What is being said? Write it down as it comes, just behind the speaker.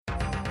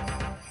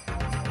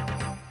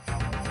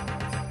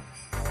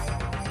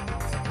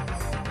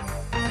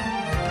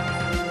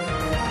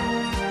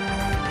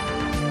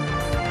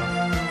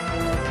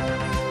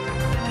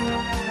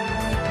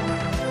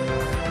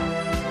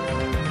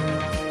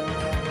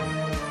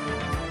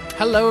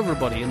Hello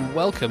everybody and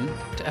welcome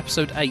to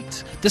episode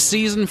 8, the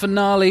season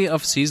finale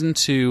of season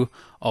 2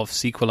 of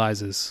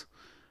Sequelizers.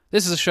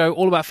 This is a show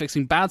all about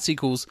fixing bad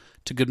sequels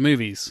to good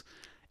movies.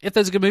 If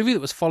there's a good movie that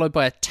was followed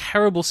by a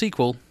terrible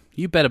sequel,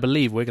 you better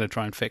believe we're going to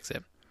try and fix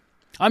it.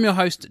 I'm your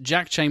host,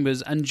 Jack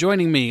Chambers, and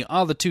joining me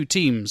are the two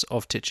teams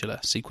of titular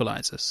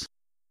Sequelizers.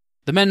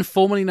 The men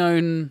formerly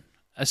known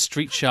as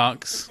Street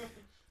Sharks,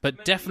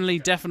 but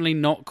definitely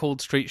not called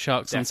Street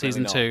Sharks on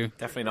season 2.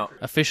 Definitely not.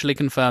 Officially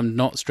confirmed,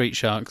 not Street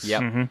Sharks.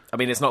 Yep. Mm-hmm. I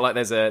mean, it's not like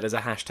there's a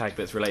hashtag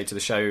that's related to the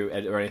show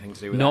or anything to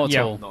do with Not that.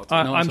 at all. Not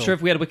at all. I'm sure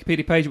if we had a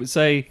Wikipedia page, it would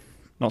say,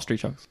 not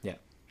Street Sharks. Yeah.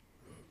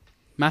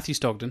 Matthew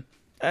Stogden.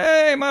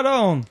 Hey,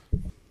 Madon!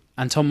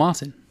 And Tom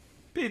Martin.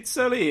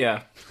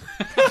 Pizzeria.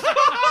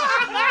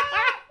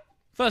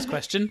 First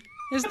question,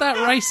 is that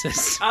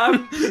racist?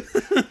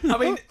 I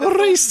mean...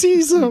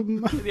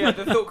 Racism! Yeah,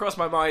 the thought crossed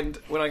my mind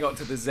when I got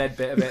to the Z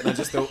bit of it, and I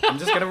just thought, I'm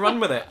just going to run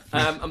with it.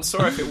 I'm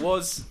sorry if it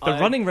was... The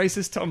running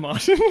racist Tom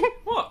Martin.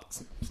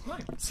 What? No.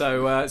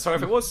 So, sorry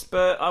if it was,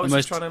 but I was The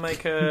just trying to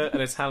make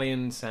an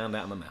Italian sound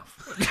out of my mouth.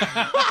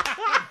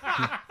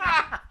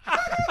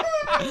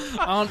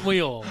 Aren't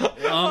we all?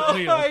 Aren't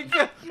we all? My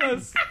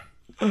goodness.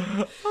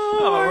 I've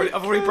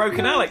already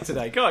broken Alec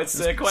today. God, it's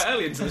quite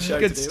early into the show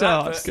Good to do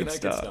start, that. But, good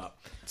start.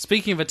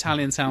 Speaking of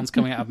Italian sounds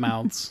coming out of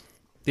mouths,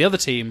 the other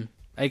team,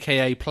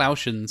 a.k.a.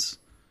 Plowshans,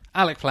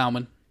 Alec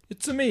Plowman.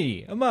 It's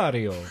me,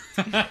 Mario.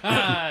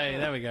 Hi,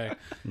 there we go.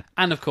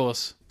 And, of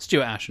course,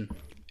 Stuart Ashen.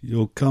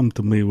 You'll come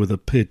to me with a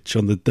pitch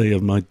on the day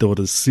of my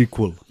daughter's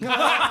sequel.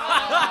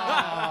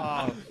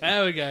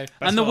 There we go.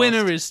 And the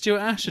winner is Stuart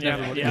Ashen,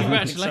 everybody. yeah.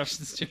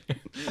 Congratulations, Stuart.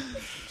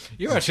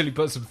 You actually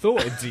put some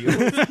thought into yours.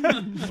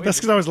 That's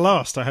because I was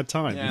last. I had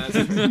time. Yeah,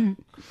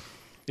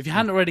 If you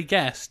hadn't already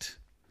guessed,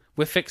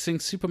 we're fixing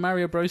Super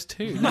Mario Bros.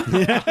 2.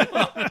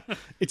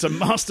 It's a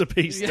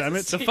masterpiece, damn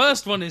it. The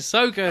first one is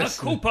so good.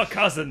 Koopa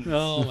cousin.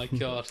 Oh, my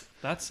God.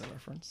 That's a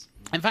reference.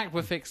 In fact,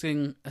 we're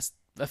fixing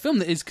a film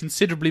that is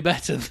considerably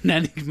better than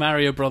any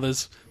Mario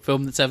Brothers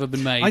film that's ever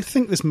been made. I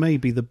think this may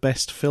be the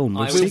best film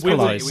we've we will-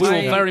 sequelised. We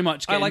will very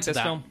much get I like into this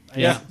that. film.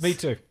 Yeah. Me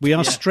too. We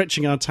are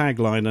stretching our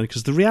tagline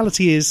because the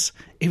reality is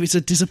it was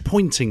a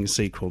disappointing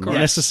sequel, not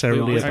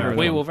necessarily a bad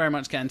We one. will very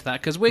much get into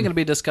that because we're going to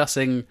be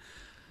discussing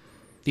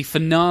the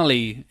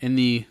finale in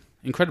the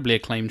incredibly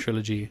acclaimed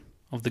trilogy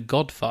of the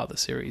Godfather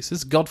series. This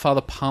is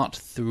Godfather Part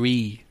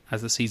 3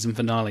 as the season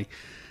finale.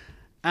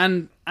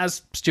 And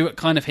as Stuart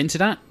kind of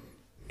hinted at,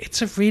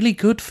 it's a really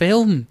good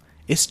film.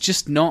 It's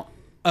just not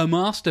a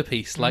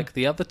masterpiece like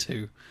the other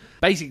two.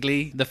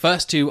 Basically, the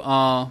first two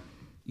are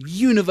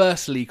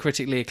universally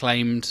critically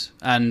acclaimed,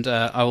 and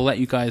I will let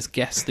you guys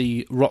guess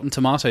the Rotten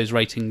Tomatoes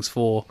ratings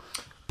for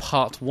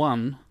Part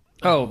 1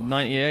 Oh,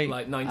 98.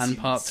 like 90, and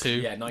Part 2.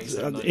 Yeah,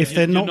 97. If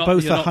they're not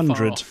both you're not far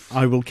 100, off.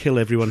 I will kill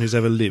everyone who's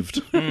ever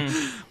lived.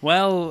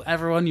 Well,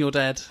 everyone, you're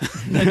dead.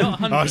 They're not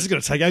 100. Oh, this is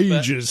going to take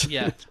ages. But,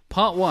 yeah,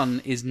 Part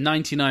 1 is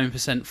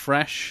 99%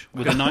 fresh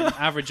with an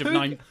average of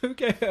 9... Who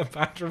gave it a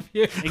bad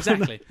review?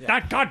 Exactly.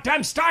 That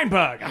goddamn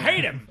Steinberg! I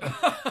hate him!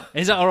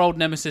 Is that our old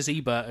nemesis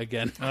Ebert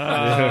again? Oh,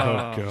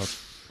 God.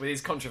 With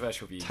his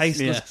controversial views.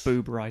 Tasteless Yes.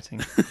 boob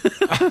writing.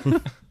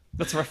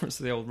 That's a reference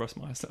to the old Russ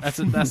Meyer stuff.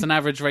 That's an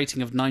average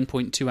rating of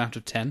 9.2 out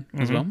of 10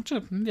 as well. Which,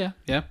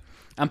 yeah.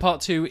 And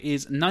Part 2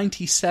 is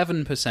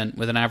 97%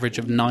 with an average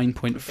of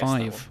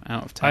 9.5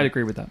 out of 10. I'd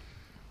agree with that.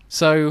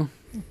 So,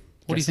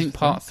 what do you think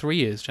Part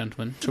 3 is,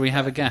 gentlemen? Shall we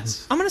have a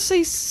guess? I'm going to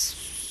say...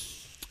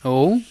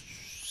 Oh?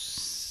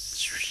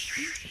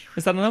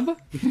 Is that a number?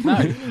 No.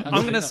 I'm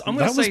going to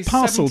That was say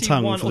parcel 71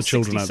 tongue for or the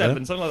children out there.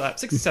 67, something like that.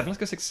 67, let's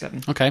go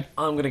 67. Okay.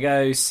 I'm going to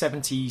go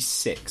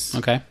 76.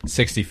 Okay.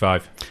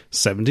 65.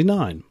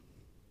 79.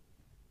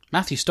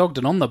 Matthew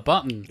Stogden on the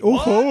button.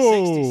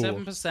 Oh,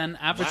 67%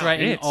 average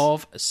rating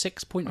of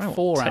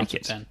 6.4 out take of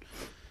it. 10.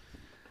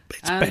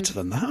 it's better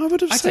than that, I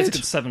would have I'd say said. it's a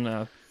good 7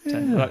 out of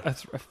 10.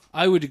 That's-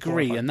 I would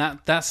agree, and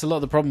that's a lot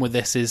of the problem with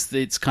this is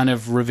it's kind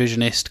of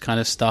revisionist kind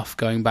of stuff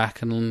going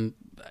back, and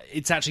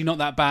it's actually not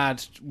that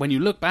bad when you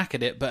look back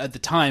at it, but at the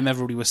time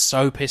everybody was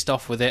so pissed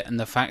off with it and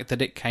the fact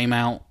that it came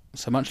out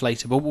so much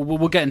later. But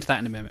we'll get into that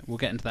in a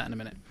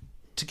minute.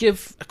 To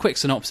give a quick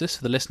synopsis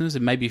for the listeners,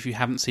 and maybe if you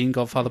haven't seen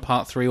Godfather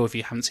Part 3 or if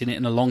you haven't seen it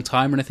in a long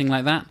time or anything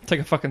like that.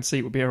 Take a fucking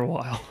seat, we'll be here a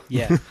while.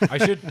 Yeah.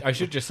 I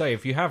should just say,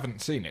 if you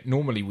haven't seen it,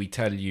 normally we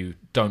tell you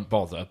don't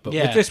bother, but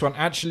Yeah. with this one,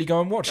 actually go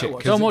and watch it.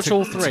 'cause Go and watch it's a-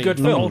 all It's three. a good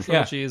The film. whole Yeah.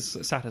 trilogy is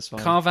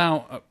satisfying. Carve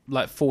out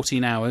like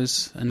 14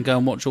 hours and go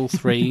and watch all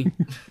 3.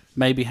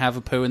 Maybe have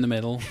a poo in the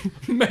middle.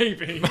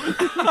 Maybe.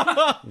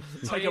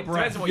 Take a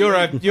breath.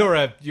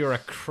 You're a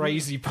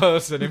crazy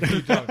person if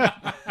you don't.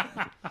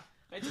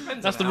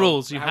 That's the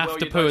rules. You have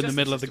to poo in the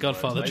middle of the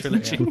Godfather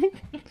trilogy.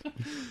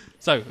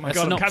 So, My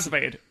God, I'm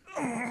captivated.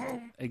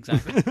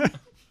 Exactly.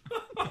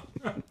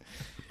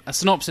 A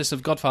synopsis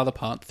of Godfather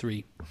Part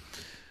 3.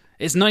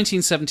 It's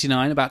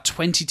 1979, about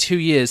 22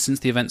 years since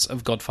the events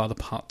of Godfather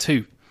Part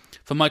 2.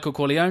 For Michael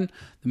Corleone,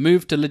 the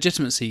move to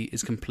legitimacy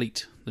is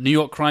complete. The New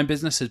York crime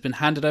business has been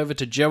handed over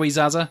to Joey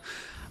Zaza,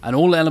 and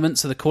all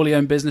elements of the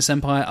Corleone business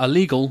empire are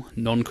legal,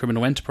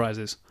 non-criminal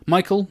enterprises.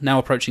 Michael, now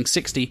approaching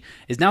 60,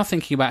 is now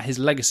thinking about his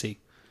legacy.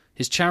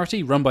 His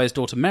charity, run by his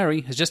daughter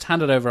Mary, has just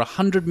handed over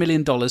 $100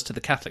 million to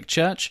the Catholic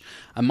Church,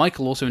 and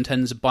Michael also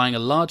intends buying a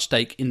large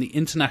stake in the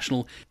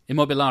International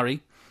Immobiliari,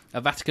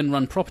 a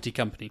Vatican-run property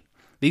company.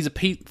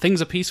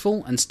 Things are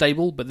peaceful and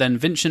stable, but then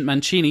Vincent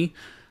Mancini,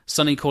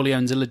 Sonny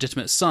Corleone's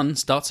illegitimate son,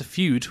 starts a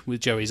feud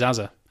with Joey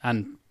Zaza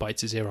and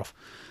bites his ear off.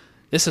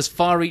 This has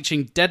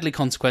far-reaching, deadly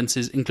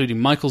consequences, including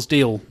Michael's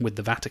deal with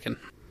the Vatican.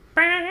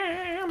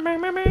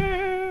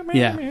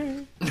 Yeah.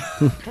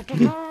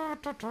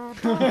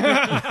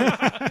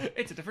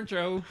 It's a different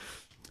show.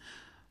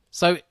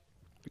 So,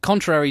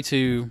 contrary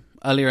to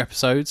earlier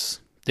episodes,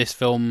 this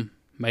film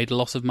made a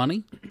lot of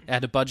money. It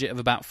had a budget of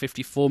about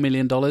 $54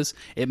 million.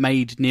 It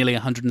made nearly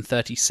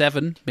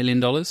 $137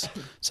 million.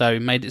 So,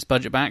 it made its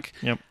budget back.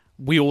 Yep.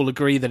 We all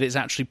agree that it's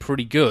actually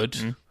pretty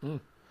good.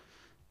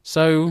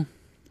 So,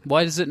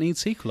 why does it need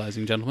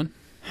sequelizing, gentlemen?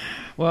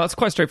 Well, it's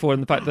quite straightforward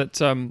in the fact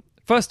that,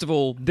 first of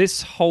all,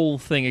 this whole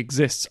thing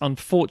exists,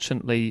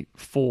 unfortunately,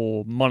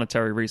 for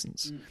monetary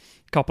reasons.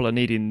 Coppola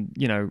needing,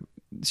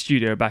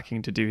 studio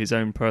backing to do his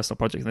own personal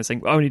project, and they're saying,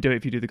 we'll only do it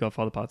if you do The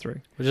Godfather Part 3.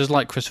 Which is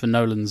like Christopher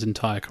Nolan's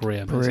entire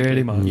career, basically.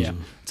 Pretty much. Yeah.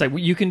 It's like, well,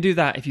 you can do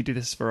that if you do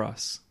this for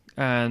us.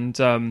 And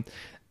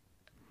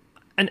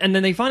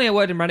then they finally had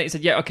word in around it and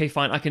said, yeah, okay,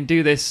 fine, I can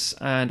do this,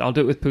 and I'll do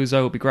it with Puzo,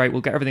 it'll be great,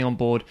 we'll get everything on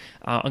board,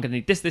 I'm going to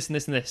need this, and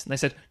this, and this. And they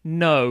said,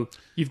 no,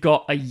 you've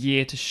got a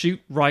year to shoot,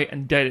 write,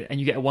 and edit, and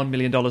you get $1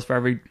 million for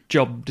every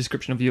job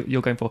description of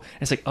you're going for.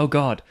 And it's like, oh,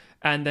 God.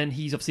 And then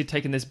he's obviously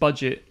taken this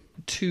budget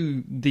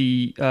to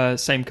the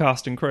same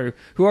cast and crew,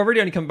 who are really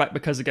only coming back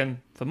because,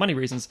 again, for money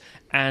reasons,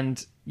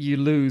 and you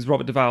lose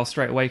Robert Duvall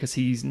straight away because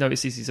he's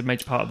notices he's a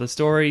major part of the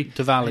story.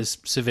 Duvall is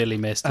severely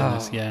missed in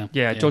this,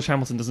 Yeah, George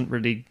Hamilton doesn't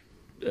really...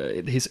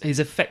 his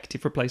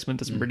effective replacement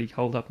doesn't really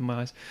hold up in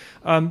my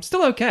eyes.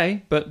 Still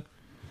okay, but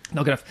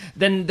not good enough.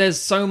 Then there's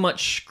so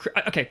much...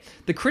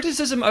 the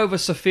criticism over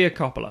Sofia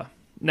Coppola.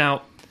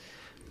 Now...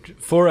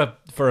 For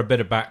a bit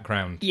of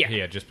background Yeah.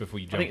 here, just before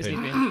you I jump think it's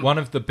in, needed. one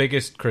of the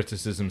biggest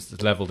criticisms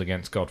that's levelled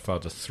against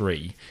Godfather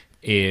 3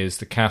 is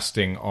the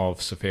casting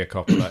of Sofia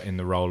Coppola in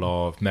the role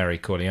of Mary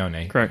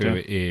Corleone, Correct, who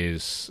yeah.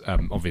 is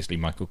obviously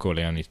Michael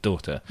Corleone's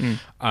daughter.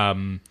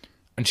 And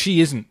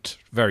she isn't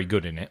very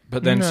good in it,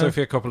 but then No.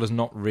 Sofia Coppola's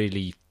not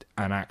really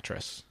an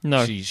actress.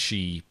 No.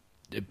 She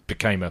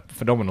became a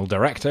phenomenal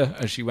director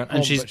as she went on.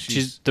 And but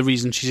she's the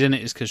reason she's in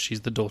it is because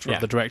she's the daughter of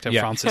the director,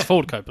 Yeah. Francis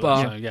Ford Coppola.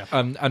 But, So, yeah.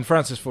 and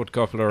Francis Ford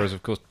Coppola is,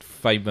 of course,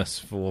 famous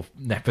for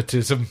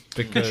nepotism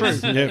because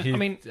I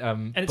mean,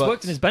 and it's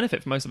worked in his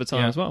benefit for most of the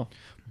time as well.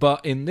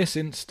 But in this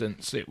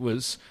instance, it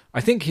was. I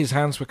think his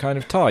hands were kind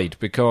of tied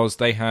because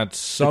they had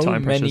so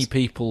time many pressures.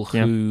 people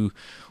who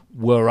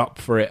were up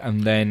for it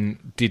and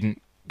then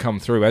didn't come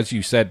through, as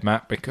you said,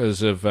 Matt,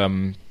 because of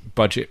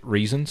budget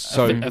reasons.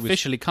 So it was-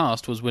 officially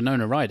cast was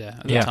Winona Ryder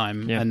at the Yeah.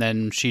 time, Yeah. and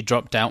then she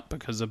dropped out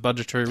because of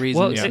budgetary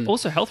reasons. Well, and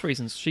also health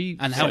reasons. She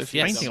And started health,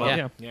 yes, fainting a lot,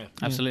 yeah. yeah.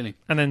 absolutely.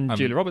 And then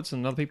Julia Roberts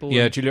and other people.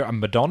 yeah, Julia and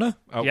Madonna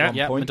at Yeah. one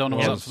Yeah, point, Madonna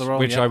was up for the role,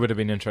 which yeah. I would have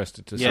been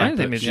interested to see. Yeah, I think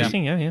but it's she-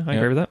 interesting. Yeah, I Yeah.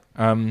 agree with that.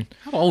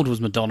 How old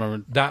was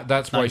Madonna?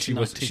 That's why she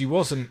 1990.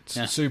 wasn't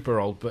Yeah. super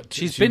old, but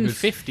She's she been was,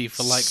 50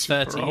 for like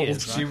 30 super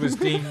years. She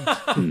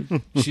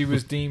Right?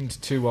 was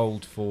deemed too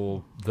old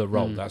for the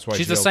role. That's why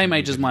She's she the same ultimately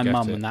age as my didn't get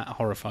mum, it. and that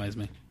horrifies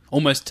me.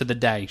 Almost to the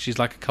day. She's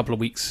like a couple of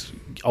weeks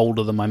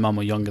older than my mum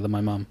or younger than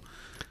my mum.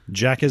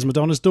 Jack is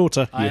Madonna's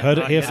daughter. You heard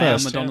it here I am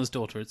first. Madonna's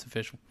daughter. It's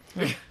official.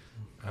 Jack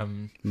is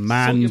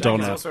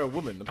Mandonna. also a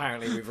woman,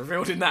 apparently. We've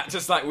revealed in that,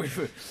 just like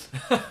we've...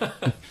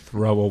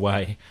 Throw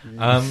away.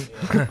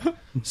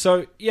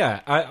 So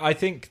yeah, I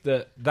think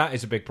that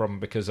is a big problem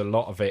because a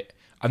lot of it,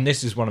 and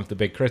this is one of the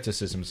big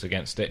criticisms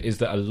against it, is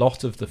that a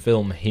lot of the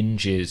film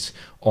hinges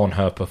on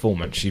her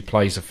performance. She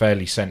plays a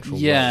fairly central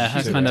Yeah, role.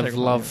 her to kind it. of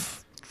love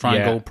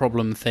triangle Yeah.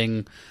 problem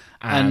thing.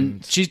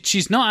 And And-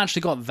 she's not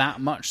actually got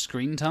that much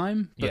screen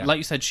time, but Yeah. like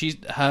you said,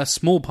 her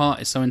small part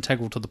is so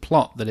integral to the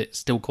plot that it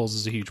still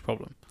causes a huge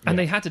problem. And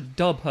they had to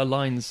dub her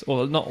lines,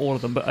 or not all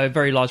of them, but a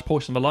very large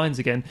portion of her lines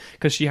again,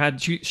 because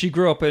she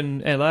grew up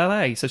in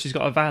LA, so she's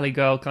got a Valley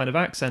Girl kind of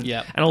accent.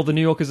 Yeah. And all the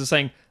New Yorkers are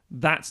saying,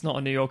 that's not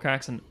a New York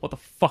accent. What the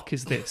fuck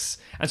is this?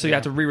 And so you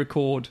had to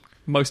re-record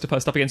most of her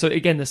stuff again. So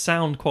again, the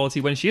sound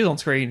quality when she is on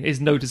screen is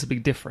noticeably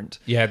different.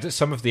 Yeah,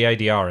 some of the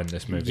ADR in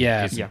this movie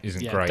Yeah. isn't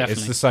Yeah, great. definitely.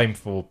 It's the same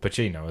for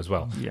Pacino as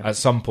well. Yeah. At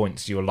some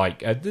points, you're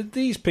like,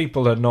 these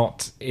people are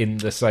not in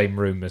the same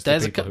room as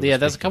There's the a people.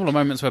 there's a couple of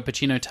moments where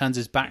Pacino turns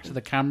his back to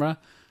the camera,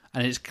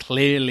 and it's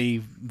clearly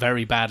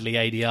very badly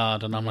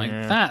ADR'd, and I'm like,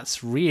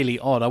 that's really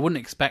odd. I wouldn't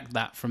expect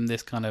that from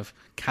this kind of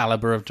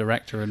caliber of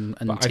director and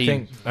But team. I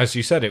think, as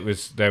you said,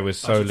 there was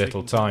so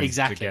little time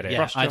Exactly. to get it.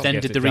 Yeah. I to then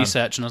get did it the done.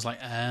 research, and I was like,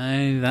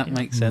 oh, that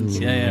makes sense.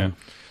 Yeah.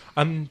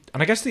 And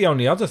I guess the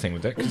only other thing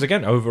with it, because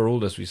again,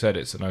 overall, as we said,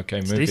 it's an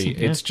okay movie. decent,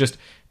 yeah. It's just,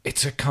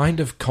 it's a kind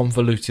of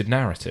convoluted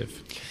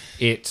narrative.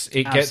 It gets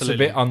a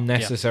Absolutely. bit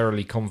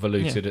unnecessarily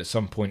convoluted at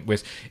some point.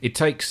 With it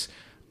takes,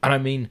 and I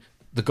mean,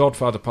 The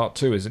Godfather Part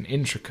 2 is an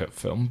intricate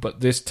film, but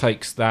this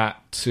takes that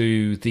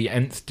to the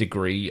nth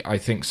degree, I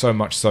think, so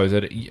much so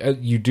that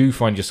you do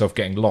find yourself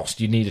getting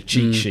lost. You need a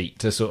cheat sheet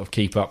to sort of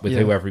keep up with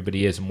who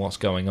everybody is and what's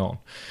going on.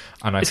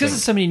 And it's because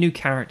there's so many new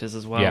characters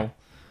as well.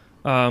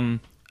 Yeah.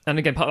 And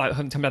again, part of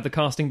talking about the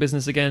casting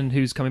business again,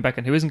 who's coming back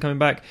and who isn't coming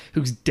back,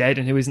 who's dead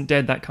and who isn't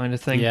dead, that kind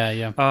of thing.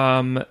 Yeah.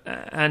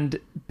 And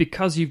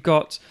because you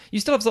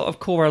still have sort of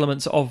core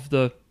elements of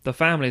the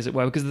family, as it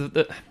were, because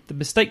the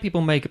mistake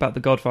people make about the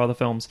Godfather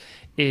films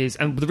is,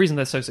 and the reason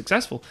they're so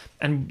successful,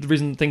 and the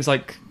reason things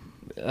like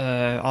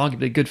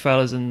arguably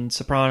Goodfellas and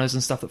Sopranos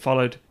and stuff that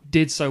followed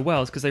did so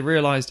well, is because they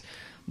realised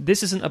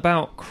this isn't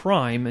about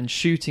crime and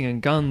shooting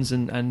and guns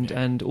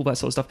and all that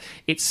sort of stuff.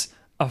 It's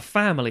a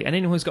family, and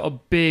anyone who's got a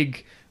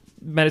big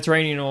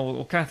Mediterranean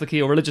or Catholic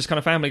or religious kind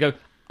of family go,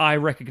 I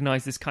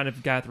recognise this kind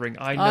of gathering.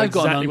 I've got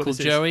exactly an Uncle what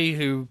this Joey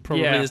who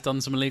probably Yeah. has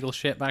done some illegal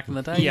shit back in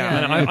the day. Yeah,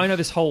 and I know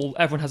this whole,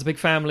 everyone has a big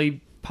family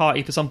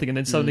party for something, and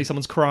then suddenly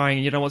someone's crying,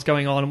 and you don't know what's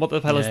going on, and what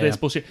the hell is this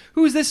bullshit?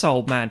 Who is this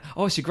old man?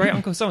 Oh, it's your great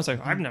uncle so-and-so.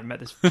 I've never met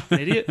this fucking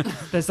idiot.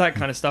 There's that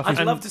kind of stuff.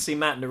 I'd love to see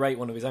Matt narrate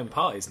one of his own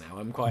parties now.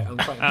 I'm quite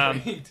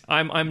intrigued.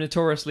 I'm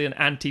notoriously an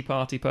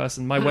anti-party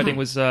person. My wedding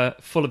was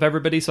full of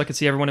everybody, so I could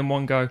see everyone in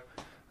one go.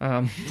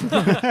 And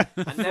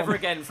never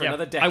again for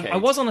another decade. I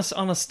was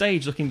on a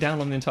stage looking down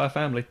on the entire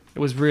family. It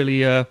was really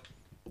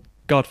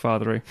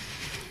Godfathery.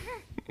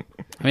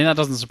 I mean, that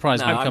doesn't surprise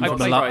me. I come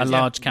from a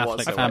large Catholic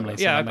whatsoever. family.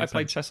 So Yeah, that I makes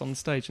played sense. chess on the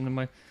stage, and then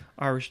my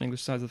Irish and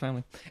English sides of the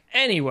family.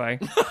 Anyway,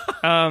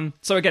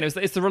 so again, it's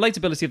the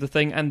relatability of the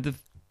thing, and the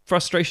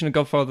frustration of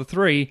Godfather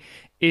 3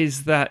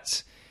 is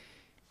that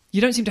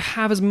you don't seem to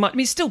have as much. I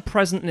mean, it's still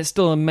present and it's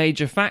still a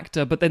major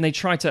factor, but then they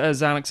try to,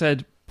 as Alex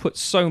said, put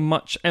so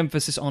much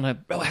emphasis on it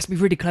has to be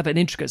really clever and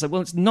intricate. It's like,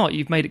 well, it's not.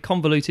 You've made it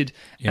convoluted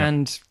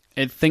and...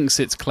 It thinks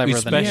it's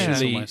cleverer than it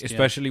is. Almost,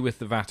 especially with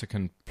the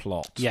Vatican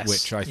plot, Yes.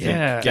 which I think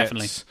Yeah. gets,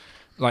 Definitely.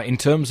 like, in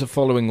terms of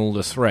following all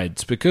the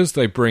threads, because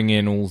they bring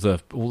in all the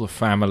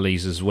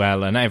families as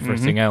well and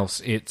everything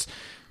else. It's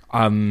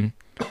and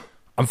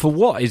for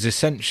what is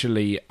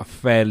essentially a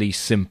fairly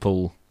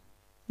simple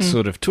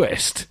sort of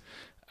twist,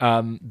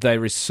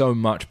 there is so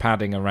much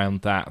padding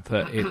around that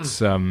it's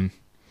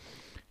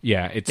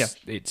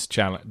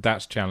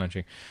that's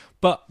challenging.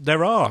 But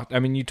there are, I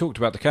mean, you talked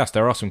about the cast.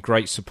 There are some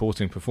great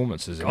supporting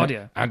performances in it.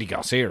 Yeah. Andy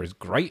Garcia is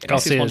great in it.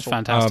 Garcia is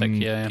fantastic.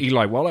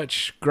 Eli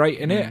Wallach, great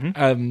in it.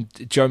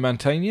 Joe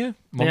Mantegna.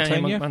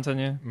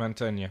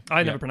 Mantegna.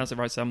 I never pronounce it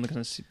right, so I'm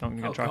going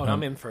to try. God,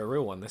 I'm in for a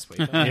real one this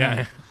week.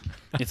 Yeah.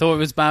 You thought it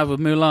was bad with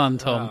Mulan,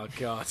 Tom? Oh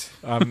God.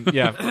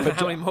 But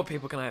How many more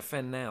people can I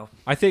offend now?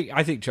 I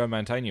think Joe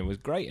Mantegna was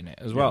great in it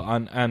as well,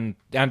 and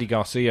Andy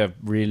Garcia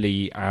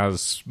really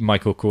as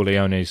Michael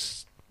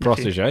Corleone's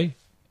protege.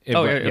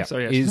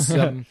 Is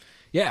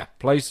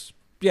plays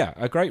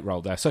a great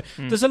role there. So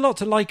there's a lot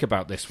to like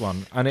about this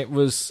one, and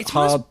it's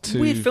hard to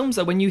weird films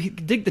though. When you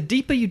dig, the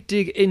deeper you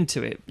dig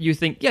into it, you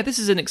think, yeah, this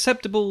is an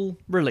acceptable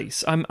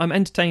release. I'm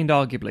entertained,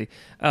 arguably.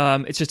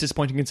 It's just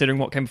disappointing considering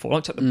what came before.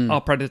 Like our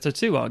Predator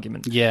 2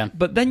 argument. Yeah.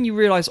 But then you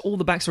realise all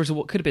the backstories of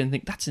what could have been, and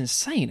think that's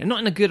insane, and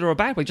not in a good or a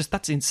bad way. Just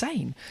that's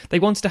insane. They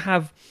wanted to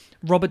have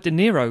Robert De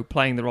Niro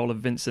playing the role of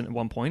Vincent at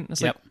one point.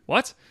 It's like,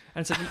 what?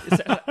 And so,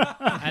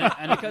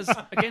 and because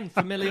again,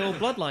 familial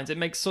bloodlines, it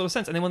makes sort of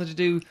sense. And they wanted to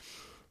do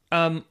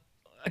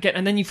again,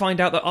 and then you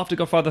find out that after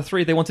Godfather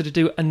 3, they wanted to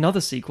do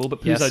another sequel,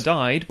 but Puzo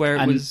died. Where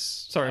it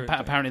was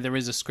apparently there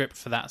is a script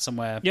for that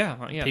somewhere.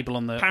 Yeah. People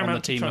on the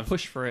Paramount team trying to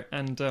push for it,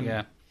 and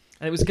yeah,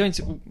 and it was going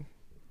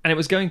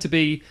to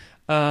be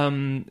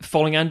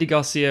following Andy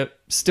Garcia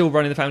still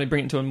running the family,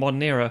 bringing it to a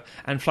modern era,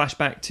 and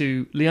flashback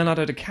to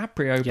Leonardo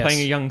DiCaprio playing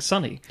a young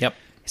Sonny. Yep.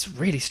 It's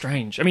really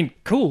strange. I mean,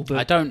 cool, but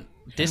I don't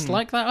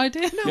dislike that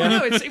idea.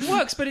 No, it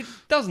works, but it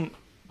doesn't.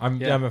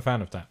 I'm a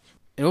fan of that.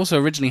 It also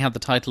originally had the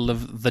title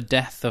of The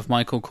Death of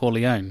Michael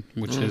Corleone,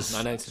 which is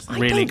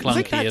really clunky.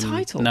 Like that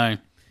title. No.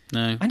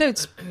 I know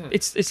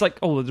it's like,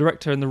 the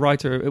director and the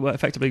writer,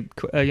 effectively,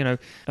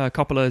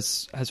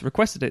 Coppola has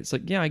requested it. It's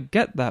like, yeah, I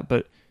get that,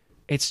 but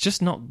it's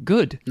just not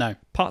good. No.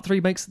 Part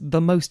 3 makes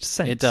the most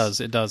sense. It does.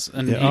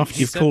 And after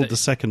you've called the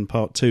second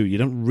part 2, you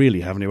don't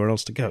really have anywhere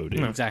else to go, do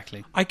you? No.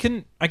 Exactly. I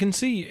can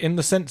see in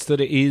the sense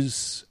that it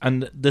is,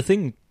 and the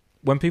thing,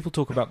 when people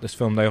talk about this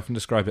film, they often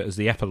describe it as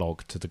the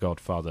epilogue to the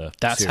Godfather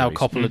That's series. how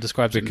Coppola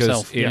describes it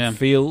himself. Because it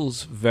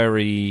feels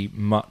very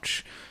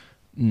much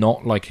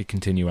not like a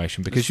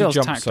continuation, because you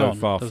jump so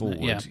far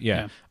forward.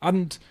 Yeah.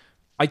 And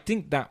I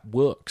think that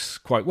works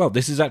quite well.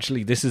 This is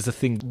the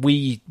thing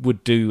we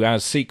would do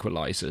as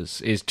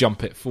sequelizers, is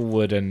jump it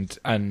forward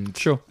and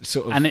sure.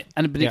 sort of.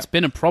 But it's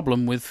been a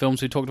problem with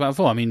films we talked about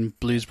before. I mean,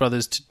 Blues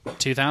Brothers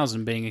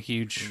 2000 being a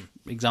huge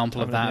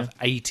example of that,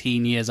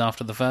 18 years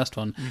after the first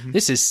one.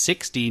 This is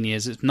 16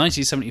 years. It's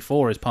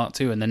 1974 is part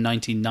 2, and then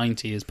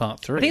 1990 is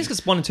part 3. I think it's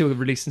because 1 and 2 were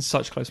released in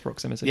such close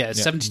proximity. Yeah,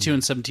 it's 72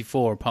 and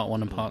 74 are part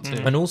 1 and part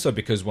 2. And also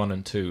because 1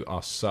 and 2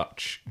 are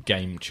such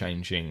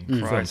game-changing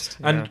films. Christ,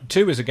 And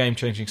 2 is a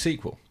game-changing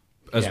sequel.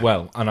 as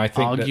well, and I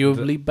think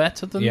arguably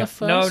better than Yeah. the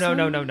first. No.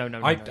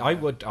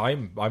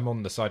 I'm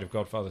on the side of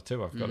Godfather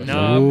 2. I've got to say.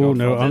 Oh,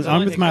 no, Godfather's I'm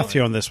with only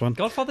Matthew on this one.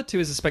 Godfather 2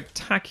 is a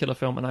spectacular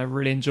film, and I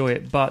really enjoy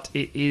it. But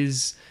it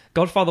is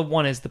Godfather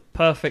 1 is the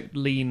perfect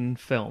lean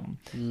film.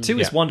 2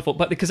 is Yeah. wonderful,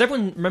 but because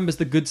everyone remembers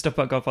the good stuff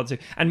about Godfather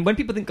 2, and when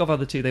people think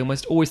Godfather 2, they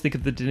almost always think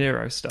of the De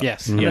Niro stuff.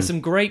 Yes. There's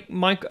some great Al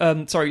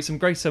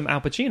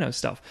Pacino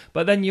stuff,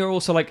 but then you're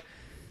also like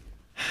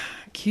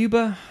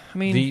Cuba. I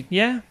mean, The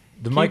Cuba?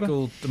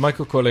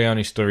 Michael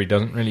Corleone story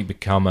doesn't really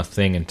become a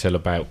thing until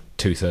about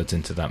 2/3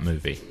 into that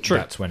movie. True.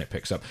 That's when it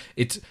picks up.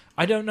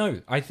 I don't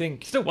know. I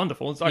think Still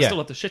wonderful. I Yeah. still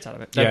love the shit out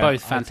of it. They're Yeah,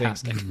 both I think-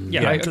 fantastic.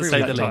 Yeah, I to agree say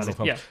with the that least.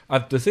 entirely. Yeah.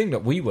 The thing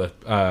that we were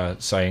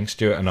saying,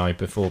 Stuart and I,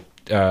 before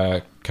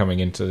coming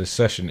into this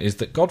session, is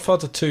that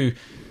Godfather 2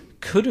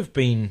 could have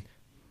been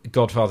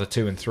Godfather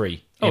 2 and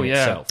 3 in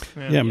itself.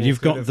 Yeah, but you've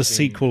could got have the been-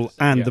 sequel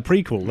and yeah. the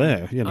prequel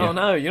there. You know. Oh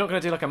no, you're not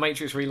going to do like a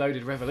Matrix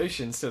Reloaded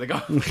Revolutions to the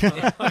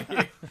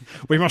Godfather.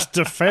 We must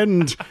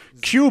defend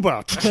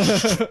Cuba.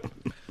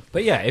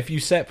 But yeah, if you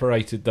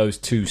separated those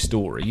two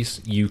stories,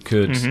 you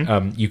could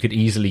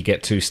easily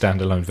get two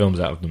standalone films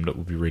out of them that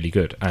would be really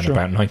good, and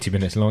about 90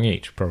 minutes long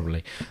each,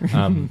 probably.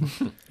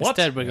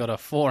 Instead, we got a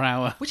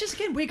 4-hour. Which is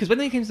again weird because when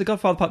they came to The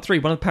Godfather Part 3,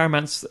 one of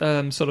Paramount's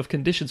sort of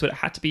conditions was it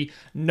had to be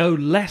no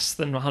less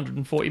than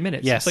 140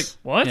 minutes. Yes. It's like,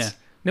 what? Yeah.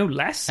 No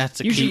less? Has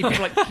to Usually keep- you have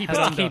to, like, keep it Has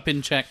to under. keep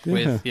in check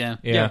with, Yeah.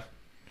 Yeah.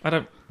 I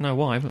don't know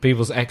why, but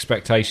People's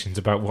expectations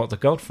about what The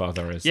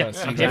Godfather is. yeah,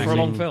 That's I'm here for a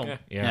long film. Yeah.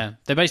 Yeah.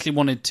 They basically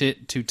wanted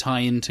to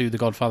tie into The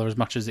Godfather as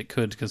much as it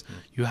could because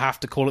you have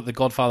to call it The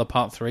Godfather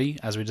Part 3,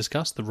 as we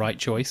discussed, the right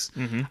choice.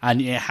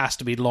 And it has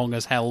to be long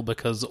as hell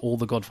because all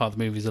the Godfather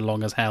movies are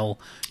long as hell.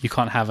 You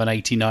can't have an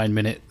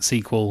 89-minute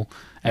sequel.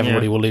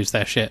 Everybody will lose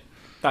their shit.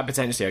 That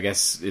potentially, I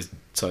guess,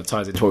 sort of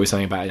ties into what we were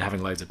saying about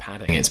having loads of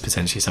padding. It's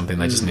potentially something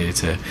they just needed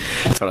to. I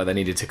felt like they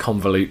needed to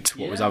convolute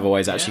what was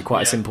otherwise actually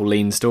quite a simple,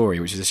 lean story,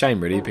 which is a shame,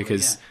 really,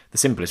 because the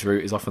simplest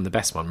route is often the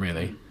best one,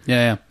 really.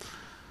 Yeah.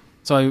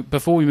 So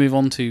before we move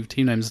on to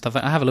team names and stuff,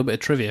 I have a little bit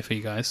of trivia for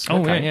you guys.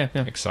 Oh, Okay.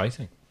 yeah.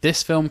 Exciting.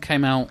 This film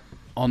came out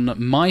on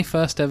my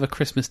first ever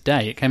Christmas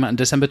day. It came out on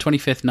December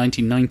 25th,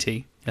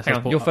 1990. Yes, Hang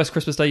on, your first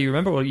Christmas day you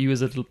remember, or you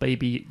as a little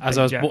baby? As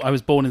baby I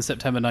was born in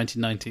September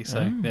 1990,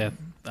 so yeah,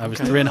 I was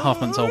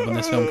 3.5 months old when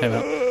this film came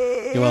out.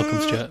 You're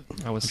welcome, Stuart.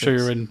 I'm sure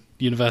you're in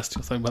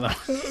university or something like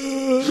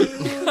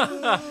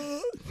that.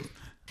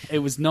 It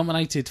was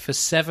nominated for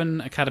 7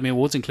 Academy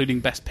Awards, including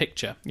Best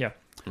Picture. Yeah.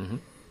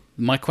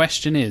 My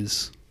question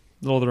is,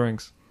 Lord of the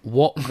Rings.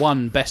 what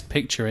won Best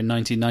Picture in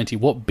 1990?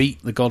 What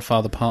beat The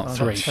Godfather Part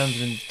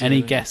 3?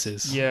 Any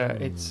guesses? Yeah,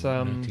 it's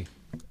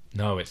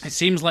No, it's. It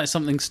seems like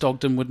something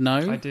Stogden would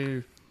know. I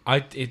do.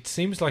 It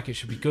seems like it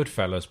should be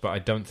Goodfellas, but I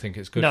don't think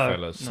it's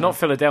Goodfellas. It's not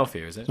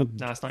Philadelphia, is it? No,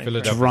 it's not.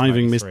 Philadelphia.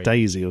 Driving Miss 93.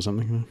 Daisy or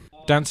something.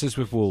 Dances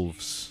with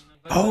Wolves.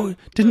 Oh,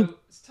 didn't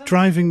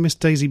Driving Miss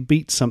Daisy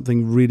beat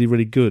something really,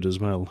 really good as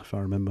well, if I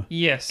remember?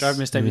 Yes. Drive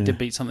Miss David Yeah. did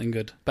beat something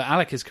good. But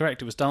Alec is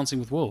correct. It was Dancing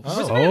with Wolves.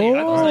 Was it really?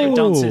 I thought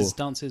it was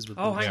Dances with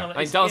Oh, Wolves. hang on. I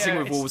mean, Dancing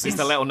with Wolves is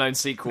the little-known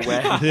sequel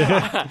where...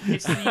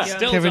 It's the,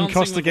 Still Kevin Dancing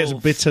Costa with gets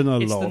Wolves. bitten a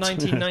it's the lot.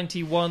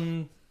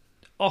 1991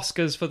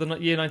 Oscars for the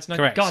year 1990.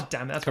 Correct. God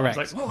damn it. That's Correct.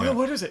 What I was like,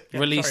 what is it? Yeah,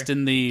 Released sorry.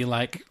 in the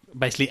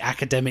basically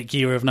academic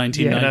year of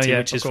 1990, Yeah,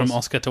 which of is from course.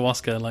 Oscar to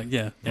Oscar.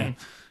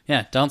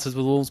 Yeah. Dances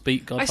with Wolves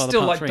beat I Godfather still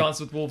Part like 3. Dance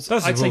with Wolves.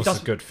 Dances I'd with say Wolves is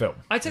Dance- a good film.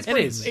 I'd say it's, It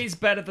is. it's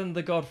better than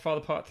The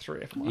Godfather Part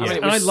 3. If I'm honest. I mean,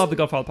 it And I was- love The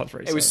Godfather Part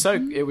 3. It was so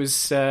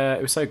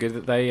good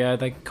that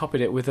they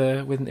copied it with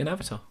in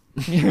Avatar.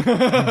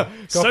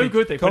 so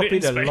good they put it in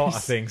copied a lot of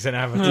space. things in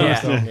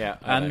Avatar. Yeah.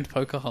 And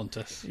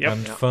Pocahontas. Yep.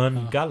 And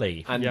Fern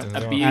Gully. And Yeah.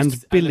 abused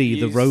And Billy,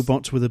 the abused-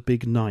 robot with a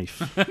big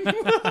knife.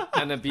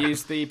 and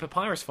abused the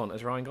papyrus font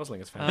as Ryan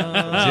Gosling has found.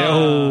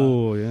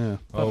 Oh, yeah.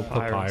 Oh,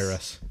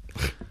 Papyrus.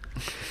 Papyrus.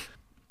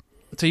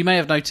 So you may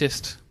have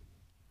noticed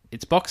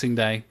it's Boxing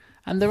Day,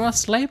 and there are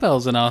sleigh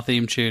bells in our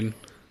theme tune.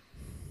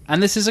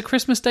 And this is a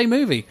Christmas Day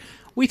movie.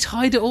 We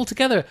tied it all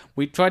together.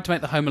 We tried to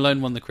make the Home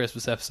Alone one the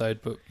Christmas episode,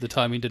 but the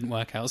timing didn't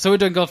work out. So we're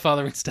doing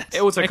Godfather instead.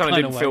 It also kind of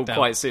kinda didn't feel worked out.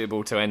 quite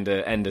suitable to end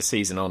a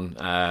season on.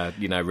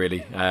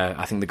 Really,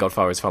 I think The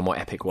Godfather is a far more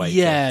epic way.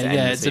 Yeah, to end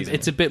the it's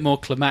season. a bit more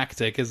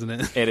climactic, isn't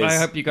it? It is. I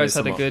hope you guys It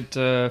is had a somewhat.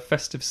 good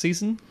festive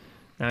season.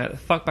 Now,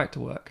 fuck back to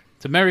work.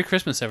 So Merry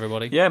Christmas,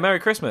 everybody. Yeah, Merry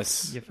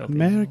Christmas. You filthy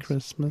Merry animals.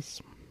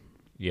 Christmas.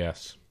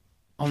 Yes.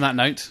 On that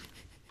note,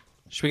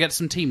 should we get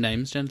some team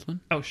names, gentlemen?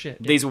 Oh shit.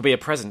 Yeah. These will be a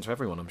present to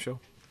everyone, I'm sure.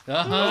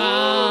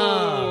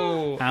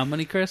 Oh. How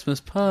many Christmas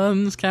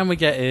puns can we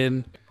get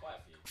in?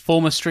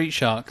 Former Street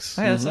Sharks.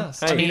 Hey, that's us.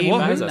 Hey, Team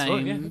what? name, That's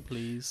what, yeah.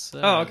 please.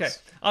 Oh, okay.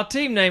 Our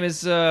team name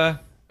is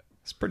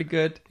it's pretty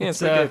good. Yeah, it's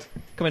pretty good.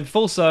 Coming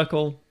full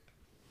circle.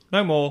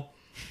 No more.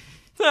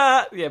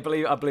 Yeah, I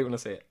believe when I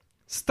see it.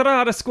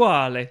 Strada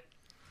Squale.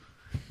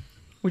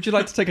 Would you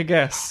like to take a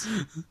guess?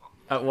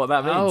 What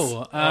that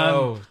means?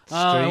 I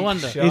Street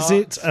wonder. Shark. Is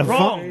it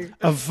Wrong.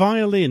 a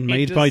violin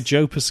made by does-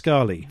 Joe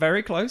Pascali?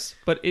 Very close,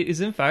 but it is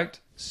in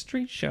fact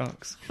Street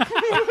Sharks. In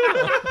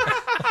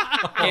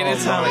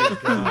Italian.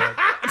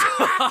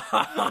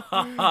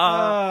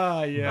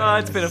 Yeah.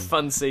 It's been a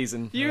fun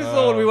season. You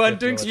thought we weren't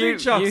doing God.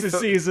 Street Sharks you this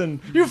thought-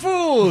 season. You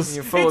fools!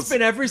 You fools. It's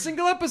been every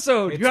single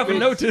episode. You haven't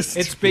noticed.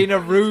 It's been a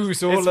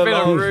ruse all It's been a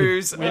along.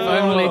 ruse. We've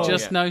only Oh,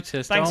 just yeah.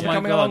 noticed. Thanks oh for my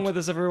coming God. along with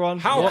us, everyone.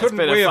 How It's couldn't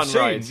been a we have fun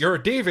seen ride. your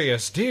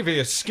devious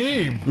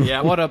scheme?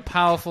 Yeah, What a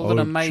powerful and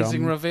Oh,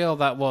 amazing chum. reveal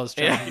that was,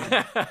 John.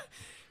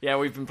 yeah,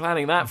 we've been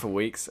planning that for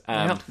weeks.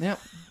 Yeah.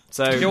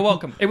 So You're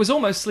welcome. It was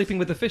almost Sleeping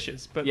with the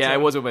Fishes, but yeah, it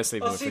was almost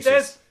sleeping with See,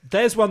 fishes.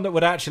 there's one that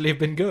would actually have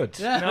been good.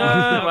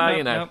 Well,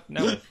 you know.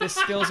 no. This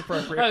skill's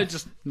appropriate. Oh,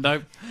 just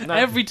no.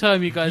 Every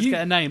time you guys get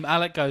a name,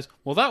 Alec goes,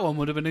 "Well, that one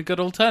would have been a good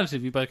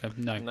alternative." You both go,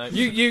 "No." No.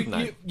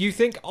 You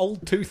think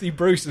old Toothy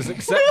Bruce is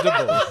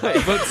acceptable,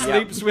 but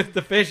sleeps with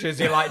the fishes.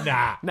 You're like,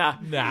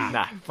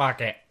 nah,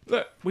 fuck it.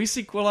 Look, we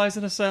sequelize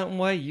in a certain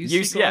way. You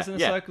sequelize in a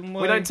certain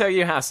way. We don't tell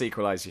you how to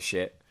sequelize your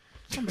shit.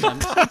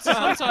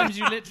 Sometimes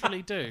you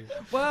literally do.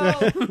 Well,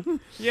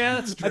 yeah,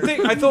 that's true.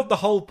 I thought the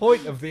whole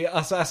point of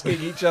us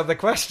asking each other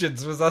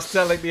questions was us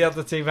telling the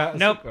other team how to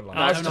Nope. sequelize.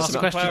 I it's don't just ask not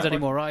questions clarifying.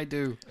 anymore. I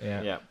do.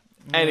 Yeah.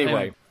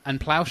 Anyway, And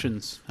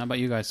Ploughshans. How about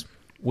you guys?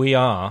 We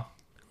are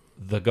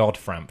the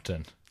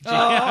Godframpton.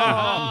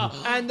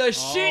 And the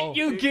shit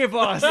you give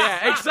us.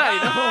 yeah,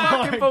 exactly.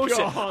 Fucking bullshit.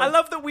 God. I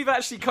love that we've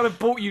actually kind of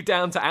brought you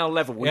down to our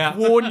level. We've Yeah.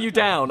 worn you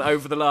down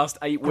over the last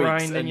 8 weeks.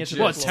 Grinding and you to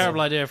just- What a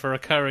terrible idea for a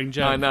recurring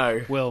joke. I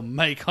know. We'll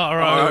make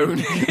our Our own.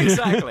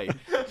 own.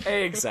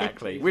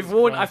 Exactly. We've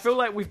worn. I feel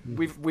like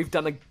we've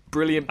done a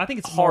brilliant. I think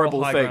it's horrible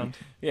moral high thing. ground.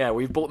 Yeah,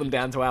 we've brought them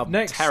down to our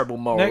Next terrible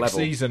moral next level.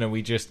 season, are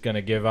we just going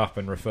to give up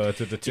and refer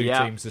to the two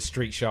Yeah. teams as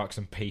Street Sharks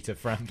and Peter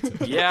Frampton?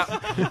 Yeah,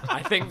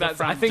 I think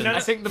that's. I think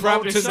the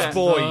mold is Frampton's set.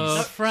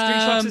 boys. Street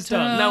Sharks is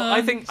done. No,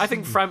 I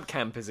think Framp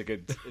Camp is a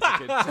good.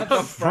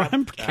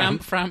 Framp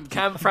Camp Framp.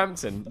 Camp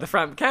Frampton, the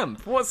Framp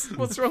Camp. What's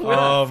wrong with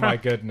Oh that? my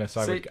goodness,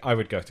 See- I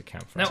would go to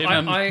Camp No,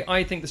 Frampton.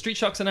 I think the Street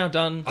Sharks are now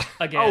done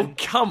again. Oh,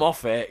 come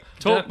off it.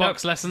 Talk No,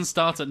 box lessons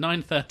start at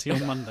 9:30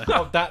 on Monday.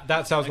 Oh,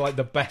 that sounds like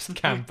the best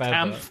camp ever.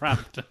 Camp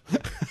Frampton.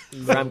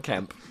 Framp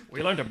Camp.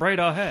 We learned to braid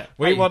our hair.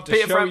 We Hey, want to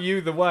Peter show Fram- you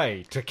the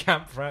way to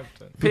Camp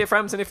Frampton. Peter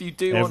Frampton, if you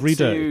do Every want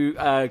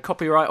to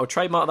copyright or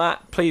trademark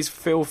that, please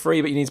feel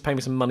free, but you need to pay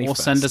me some money Or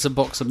first. send us a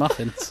box of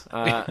muffins.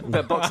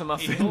 a box of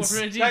muffins.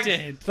 Already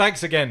did.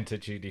 Thanks again to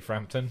Judy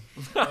Frampton.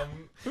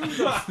 For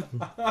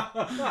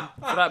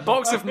that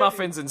box of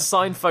muffins and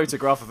signed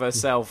photograph of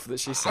herself that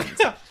she sent.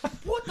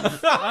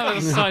 I have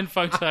a signed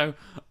photo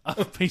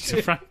of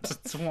Peter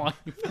Frampton's wife.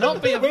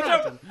 Not Peter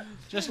Frampton.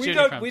 Just We Judy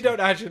don't Frampton. we don't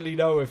actually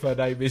know if her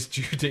name is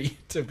Judy,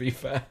 to be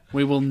fair.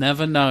 We will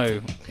never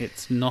know.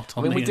 It's not I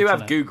on mean, the we do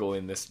have internet. Google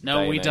in this.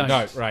 No, day we and don't.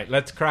 age. No, right,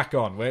 let's crack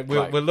on. We'll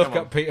Right, look come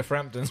up on. Peter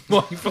Frampton's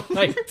wife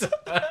later.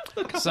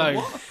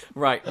 So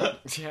Right.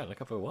 Yeah,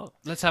 look up for what?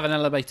 let's have an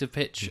elevator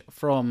pitch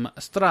from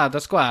Strada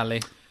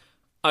Squali,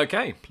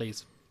 Okay.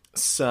 please.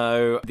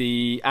 So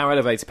our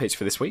elevator pitch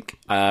for this week,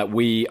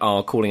 we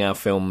are calling our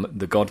film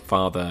The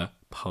Godfather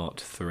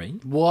Part 3.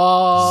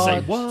 What?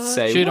 Say what?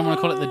 Say Shoot, I'm going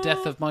to call it the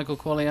death of Michael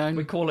Corleone.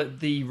 We call it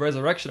the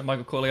resurrection of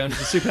Michael Corleone.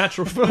 It's a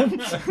supernatural film.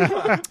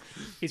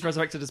 He's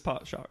resurrected as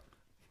part shark.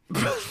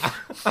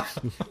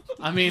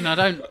 I mean, I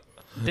don't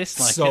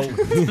dislike So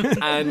it.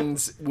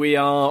 and we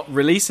are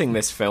releasing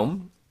this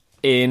film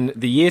in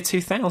the year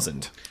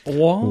 2000.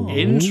 Wow.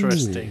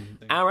 Interesting.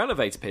 Our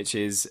elevator pitch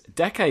is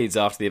decades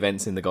after the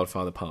events in The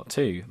Godfather Part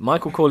 2.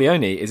 Michael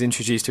Corleone is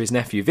introduced to his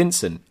nephew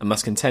Vincent and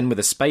must contend with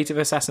a spate of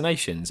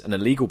assassinations and a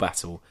legal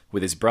battle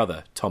with his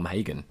brother, Tom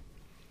Hagen.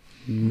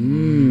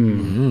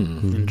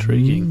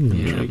 Intriguing.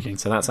 Intriguing.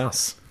 So that's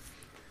us.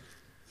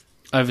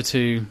 Over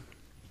to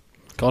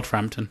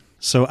Godframpton.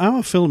 So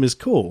our film is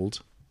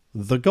called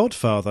The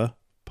Godfather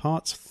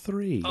Part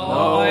 3.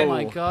 Oh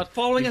my god.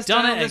 Following You've us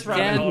done down it this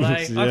rabbit hole,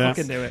 again. eh? I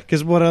fucking knew it.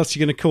 Because what else are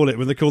you going to call it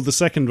when they called the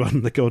second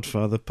one The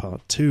Godfather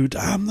Part 2?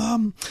 Damn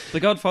them! The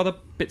Godfather,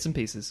 bits and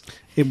pieces.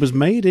 It was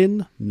made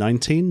in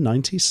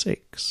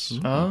 1996.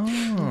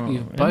 Oh.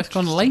 You've both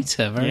gone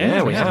later. Very Yeah,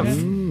 well. we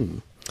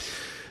have.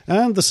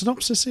 And the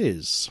synopsis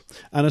is: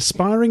 an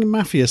aspiring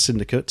mafia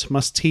syndicate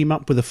must team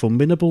up with a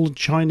formidable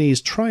Chinese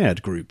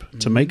triad group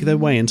to make their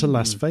way into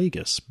Las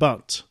Vegas,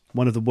 but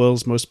one of the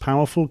world's most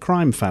powerful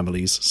crime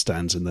families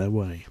stands in their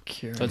way.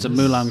 So it's a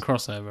Mulan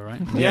crossover,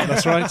 right? Yeah,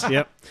 that's right.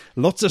 Yep.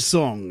 Lots of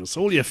songs,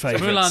 all your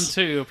favourites. Mulan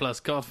 2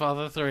 plus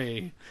Godfather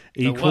 3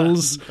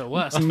 equals the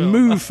worst film.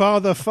 Moo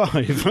Father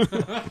 5.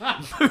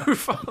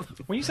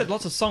 When you said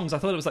lots of songs, I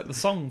thought it was like the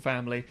Song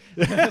family.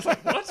 I was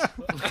like,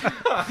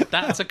 what?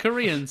 That's a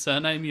Korean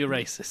surname, you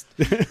racist.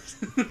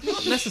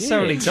 Not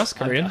necessarily just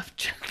Korean. I'm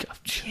joking.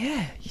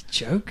 Yeah, you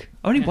joke.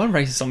 Only one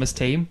racist on this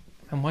team,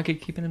 and why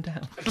keep keeping him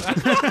down?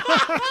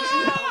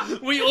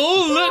 We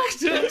all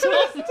looked at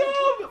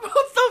Tom.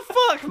 What the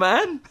fuck,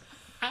 man?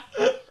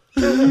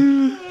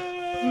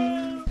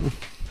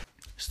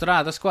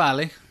 Strada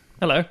Squali.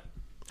 Hello.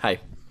 Hey.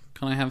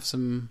 Can I have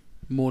some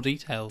more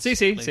details?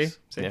 See.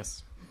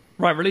 Yes.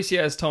 Right, release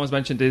year, as Thomas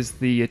mentioned, is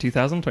the year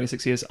 2000,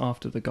 26 years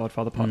after The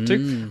Godfather Part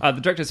 2. The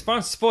director is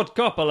Francis Ford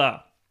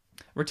Coppola.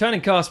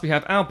 Returning cast, we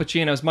have Al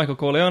Pacino as Michael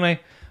Corleone,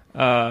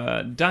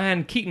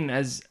 Diane Keaton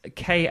as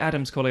Kay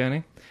Adams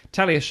Corleone,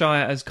 Talia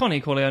Shire as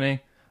Connie Corleone,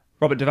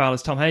 Robert Duvall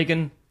as Tom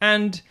Hagen,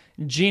 and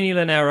Jeannie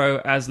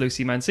Llanero as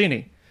Lucy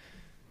Mancini.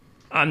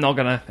 I'm not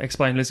going to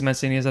explain Lucy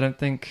Mancini, as I don't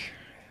think...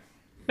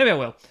 Maybe I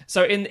will.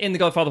 So in The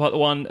Godfather Part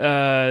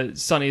 1,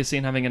 Sonny is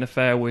seen having an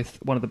affair with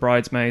one of the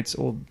bridesmaids,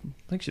 or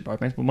I think she's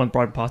bridesmaids, but one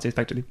bride party,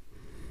 effectively.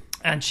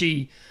 And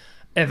she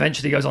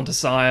eventually goes on to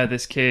sire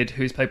this kid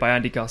who's played by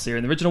Andy Garcia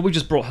in the original. We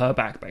just brought her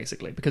back,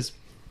 basically, because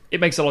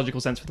it makes a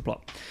logical sense for the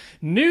plot.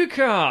 New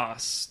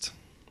cast.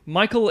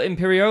 Michael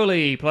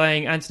Imperioli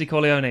playing Anthony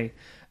Corleone,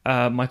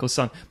 Michael's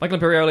son. Michael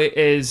Imperioli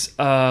is...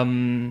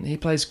 he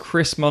plays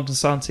Chris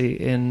Monsanti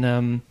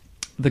in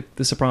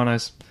The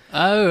Sopranos.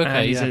 Oh, okay.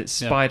 And he's a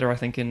spider, I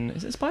think.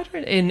 Is it Spider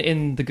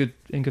in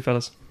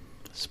Goodfellas?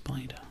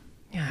 Spider.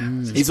 Yeah.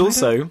 He's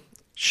also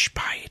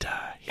Spider.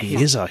 He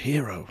is our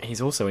hero.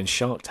 he's also in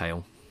Shark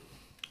Tale.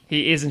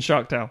 He is in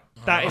Shark Tale.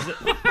 That is.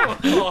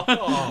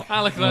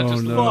 Alec and I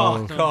just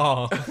no. Fuck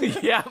off.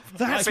 Yeah,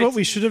 That's what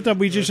we should have done.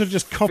 We should have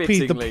just copied the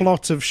Fittingly.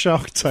 plot of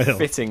Shark Tale.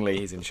 Fittingly,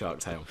 he's in Shark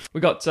Tale.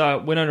 We got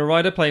Winona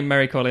Ryder playing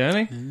Mary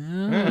Corleone.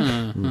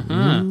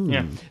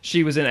 Yeah,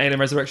 she was in Alien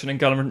Resurrection and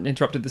Gulliver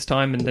Interrupted this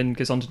time, and then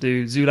goes on to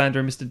do Zoolander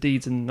and Mr.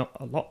 Deeds and not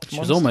a lot. She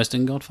was almost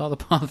in Godfather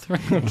Part 3.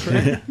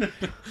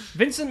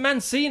 Vincent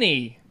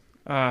Mancini.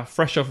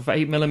 Fresh off of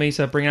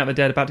 8mm, Bringing Out the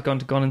Dead, about to go on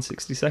to Gone in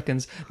 60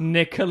 Seconds.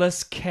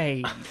 Nicolas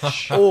Cage.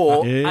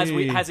 Or, Hey.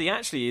 as he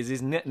actually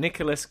is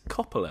Nicholas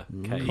Coppola.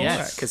 Okay,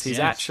 Yes, because he's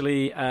yes.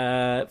 actually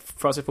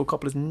Francis Ford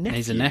Coppola's nephew.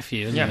 He's a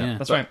nephew, isn't he? Yeah,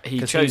 that's right. He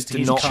 'Cause chose to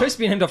he's not. Chose to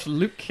be named after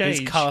Luke Cage.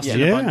 He's cast Yeah.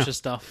 in a Yeah. bunch of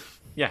stuff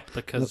Yeah,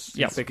 because...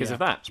 because of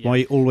that. Why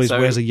he always So-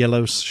 wears a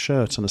yellow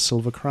shirt and a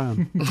silver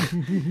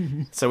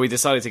crown. So we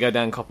decided to go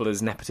down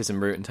Coppola's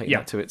nepotism route and take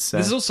that to its.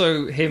 This is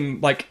also him,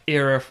 like,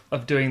 era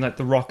of doing, like,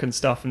 The Rock and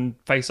stuff and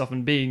Face Off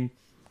and being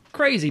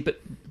crazy,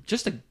 but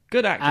just a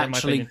good actor,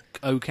 Actually in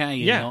my okay.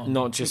 Yeah.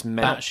 not just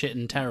melt. batshit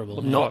and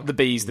terrible. Not the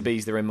bees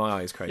that are in my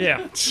eyes, crazy.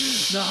 opinion.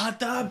 Yeah. Not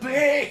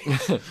the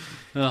bee!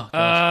 Oh,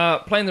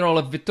 God. Playing the role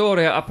of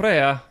Vittoria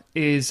Aprea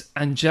is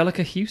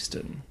Angelica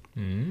Houston.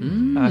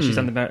 She's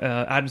done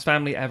the Addams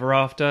Family, Ever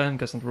After, and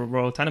goes on to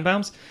Royal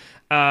Tenenbaums.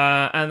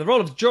 And the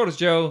role of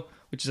Giorgio,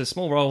 which is a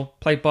small role,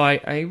 played by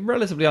a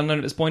relatively unknown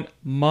at this point,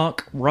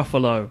 Mark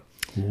Ruffalo.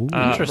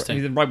 Interesting.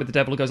 He's in Right with the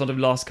Devil, goes on to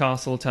Last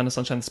Castle, Eternal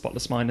Sunshine, The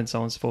Spotless Mind, and so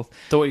on and so forth.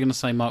 Thought you were going to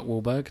say Mark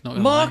Wahlberg. Not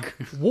gonna Mark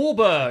lie.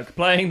 Wahlberg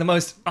playing the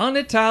most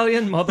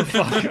un-Italian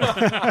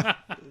motherfucker.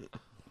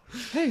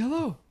 Hey,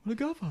 hello, the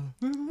Godfather.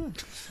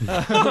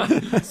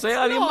 Say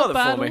I Not a mother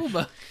bad for me.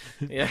 Wahlberg.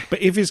 Yeah.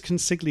 But if his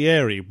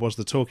consigliere was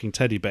the talking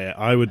teddy bear,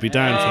 I would be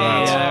down for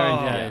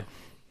that. Yeah.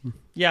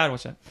 Yeah, I'd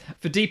watch that.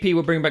 For DP,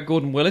 we're bringing back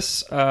Gordon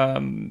Willis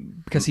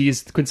because he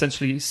is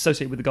quintessentially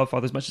associated with the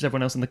Godfather as much as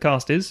everyone else in the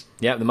cast is.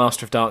 Yeah, the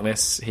Master of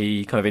Darkness.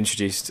 He kind of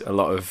introduced a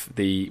lot of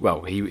the.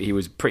 Well, he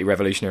was pretty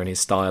revolutionary in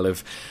his style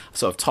of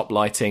sort of top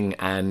lighting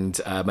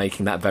and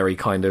making that very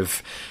kind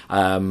of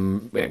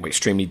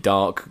extremely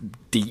dark,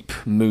 deep,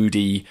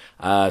 moody,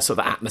 sort of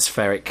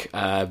atmospheric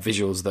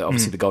visuals that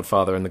obviously The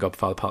Godfather and The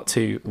Godfather Part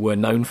 2 were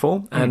known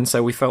for. And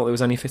so we felt it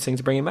was only fitting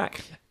to bring him back.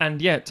 And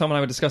yeah, Tom and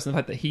I were discussing the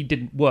fact that he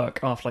didn't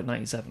work after like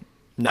 97.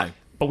 No.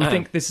 But we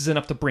think this is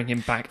enough to bring him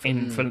back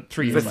in for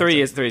 3 years. For 3 later.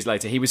 years, 3 years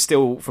later, he was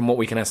still, from what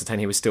we can ascertain,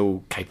 he was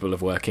still capable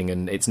of working,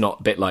 and it's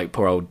not a bit like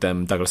poor old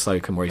Douglas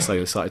Slocum, where he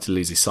slowly started to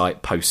lose his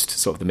sight post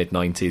sort of the mid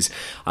 90s.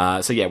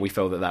 So yeah, we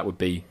felt that would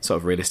be sort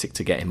of realistic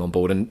to get him on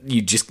board, and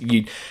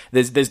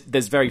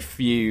there's very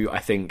few, I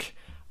think,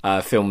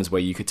 films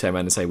where you could turn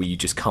around and say, well, you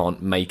just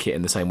can't make it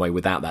in the same way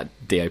without that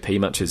DOP.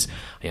 Much as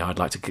I'd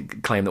like to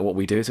claim that what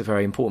we do is a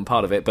very important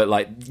part of it, but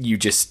like you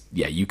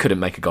couldn't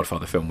make a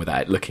Godfather film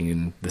without it looking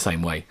in the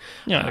same way.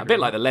 Yeah, a bit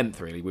like the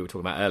length, really. We were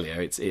talking about earlier.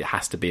 It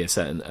has to be a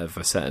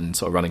certain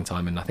sort of running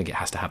time, and I think it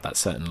has to have that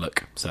certain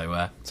look. So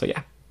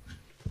yeah.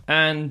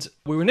 And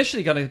we were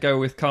initially going to go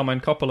with Carmine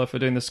Coppola for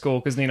doing the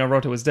score because Nino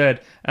Rota was dead,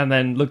 and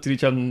then looked at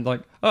each other and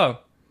like, oh,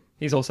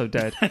 he's also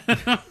dead.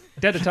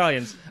 Dead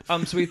Italians.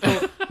 So we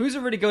thought, who's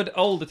a really good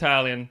old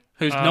Italian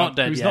Who's not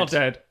dead Who's yet. not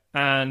dead,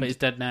 and But he's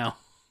dead now.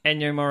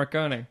 Ennio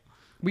Morricone.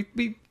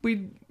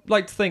 We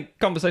like to think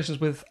conversations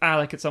with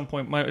Alec at some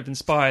point might have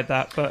inspired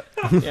that, but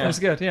it was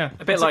good. Yeah,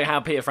 A bit like how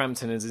Peter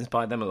Frampton has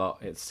inspired them a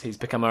lot. He's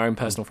become our own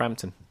personal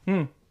Frampton.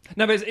 No,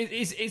 but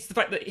it's the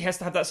fact that he has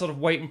to have that sort of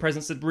weight and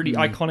presence, that really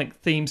iconic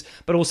themes,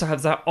 but also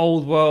has that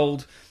old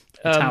world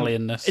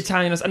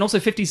Italianness. and also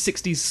 50s,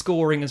 60s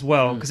scoring as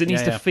well, because it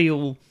needs to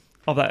feel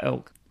of that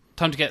ilk.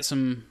 Time to get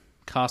some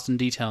cast and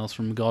details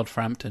from God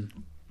Frampton.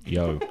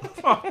 Yo.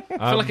 I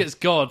feel like it's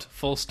God,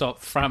 full stop,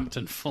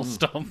 Frampton, full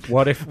stop.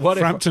 What if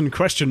Frampton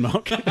question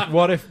mark.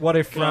 what if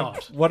God.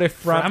 Frampton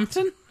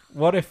Frampton?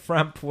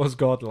 Framp was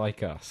God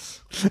like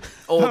us?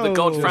 Or the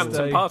God Just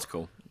Frampton a-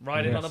 particle.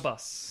 Riding Yes. on a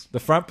bus. The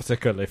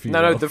Frampticle, if you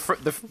No, will. the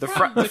Framp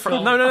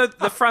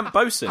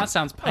bosun. That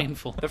sounds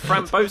painful. The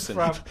Framp bosun.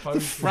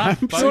 Frampton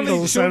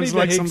sounds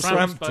like some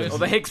Or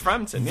the Higgs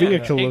Frampton. Yeah.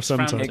 vehicle of Higgs some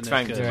Frampton type. Higgs is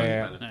Frampton. good.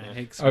 Yeah. No,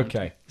 Higgs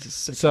Frampton. Okay.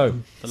 So,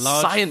 The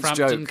large Science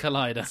Frampton joke.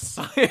 collider.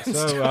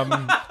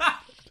 Science.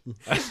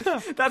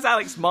 That's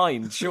Alex's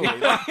mind, surely.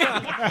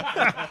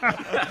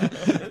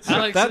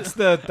 Alex, That's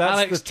the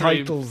Alex Dream.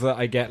 titles that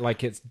I get.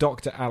 Like it's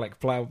Dr. Alec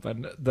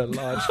Plowman, the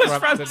large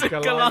Frampton Frampton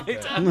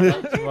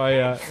Collider.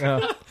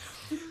 Collider.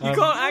 You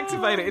can't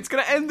activate it. It's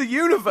going to end the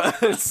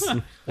universe.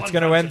 It's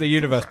going to end the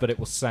universe, but it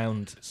will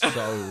sound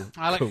so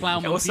Alec cool.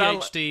 Plowman, It'll sound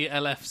PhD,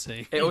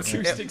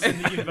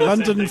 LFC.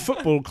 London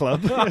Football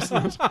Club.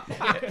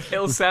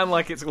 It'll sound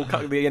like it's all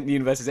the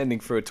universe is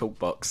ending through a talk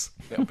box.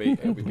 It'll be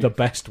The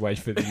best way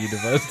for the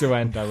universe to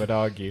end, I would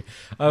argue.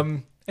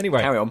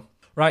 Anyway, Carry on.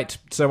 right.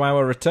 So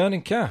our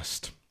returning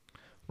cast: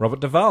 Robert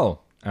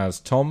Duvall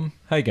as Tom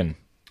Hagen,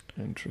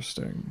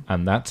 Interesting.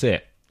 and that's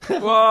it.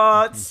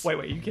 What? Wait,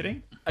 are you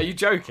kidding? Are you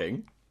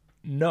joking?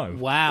 No.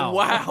 Wow.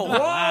 Wow!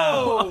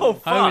 Oh,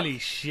 fuck. Holy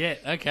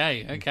shit.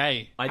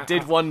 Okay. I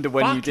did wonder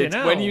when Fucking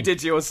hell. you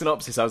did your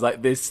synopsis. I was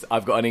like, "This,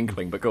 I've got an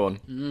inkling." But go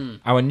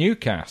on. Our new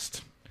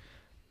cast: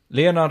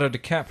 Leonardo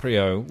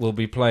DiCaprio will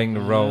be playing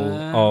the role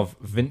of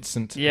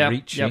Vincent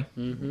Ricci. Yep.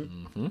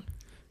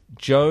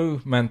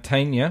 Joe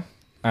Mantegna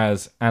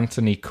as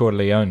Anthony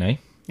Corleone.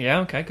 Yeah,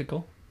 okay, good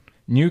call.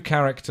 New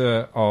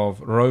character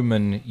of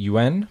Roman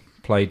Yuen,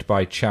 played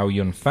by Chow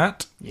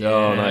Yun-fat.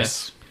 Oh,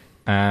 nice.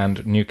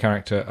 And new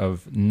character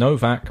of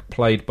Novak,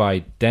 played by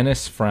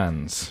Dennis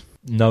Franz,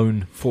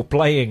 known for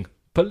playing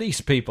police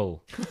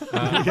people.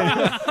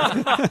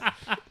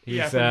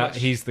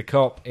 He's the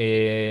cop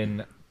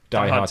in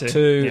Die Hard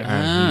 2, Yeah.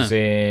 and he's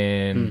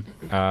in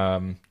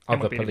other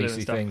NYPD Blue and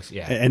policey stuff. things.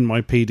 Yeah.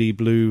 NYPD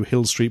Blue,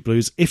 Hill Street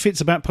Blues. If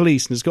it's about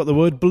police and it's got the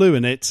word blue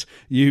in it,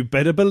 you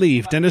better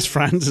believe Dennis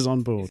Franz is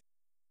on board.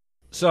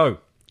 So,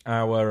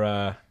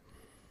 our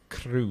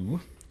crew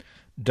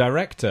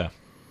director,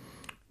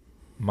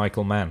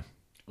 Michael Mann.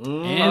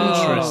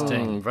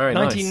 Interesting. Very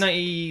nice.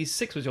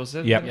 1996 was yours,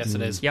 isn't it? Yep. Yes,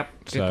 it is. Yep,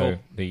 good So, call.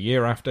 the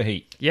year after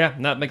Heat. Yeah,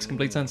 that makes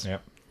complete sense.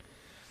 Yep.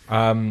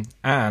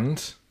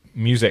 And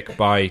music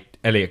by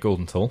Elliot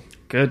Goldenthal,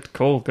 Good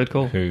call.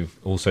 who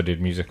also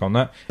did music on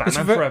that.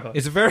 Batman Forever.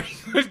 It's a very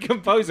good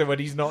composer when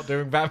he's not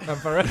doing Batman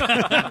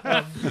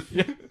Forever.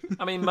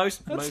 I mean,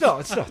 most It's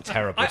not a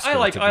terrible. I score,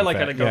 like to be Elliot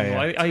fair.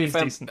 Goldenthal. I he's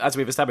fair, decent. as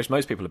we've established,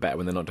 most people are better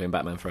when they're not doing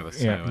Batman Forever.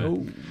 So, Yeah.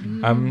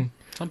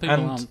 Some people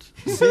And- aren't.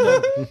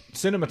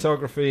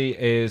 Cinematography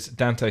is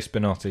Dante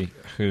Spinotti,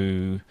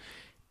 who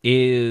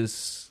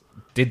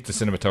did the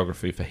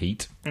cinematography for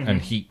Heat,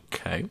 and Heat,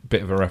 Okay.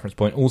 bit of a reference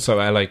point. Also,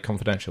 LA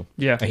Confidential.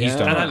 Yeah. He's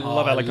done And that. I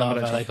love LA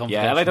Confidential.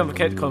 Yeah, LA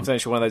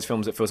Confidential, one of those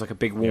films that feels like a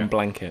big warm Yeah.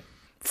 blanket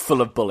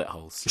full of bullet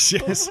holes.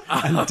 Yes,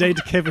 and dead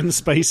Kevin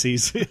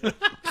Spacey's.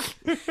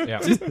 Yeah.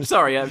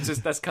 Sorry,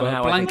 that's kind of A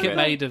how blanket I think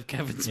made of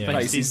Kevin Yeah.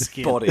 Spacey's Spacey's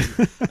skin. body.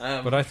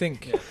 But I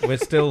think we're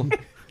still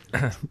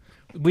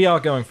we are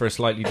going for a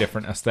slightly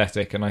different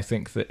aesthetic, and I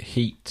think that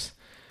Heat,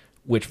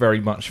 which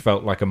very much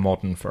felt like a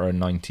modern for a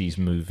 90s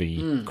movie,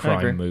 I agree.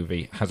 crime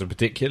movie, has a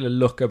particular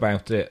look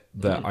about it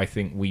that I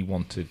think we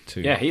wanted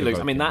to. Yeah, he looks.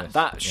 I evoke mean, in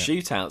that this.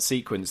 shootout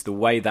sequence, the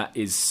way that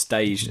is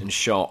staged and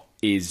shot,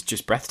 is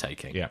just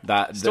breathtaking. Yeah.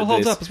 That Still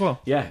holds up as well.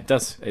 Yeah, it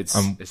does. It's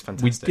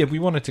fantastic. We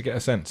wanted to get a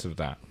sense of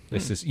that.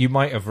 This is. You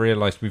might have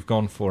realised we've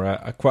gone for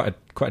a quite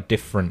a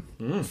different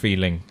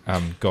feeling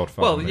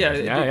Godfather. Well, movie.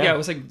 yeah. It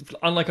was like,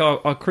 unlike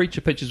our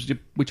creature pictures,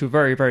 which were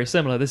very, very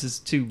similar, this is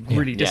two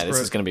really Yeah, disparate.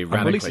 this is going to be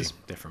radically releases.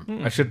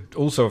 different. I should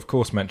also, of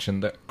course, mention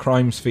that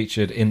crimes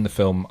featured in the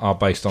film are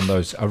based on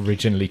those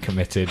originally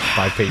committed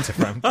by Peter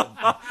Frampton.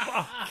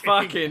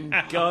 Fucking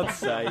God's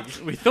sake!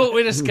 We thought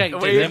we'd escaped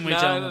it, then we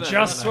jumped.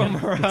 Just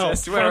somewhere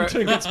else. Just where-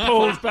 Frampton gets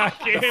pulled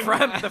back in. The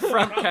Framp camp.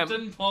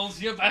 Frampton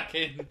pulls you back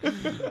in. The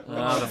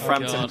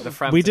Frampton. The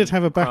Frampton. We did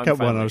have a crime backup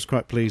one family. I was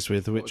quite pleased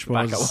with, which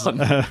What's was the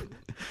backup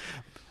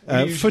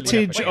one?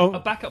 footage Wait, of... a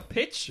backup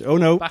pitch? Oh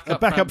no, Backup a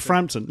backup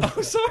Frampton.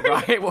 Sorry.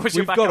 Right, what was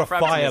your We've got a backup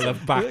Frampton? file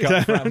of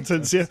backup Framptons.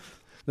 Framptons, yeah.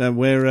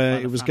 Where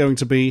it was going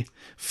to be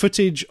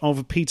footage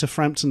of Peter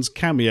Frampton's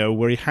cameo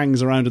where he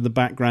hangs around in the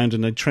background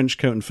in a trench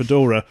coat and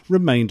fedora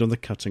remained on the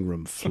cutting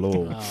room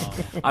floor.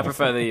 I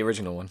prefer the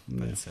original one.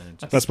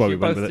 That's why we You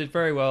went both with it. did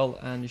very well,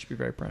 and you should be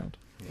very proud.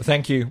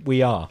 Thank you.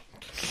 We are.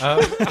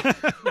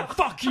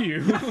 Fuck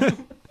you!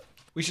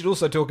 We should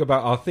also talk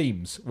about our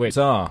themes, which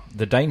are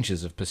the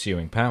dangers of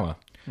pursuing power.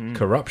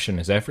 Corruption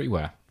is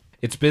everywhere.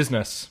 It's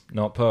business,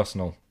 not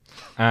personal.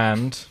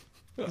 And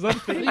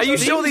Are you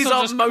sure these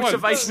aren't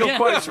motivational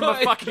quotes from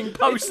a fucking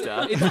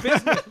poster? it's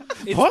business.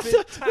 What?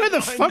 Where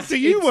the fuck do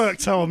you work,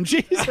 Tom?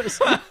 Jesus.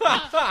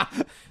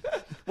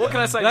 What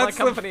can I say? That's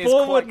My company the is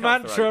forward quite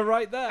mantra cutthroat.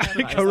 right there.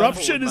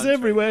 Corruption is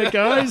everywhere,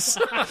 guys.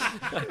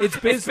 It's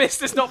It's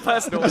business, not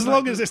personal. As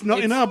long as it's not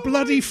in our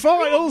bloody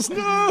files,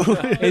 no.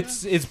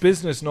 it's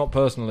business, not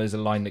personal, is a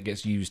line that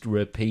gets used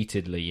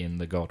repeatedly in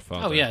The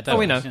Godfather. Oh, yeah. Oh,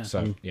 we know. Yeah.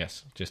 So,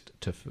 yes, just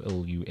to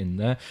fill you in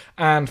there.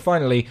 And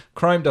finally,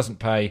 crime doesn't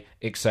pay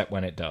except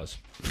when it does.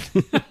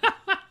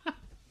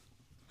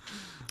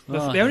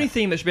 The only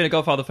theme that should be in a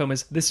Godfather film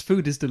is this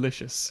food is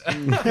delicious.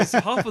 Because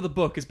half of the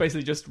book is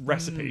basically just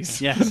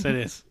recipes. Yes, it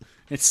is.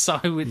 It's so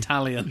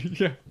Italian.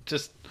 Yeah.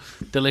 Just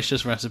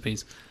delicious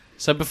recipes.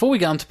 So before we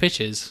get on to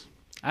pitches,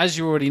 as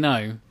you already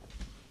know,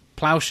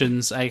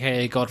 Ploughshans,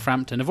 aka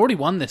Godframpton, have already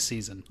won this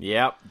season.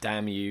 Yep,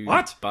 damn you,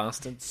 What?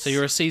 bastards. So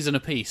you're a season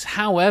apiece.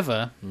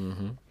 However,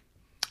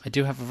 I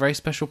do have a very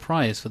special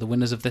prize for the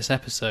winners of this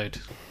episode.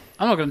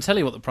 I'm not going to tell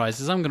you what the prize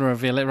is. I'm going to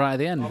reveal it right at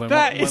the end.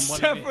 That is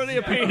definitely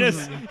a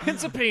penis.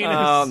 It's a penis.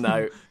 Oh,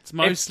 no. It's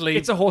mostly...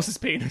 It's a horse's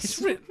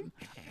penis.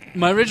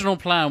 My original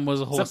plan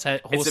was a horse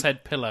a-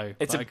 head pillow.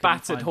 It's but I a couldn't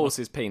battered find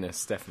horse's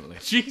penis, definitely.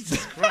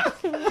 Jesus Christ.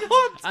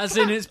 What? As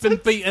in it's been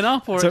beaten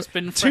up or So, it's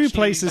been two freshly...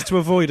 places to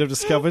avoid I've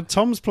discovered: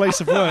 Tom's place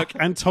of work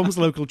and Tom's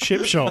local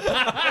chip shop.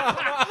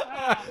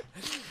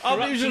 Our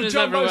Corruption usual is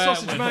jumbo everywhere.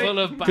 sausage, We're mate. full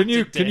of Can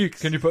you battered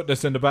dicks. put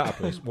this in the batter,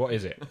 please? What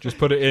is it? Just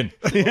put it in.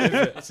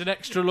 It's an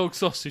extra log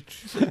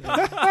sausage.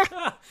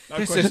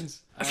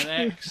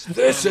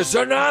 This is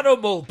an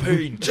animal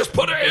peen. Just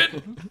put it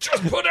in.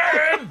 Just put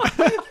it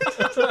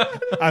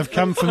in. I've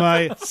come for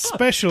my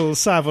special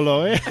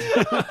Savoy.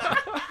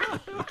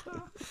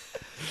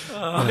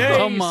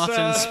 Tom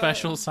Martin's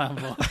special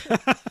sample.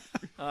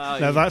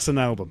 Now that's an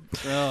album.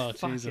 Oh,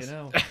 Fucking Jesus.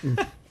 hell.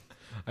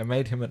 I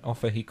made him an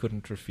offer he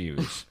couldn't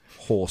refuse.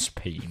 Horse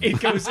peen. It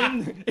goes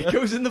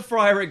in the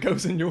fryer, it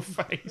goes in your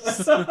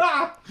face.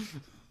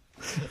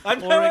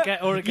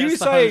 Or it You gets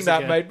the saying hose that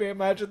again. made me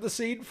imagine the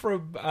scene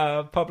from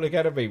Public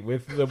Enemy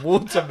with the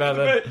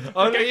watermelon.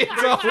 Only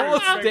it's a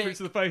horse Straight dick.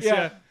 to the face,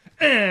 Yeah.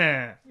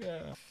 yeah.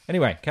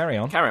 Anyway, carry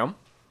on. Carry on.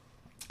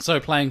 So,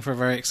 playing for a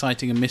very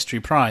exciting and mystery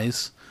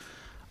prize,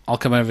 I'll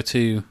come over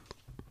to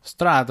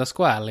Strada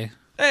Squally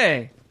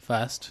Hey.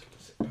 first.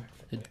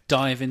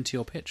 Dive into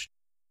your pitch.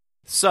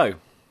 So,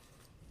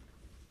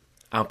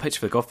 our pitch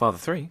for Godfather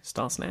 3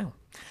 starts now.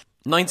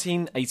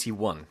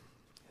 1981.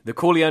 The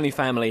Corleone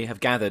family have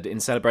gathered in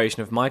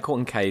celebration of Michael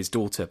and Kay's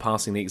daughter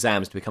passing the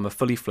exams to become a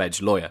fully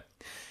fledged lawyer.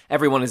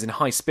 Everyone is in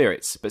high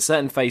spirits, but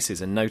certain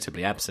faces are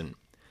notably absent.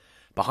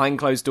 Behind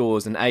closed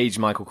doors, an aged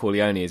Michael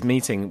Corleone is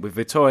meeting with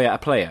Vittoria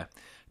Aplea,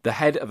 the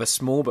head of a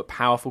small but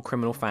powerful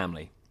criminal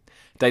family.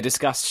 They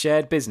discuss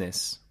shared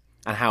business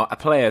and how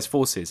Aplea's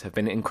forces have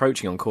been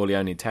encroaching on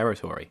Corleone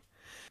territory.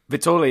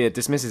 Vittoria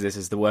dismisses this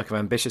as the work of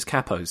ambitious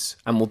capos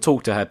and will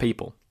talk to her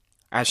people.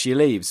 As she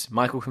leaves,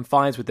 Michael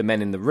confides with the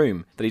men in the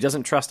room that he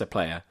doesn't trust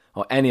Aplea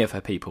or any of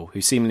her people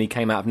who seemingly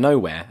came out of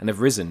nowhere and have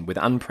risen with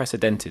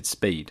unprecedented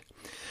speed.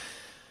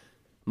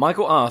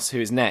 Michael asks who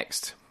is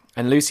next,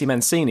 and Lucy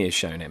Mancini is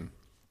shown him.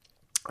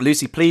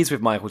 Lucy pleads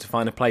with Michael to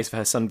find a place for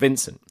her son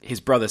Vincent, his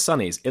brother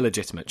Sonny's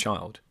illegitimate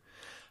child.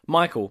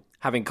 Michael,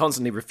 having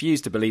constantly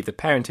refused to believe the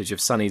parentage of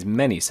Sonny's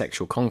many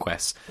sexual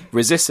conquests,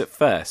 resists at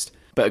first,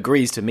 but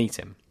agrees to meet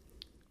him.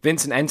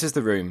 Vincent enters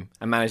the room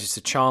and manages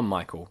to charm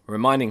Michael,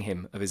 reminding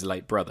him of his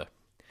late brother.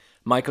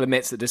 Michael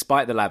admits that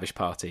despite the lavish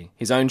party,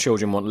 his own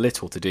children want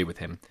little to do with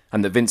him,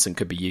 and that Vincent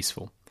could be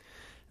useful.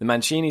 The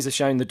Mancinis are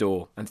shown the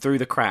door, and through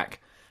the crack,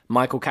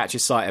 Michael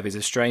catches sight of his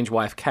estranged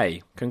wife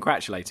Kay,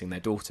 congratulating their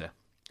daughter.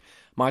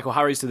 Michael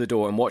hurries to the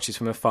door and watches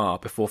from afar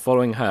before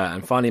following her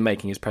and finally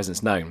making his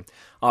presence known,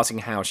 asking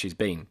how she's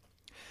been.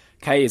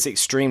 Kay is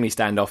extremely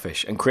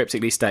standoffish and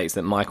cryptically states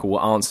that Michael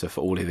will answer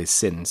for all of his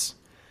sins.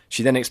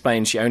 She then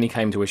explains she only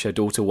came to wish her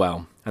daughter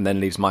well, and then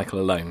leaves Michael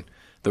alone,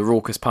 the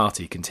raucous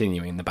party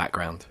continuing in the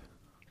background.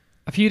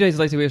 A few days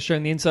later, we are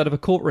shown the inside of a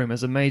courtroom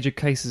as a major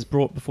case is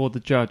brought before the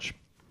judge.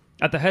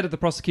 At the head of the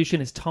prosecution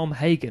is Tom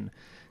Hagen,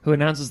 who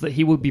announces that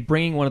he will be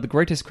bringing one of the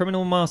greatest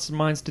criminal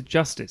masterminds to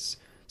justice,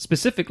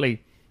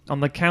 specifically on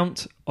the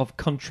count of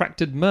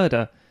contracted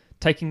murder,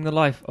 taking the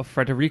life of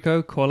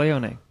Federico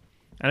Corleone.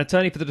 An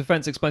attorney for the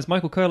defense explains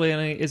Michael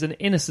Corleone is an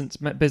innocent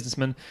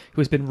businessman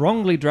who has been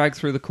wrongly dragged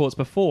through the courts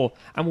before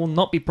and will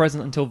not be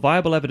present until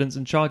viable evidence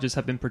and charges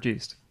have been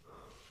produced.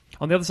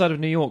 On the other side of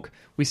New York,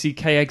 we see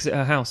Kay exit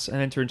her house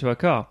and enter into her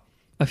car.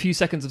 A few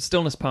seconds of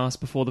stillness pass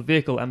before the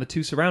vehicle and the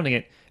two surrounding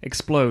it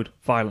explode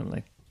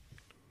violently.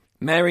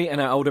 Mary and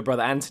her older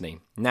brother Anthony,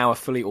 now a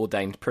fully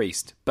ordained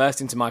priest,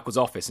 burst into Michael's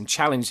office and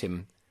challenge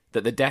him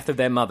that the death of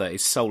their mother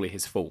is solely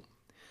his fault.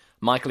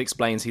 Michael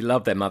explains he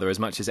loved their mother as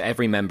much as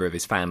every member of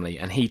his family,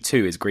 and he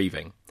too is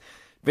grieving.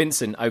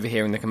 Vincent,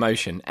 overhearing the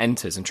commotion,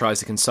 enters and tries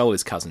to console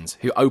his cousins,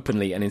 who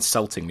openly and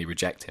insultingly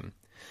reject him.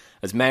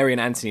 As Mary and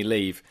Anthony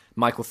leave,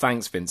 Michael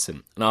thanks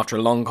Vincent, and after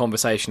a long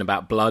conversation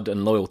about blood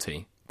and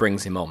loyalty,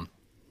 brings him on.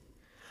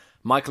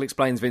 Michael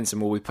explains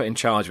Vincent will be put in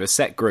charge of a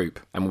set group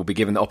and will be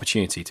given the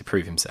opportunity to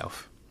prove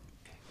himself.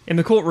 In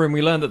the courtroom,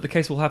 we learn that the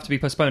case will have to be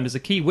postponed as a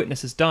key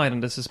witness has died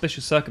under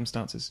suspicious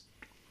circumstances.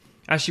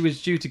 As she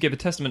was due to give a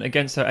testament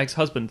against her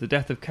ex-husband, the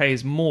death of Kay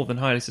is more than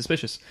highly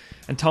suspicious,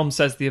 and Tom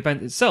says the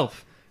event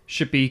itself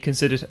should be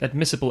considered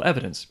admissible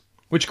evidence,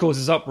 which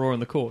causes uproar in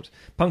the court,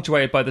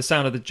 punctuated by the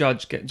sound of the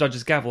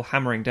judge's gavel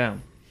hammering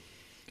down.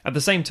 At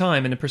the same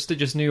time, in a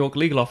prestigious New York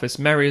legal office,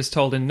 Mary is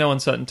told in no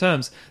uncertain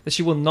terms that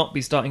she will not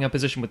be starting her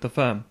position with the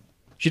firm.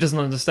 She doesn't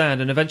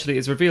understand, and eventually it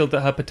is revealed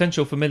that her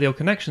potential familial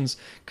connections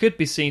could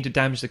be seen to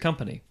damage the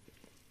company.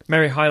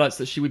 Mary highlights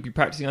that she would be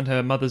practicing under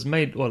her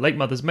late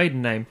mother's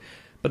maiden name,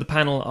 but the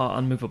panel are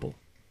unmovable.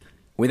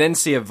 We then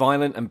see a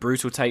violent and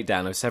brutal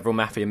takedown of several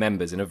mafia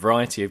members in a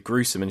variety of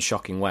gruesome and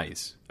shocking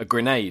ways. A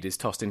grenade is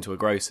tossed into a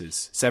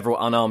grocer's, several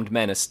unarmed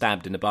men are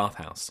stabbed in a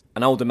bathhouse,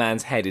 an older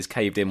man's head is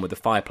caved in with a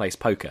fireplace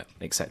poker,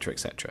 etc.,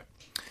 etc.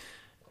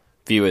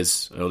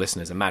 Viewers or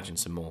listeners, imagine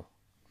some more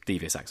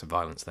devious acts of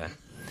violence there.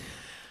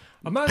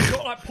 A man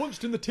got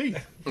punched in the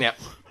teeth. Yeah,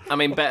 I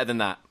mean, better than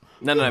that.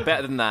 No,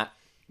 better than that.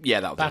 Yeah,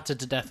 that'll do.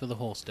 Battered to death with a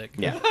horse stick.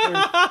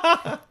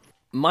 Yeah.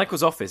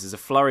 Michael's office is a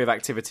flurry of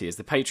activity as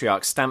the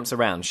patriarch stamps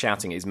around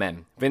shouting at his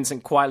men.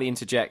 Vincent quietly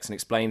interjects and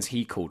explains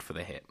he called for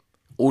the hit.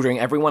 Ordering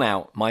everyone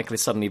out, Michael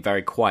is suddenly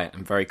very quiet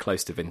and very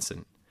close to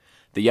Vincent.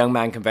 The young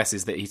man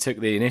confesses that he took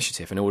the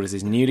initiative and orders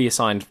his newly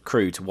assigned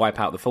crew to wipe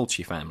out the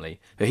Fulci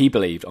family, who he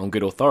believed, on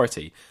good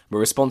authority, were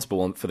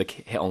responsible for the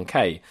hit on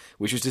Kay,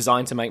 which was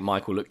designed to make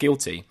Michael look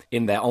guilty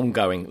in their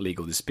ongoing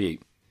legal dispute.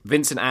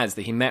 Vincent adds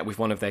that he met with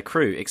one of their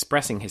crew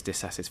expressing his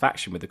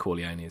dissatisfaction with the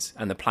Corleones,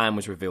 and the plan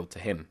was revealed to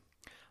him.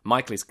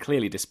 Michael is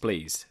clearly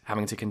displeased,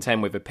 having to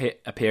contend with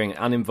appearing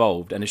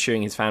uninvolved and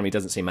assuring his family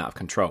doesn't seem out of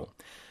control.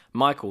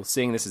 Michael,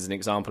 seeing this as an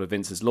example of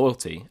Vincent's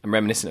loyalty and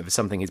reminiscent of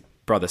something his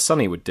brother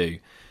Sonny would do,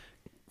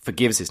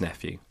 forgives his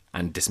nephew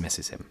and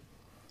dismisses him.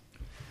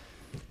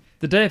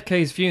 The day of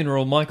Kay's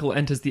funeral, Michael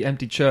enters the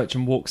empty church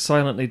and walks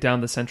silently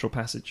down the central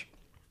passage.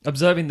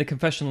 Observing the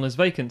confessional is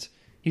vacant,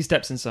 he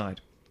steps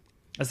inside.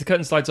 As the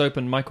curtain slides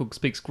open, Michael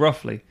speaks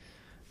gruffly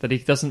that he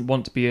doesn't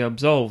want to be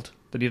absolved,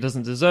 that he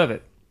doesn't deserve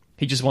it.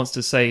 He just wants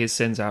to say his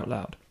sins out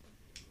loud.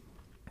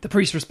 The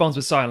priest responds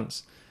with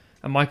silence,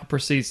 and Michael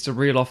proceeds to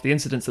reel off the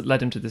incidents that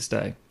led him to this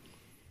day.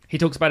 He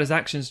talks about his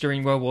actions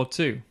during World War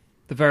II,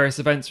 the various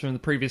events from the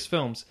previous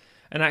films,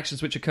 and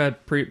actions which occurred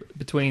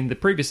between the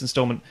previous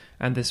installment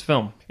and this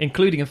film,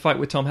 including a fight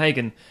with Tom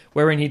Hagen,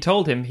 wherein he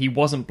told him he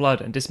wasn't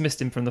blood and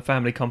dismissed him from the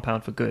family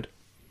compound for good.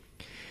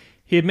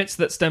 He admits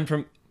that stemmed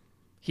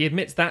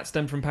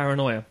from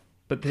paranoia,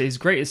 but his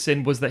greatest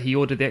sin was that he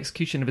ordered the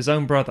execution of his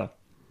own brother.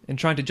 In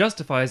trying to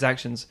justify his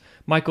actions,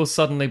 Michael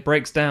suddenly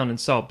breaks down and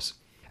sobs,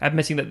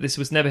 admitting that this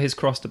was never his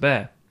cross to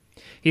bear.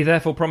 He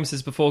therefore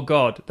promises before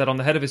God that on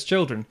the head of his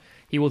children,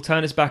 he will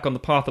turn his back on the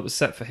path that was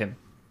set for him.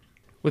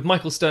 With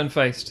Michael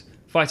stern-faced,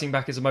 fighting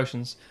back his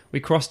emotions,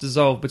 we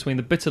cross-dissolve between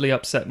the bitterly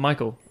upset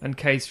Michael and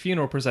Kay's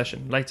funeral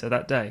procession later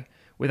that day,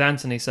 with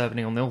Anthony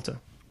serving on the altar.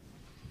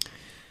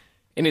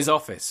 In his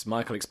office,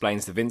 Michael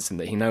explains to Vincent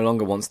that he no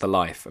longer wants the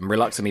life and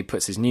reluctantly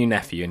puts his new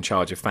nephew in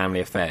charge of family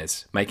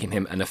affairs, making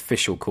him an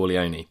official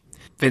Corleone.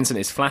 Vincent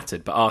is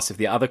flattered but asks if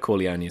the other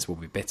Corleones will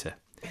be bitter.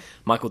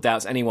 Michael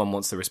doubts anyone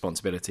wants the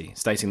responsibility,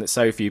 stating that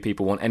so few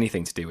people want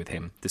anything to do with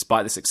him,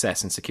 despite the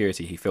success and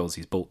security he feels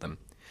he's brought them.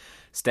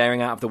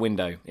 Staring out of the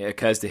window, it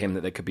occurs to him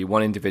that there could be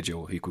one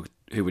individual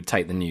who would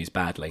take the news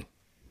badly.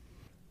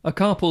 A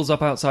car pulls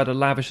up outside a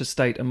lavish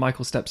estate and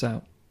Michael steps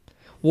out.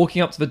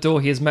 Walking up to the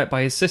door, he is met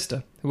by his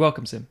sister, who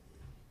welcomes him.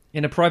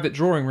 In a private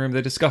drawing room,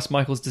 they discuss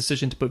Michael's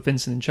decision to put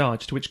Vincent in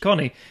charge, to which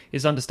Connie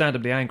is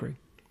understandably angry.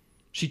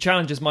 She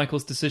challenges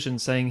Michael's decision,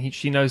 saying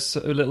she knows so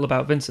little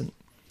about Vincent.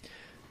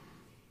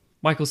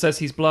 Michael says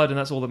he's blood and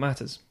that's all that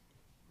matters.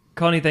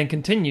 Connie then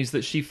continues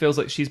that she feels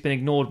like she's been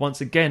ignored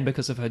once again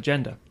because of her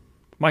gender.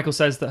 Michael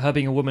says that her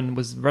being a woman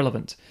was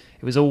irrelevant.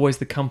 It was always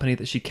the company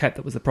that she kept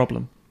that was the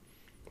problem.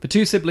 The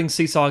two siblings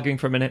cease arguing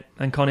for a minute,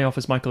 and Connie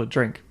offers Michael a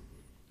drink.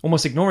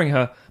 Almost ignoring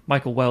her,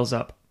 Michael wells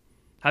up.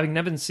 Having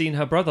never seen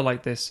her brother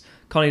like this,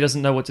 Connie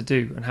doesn't know what to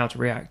do and how to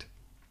react.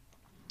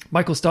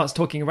 Michael starts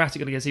talking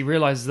erratically as he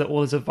realises that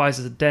all his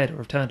advisors are dead or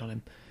have turned on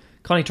him.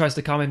 Connie tries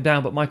to calm him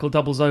down, but Michael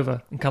doubles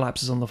over and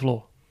collapses on the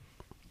floor.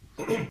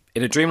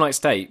 In a dreamlike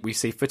state, we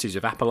see footage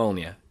of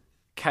Apollonia,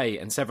 Kay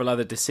and several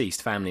other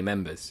deceased family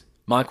members.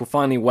 Michael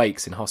finally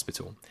wakes in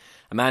hospital.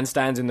 A man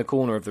stands in the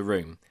corner of the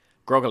room.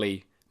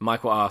 Groggily,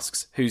 Michael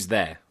asks, "Who's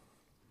there?"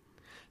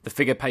 The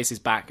figure paces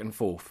back and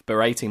forth,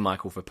 berating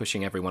Michael for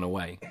pushing everyone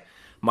away.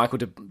 Michael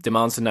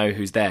demands to know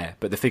who's there,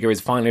 but the figure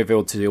is finally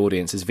revealed to the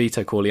audience as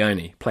Vito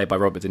Corleone, played by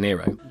Robert De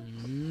Niro.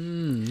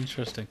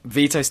 Interesting.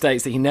 Vito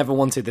states that he never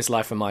wanted this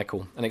life for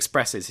Michael and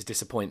expresses his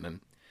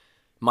disappointment.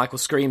 Michael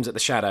screams at the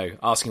shadow,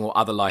 asking what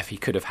other life he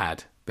could have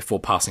had, before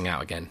passing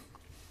out again.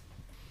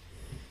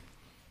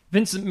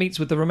 Vincent meets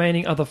with the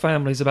remaining other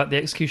families about the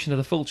execution of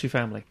the Fulci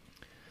family.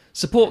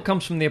 Support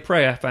comes from the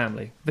Aprea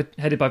family,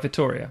 headed by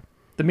Vittoria.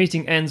 The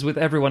meeting ends with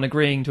everyone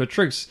agreeing to a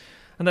truce,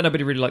 and that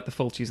nobody really liked the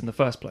Fulcis in the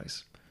first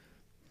place.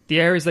 The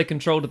areas they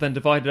controlled are then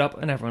divided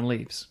up and everyone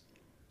leaves.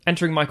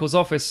 Entering Michael's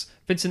office,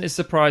 Vincent is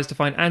surprised to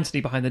find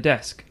Anthony behind the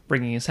desk,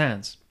 wringing his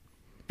hands.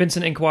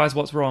 Vincent inquires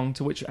what's wrong,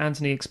 to which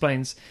Anthony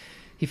explains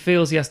he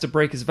feels he has to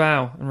break his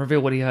vow and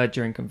reveal what he heard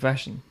during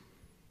confession.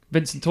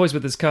 Vincent toys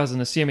with his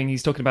cousin, assuming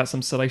he's talking about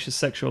some salacious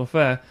sexual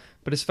affair,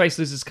 but his face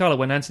loses colour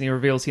when Anthony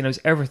reveals he knows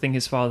everything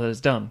his father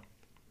has done.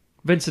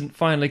 Vincent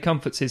finally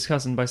comforts his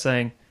cousin by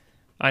saying,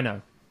 "I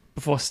know,"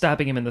 before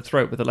stabbing him in the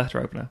throat with a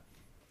letter opener.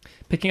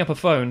 Picking up a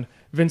phone,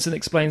 Vincent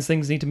explains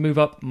things need to move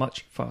up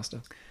much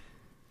faster.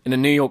 In a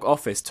New York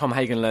office, Tom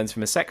Hagen learns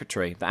from a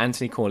secretary that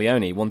Anthony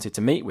Corleone wanted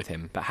to meet with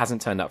him but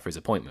hasn't turned up for his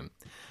appointment.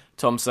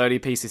 Tom slowly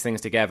pieces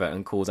things together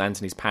and calls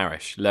Anthony's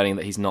parish, learning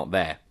that he's not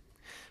there.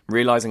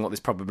 Realising what this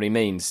probably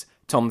means,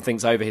 Tom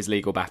thinks over his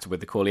legal battle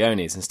with the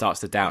Corleones and starts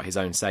to doubt his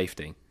own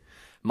safety.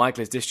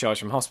 Michael is discharged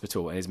from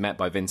hospital and is met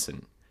by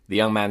Vincent. The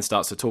young man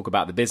starts to talk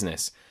about the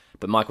business,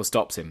 but Michael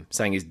stops him,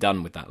 saying he's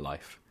done with that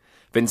life.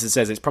 Vincent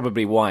says it's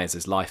probably wise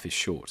as life is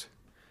short.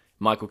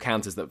 Michael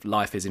counters that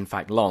life is in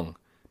fact long,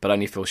 but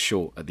only feels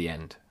short at the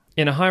end.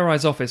 In a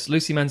high-rise office,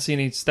 Lucy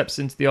Mancini steps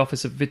into the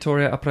office of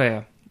Vittoria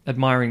Aprea,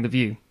 admiring the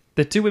view.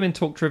 The two women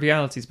talk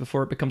trivialities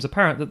before it becomes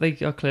apparent that they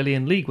are clearly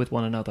in league with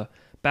one another,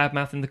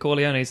 bad-mouthing the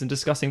Corleones and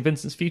discussing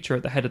Vincent's future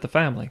at the head of the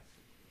family.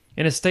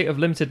 In a state of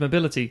limited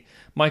mobility,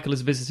 Michael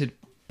is visited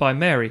by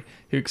Mary,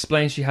 who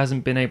explains she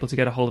hasn't been able to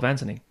get a hold of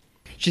Anthony.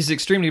 She's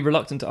extremely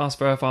reluctant to ask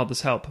for her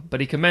father's help,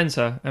 but he commends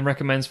her and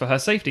recommends for her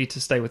safety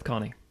to stay with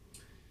Connie.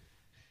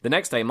 The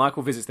next day,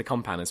 Michael visits the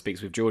compound and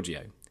speaks with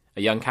Giorgio,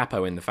 a young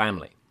capo in the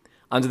family.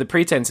 Under the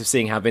pretense of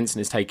seeing how Vincent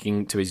is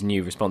taking to his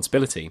new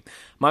responsibility,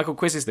 Michael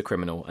quizzes the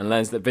criminal and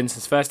learns that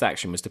Vincent's first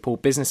action was to pull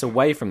business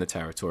away from the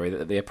territory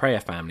that the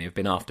Aprea family have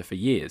been after for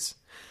years.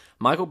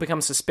 Michael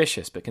becomes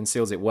suspicious but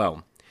conceals it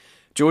well.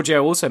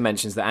 Giorgio also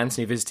mentions that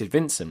Anthony visited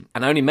Vincent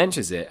and only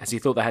mentions it as he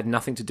thought they had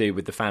nothing to do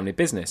with the family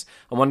business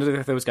and wondered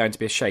if there was going to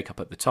be a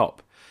shake-up at the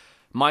top.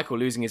 Michael,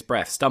 losing his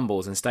breath,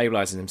 stumbles and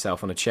stabilises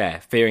himself on a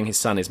chair, fearing his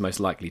son is most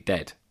likely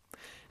dead.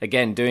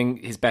 Again, doing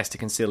his best to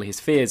conceal his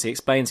fears, he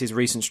explains his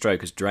recent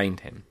stroke has drained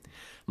him.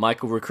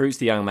 Michael recruits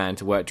the young man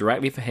to work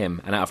directly for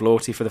him, and out of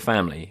loyalty for the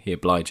family, he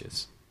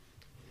obliges.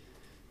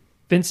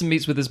 Vincent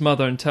meets with his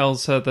mother and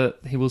tells her that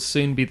he will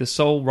soon be the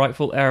sole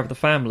rightful heir of the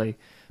family,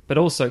 but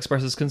also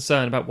expresses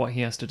concern about what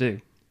he has to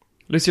do.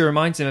 Lucy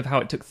reminds him of how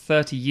it took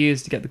 30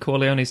 years to get the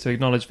Corleones to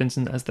acknowledge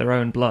Vincent as their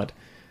own blood.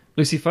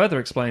 Lucy further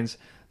explains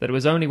that it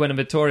was only when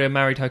Vittoria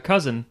married her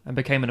cousin and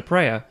became an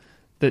Aprea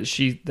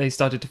that they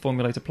started to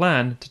formulate a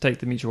plan to take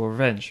the mutual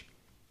revenge.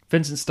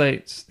 Vincent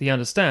states he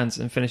understands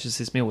and finishes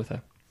his meal with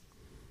her.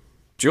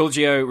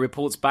 Giorgio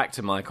reports back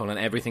to Michael on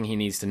everything he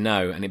needs to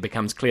know, and it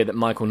becomes clear that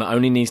Michael not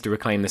only needs to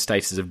reclaim the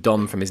status of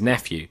Don from his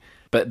nephew,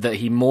 but that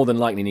he more than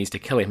likely needs to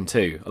kill him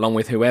too, along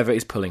with whoever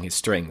is pulling his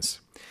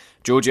strings.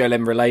 Giorgio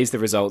then relays the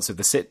results of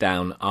the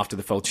sit-down after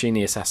the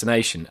Fulcini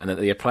assassination, and that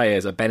the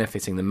players are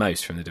benefiting the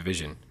most from the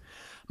division.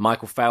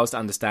 Michael fails to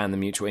understand the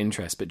mutual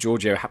interest, but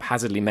Giorgio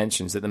haphazardly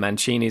mentions that the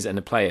Mancinis and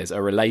the players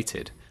are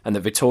related, and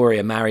that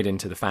Vittoria married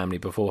into the family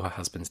before her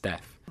husband's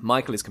death.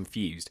 Michael is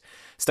confused,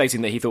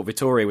 stating that he thought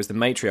Vittoria was the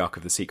matriarch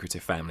of the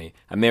secretive family,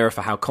 a mirror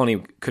for how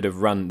Connie could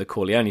have run the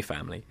Corleone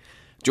family.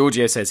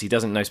 Giorgio says he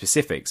doesn't know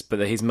specifics, but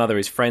that his mother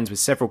is friends with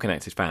several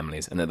connected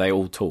families, and that they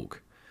all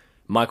talk.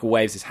 Michael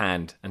waves his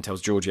hand and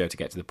tells Giorgio to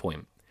get to the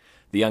point.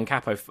 The young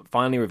capo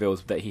finally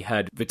reveals that he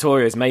heard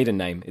Vittoria's maiden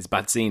name is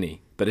Bazzini,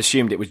 but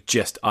assumed it was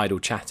just idle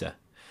chatter.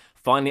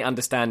 Finally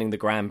understanding the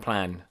grand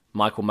plan,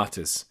 Michael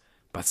mutters,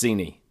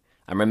 Bazzini,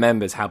 and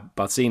remembers how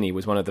Bazzini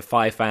was one of the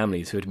 5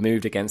 families who had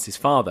moved against his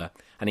father,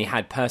 and he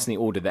had personally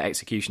ordered the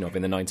execution of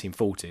in the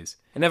 1940s.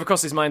 It never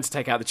crossed his mind to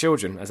take out the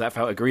children, as that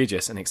felt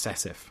egregious and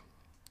excessive.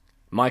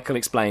 Michael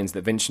explains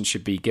that Vincent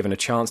should be given a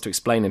chance to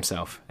explain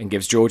himself, and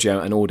gives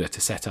Giorgio an order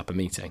to set up a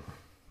meeting.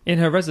 In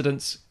her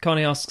residence,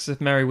 Connie asks if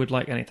Mary would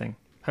like anything.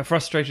 Her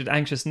frustrated,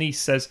 anxious niece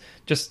says,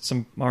 just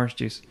some orange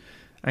juice,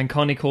 and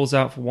Connie calls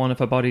out for one of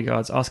her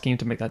bodyguards, asking him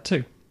to make that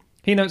too.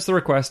 He notes the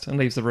request and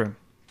leaves the room.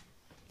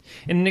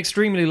 In an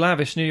extremely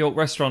lavish New York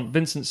restaurant,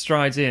 Vincent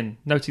strides in,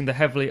 noting the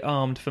heavily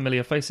armed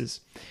familiar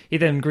faces. He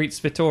then greets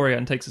Vittoria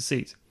and takes a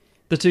seat.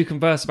 The two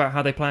converse about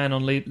how they plan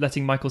on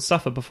letting Michael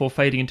suffer before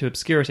fading into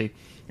obscurity,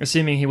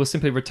 assuming he will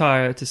simply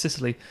retire to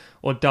Sicily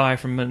or die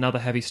from another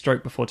heavy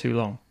stroke before too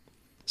long.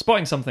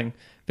 Spotting something,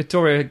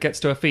 Vittoria gets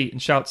to her feet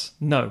and shouts,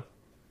 "No."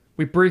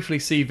 We briefly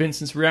see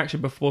Vincent's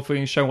reaction before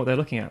being shown what they're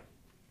looking at.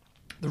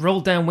 The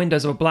rolled-down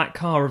windows of a black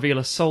car reveal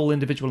a sole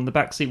individual in the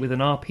back seat with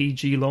an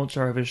RPG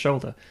launcher over his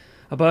shoulder.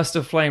 A burst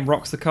of flame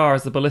rocks the car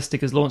as the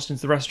ballistic is launched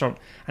into the restaurant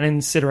and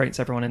incinerates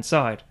everyone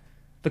inside.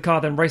 The car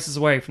then races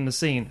away from the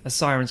scene as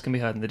sirens can be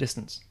heard in the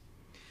distance.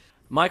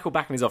 Michael,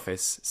 back in his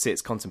office,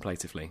 sits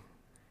contemplatively.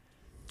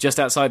 Just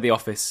outside the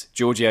office,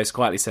 Giorgio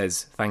quietly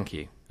says, "Thank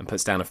you," and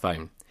puts down a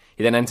phone.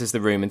 He then enters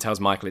the room and tells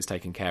Michael it's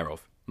taken care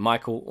of.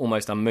 Michael,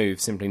 almost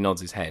unmoved, simply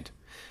nods his head.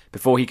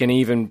 Before he can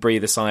even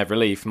breathe a sigh of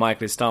relief,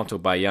 Michael is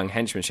startled by a young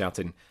henchman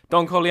shouting,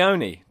 "Don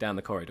Corleone!" down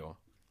the corridor.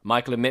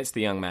 Michael admits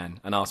the young man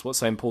and asks what's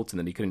so important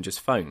that he couldn't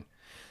just phone.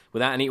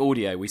 Without any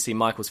audio, we see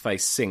Michael's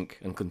face sink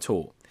and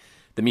contort.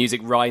 The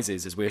music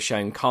rises as we are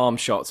shown calm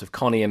shots of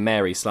Connie and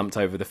Mary slumped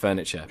over the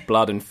furniture,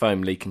 blood and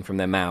foam leaking from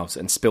their mouths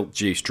and spilt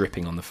juice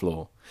dripping on the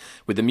floor.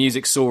 With the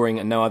music soaring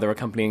and no other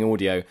accompanying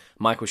audio,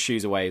 Michael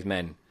shoos away his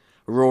men.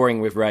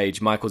 Roaring with rage,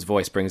 Michael's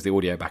voice brings the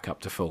audio back up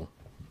to full.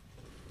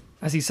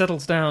 As he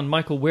settles down,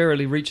 Michael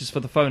wearily reaches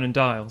for the phone and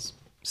dials.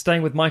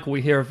 Staying with Michael,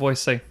 we hear a voice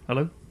say,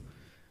 "Hello?"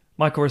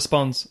 Michael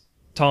responds,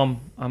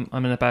 "Tom, I'm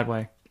in a bad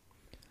way."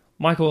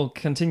 Michael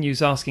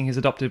continues asking his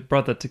adopted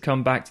brother to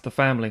come back to the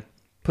family,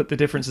 put the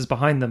differences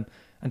behind them,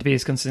 and to be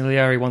his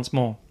consigliere once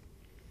more.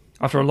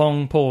 After a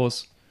long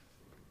pause,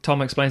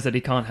 Tom explains that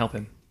he can't help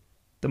him,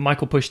 that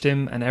Michael pushed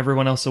him and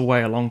everyone else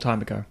away a long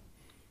time ago.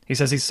 He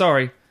says he's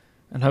sorry,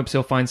 and hopes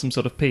he'll find some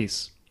sort of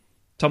peace.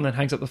 Tom then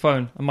hangs up the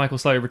phone, and Michael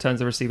slowly returns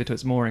the receiver to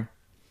its mooring.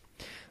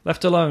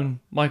 Left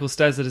alone, Michael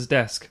stares at his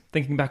desk,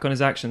 thinking back on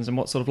his actions and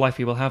what sort of life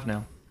he will have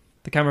now.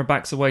 The camera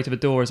backs away to the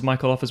door as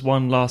Michael offers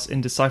one last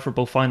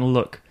indecipherable final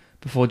look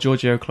before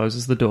Giorgio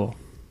closes the door.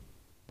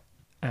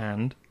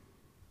 And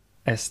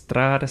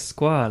Estrada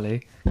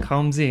Squale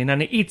comes in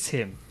and eats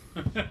him.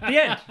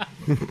 The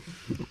end.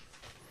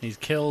 He's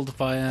killed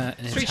by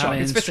an Street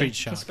Italian shark. It's street fitting.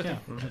 shark. It's fitting.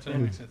 Yeah, totally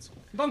makes sense.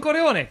 Don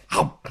Corleone.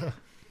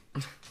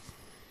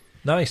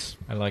 Nice.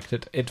 I liked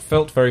it. It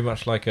felt very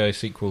much like a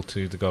sequel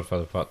to The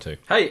Godfather Part 2.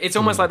 Hey, it's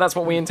almost like that's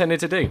what we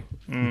intended to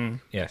do.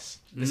 Yes.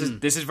 This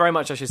is very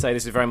much, I should say,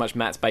 this is very much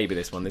Matt's baby,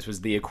 this one. This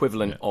was the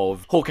equivalent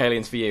of Hawk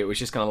Aliens for you. It was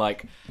just kind of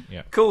like,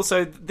 cool,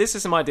 so this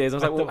is some ideas. I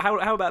was like, well,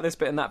 how about this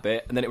bit and that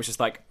bit? And then it was just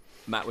like,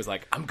 Matt was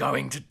like, I'm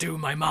going to do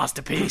my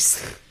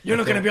masterpiece. You're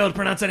not going to be able to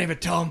pronounce any of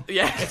it, Tom.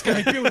 Yeah. It's going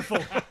to be beautiful.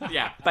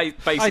 Yeah,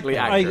 basically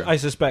accurate. I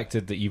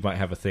suspected that you might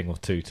have a thing or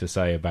two to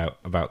say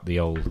about the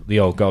old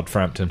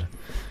Godframpton.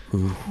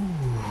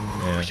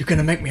 Yeah. You're going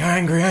to make me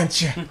angry, aren't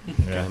you?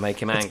 Gonna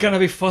make him angry. It's going to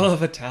be full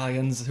of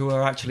Italians who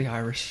are actually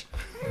Irish.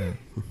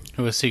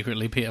 Who are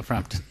secretly Peter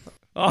Frampton.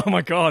 Oh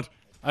my God.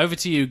 Over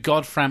to you,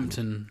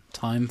 Godframpton.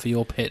 Time for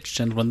your pitch,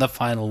 gentlemen. The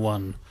final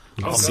one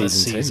of the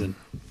season.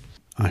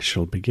 I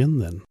shall begin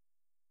then.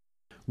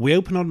 We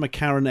open on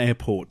McCarran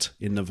Airport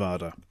in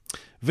Nevada.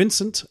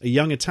 Vincent, a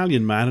young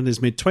Italian man in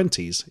his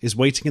mid-20s, is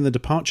waiting in the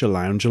departure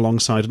lounge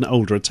alongside an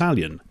older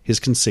Italian, his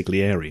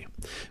consigliere.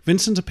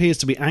 Vincent appears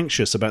to be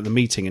anxious about the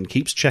meeting and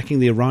keeps checking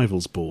the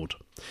arrivals board.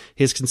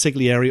 His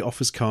consigliere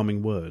offers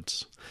calming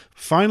words.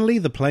 Finally,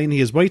 the plane he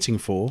is waiting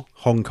for,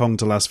 Hong Kong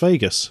to Las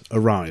Vegas,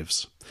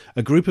 arrives.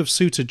 A group of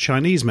suited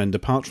Chinese men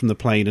depart from the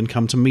plane and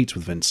come to meet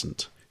with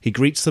Vincent. He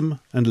greets them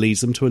and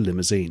leads them to a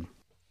limousine.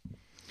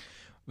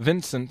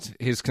 Vincent,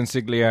 his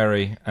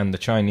consigliere, and the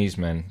Chinese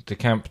men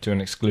decamp to an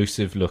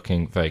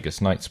exclusive-looking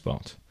Vegas night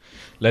spot.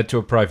 Led to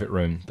a private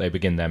room, they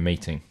begin their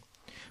meeting.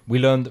 We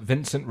learn that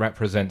Vincent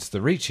represents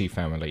the Ricci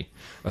family,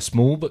 a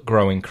small but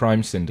growing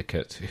crime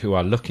syndicate who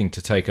are looking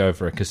to take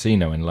over a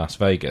casino in Las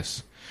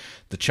Vegas.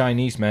 The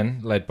Chinese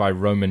men, led by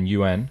Roman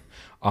Yuan,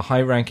 are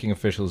high-ranking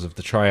officials of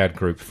the triad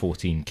group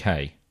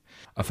 14K.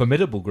 A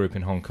formidable group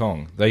in Hong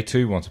Kong, they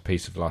too want a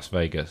piece of Las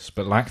Vegas,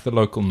 but lack the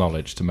local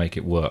knowledge to make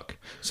it work,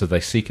 so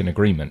they seek an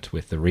agreement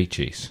with the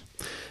Riccis.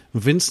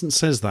 Vincent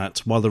says that,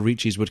 while the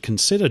Riccis would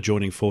consider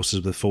joining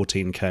forces with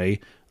 14K,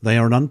 they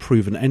are an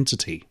unproven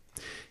entity.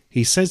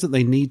 He says that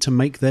they need to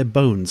make their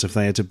bones if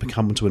they are to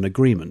come to an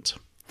agreement.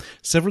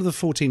 Several of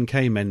the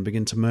 14K men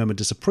begin to murmur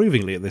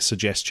disapprovingly at this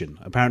suggestion,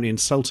 apparently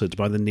insulted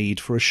by the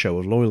need for a show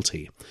of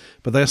loyalty,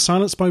 but they are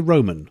silenced by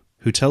Roman,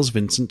 who tells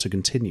Vincent to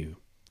continue.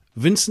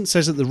 Vincent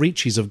says that the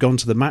Riccis have gone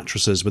to the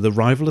mattresses with a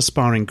rival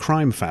aspiring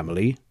crime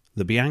family,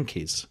 the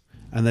Bianchis,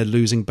 and they're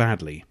losing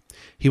badly.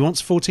 He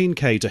wants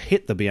 14K to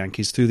hit the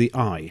Bianchis through the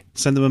eye,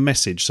 send them a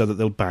message so that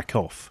they'll back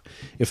off.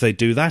 If they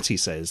do that, he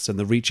says, then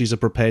the Riccis are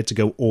prepared to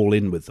go all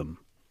in with them.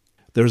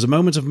 There is a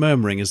moment of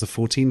murmuring as the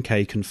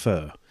 14K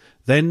confer.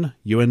 Then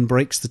Yuan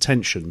breaks the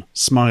tension,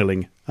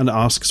 smiling, and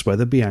asks where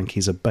the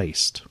Bianchis are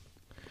based.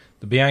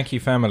 The Bianchi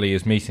family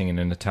is meeting in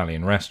an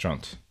Italian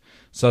restaurant.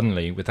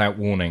 Suddenly, without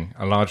warning,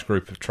 a large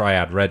group of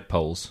triad Red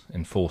Poles,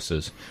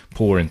 enforcers,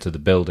 pour into the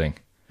building.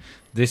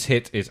 This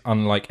hit is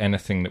unlike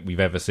anything that we've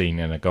ever seen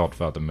in a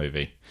Godfather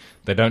movie.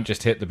 They don't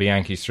just hit the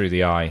Bianchis through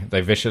the eye,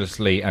 they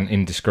viciously and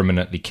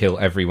indiscriminately kill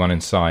everyone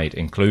inside,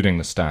 including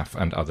the staff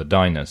and other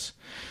diners.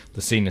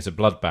 The scene is a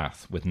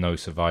bloodbath with no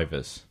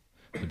survivors.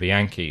 The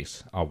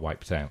Bianchis are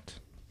wiped out.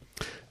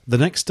 The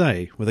next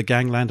day, with a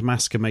gangland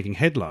massacre making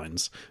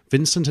headlines,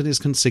 Vincent and his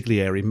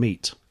consigliere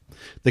meet.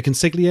 The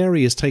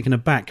consigliere is taken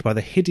aback by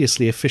the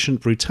hideously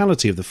efficient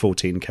brutality of the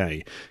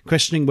 14K,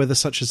 questioning whether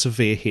such a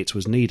severe hit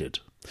was needed.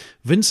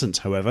 Vincent,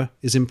 however,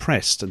 is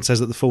impressed and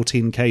says that the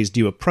 14K's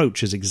new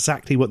approach is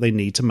exactly what they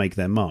need to make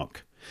their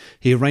mark.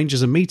 He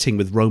arranges a meeting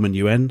with Roman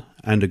Yuan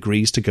and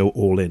agrees to go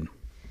all in.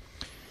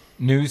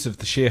 News of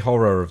the sheer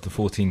horror of the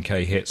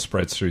 14K hit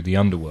spreads through the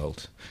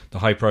underworld. The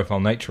high-profile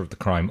nature of the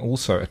crime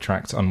also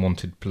attracts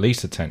unwanted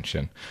police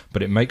attention,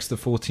 but it makes the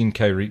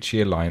 14K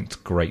Ricci alliance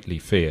greatly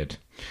feared.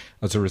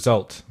 As a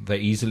result, they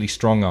easily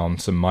strong-arm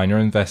some minor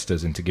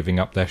investors into giving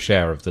up their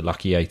share of the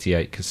Lucky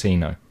 88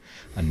 casino,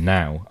 and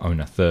now own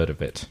a third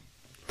of it.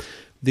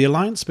 The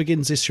alliance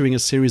begins issuing a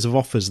series of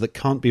offers that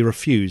can't be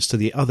refused to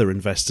the other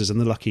investors in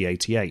the Lucky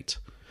 88.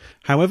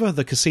 However,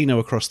 the casino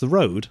across the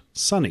road,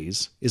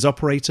 Sonny's, is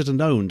operated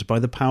and owned by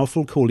the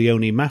powerful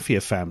Corleone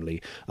mafia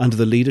family under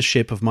the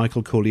leadership of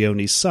Michael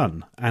Corleone's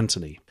son,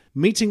 Anthony.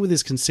 Meeting with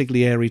his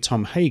consigliere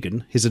Tom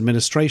Hagen, his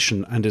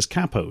administration and his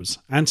capos,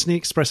 Anthony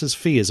expresses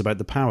fears about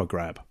the power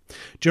grab.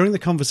 During the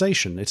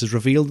conversation, it is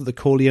revealed that the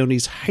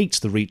Corleones hate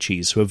the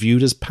Riccis, who are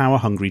viewed as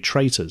power-hungry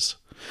traitors.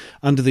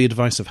 Under the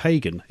advice of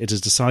Hagen, it is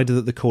decided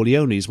that the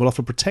Corleones will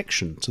offer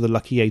protection to the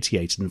Lucky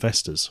 88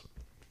 investors.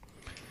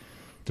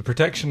 The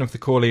protection of the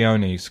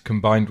Corleones,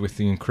 combined with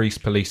the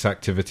increased police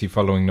activity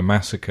following the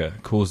massacre,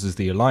 causes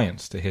the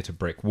alliance to hit a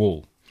brick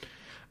wall.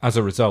 As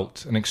a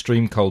result, an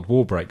extreme Cold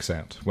War breaks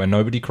out, where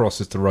nobody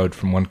crosses the road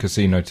from one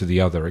casino to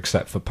the other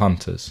except for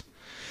punters.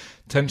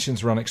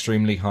 Tensions run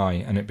extremely high,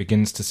 and it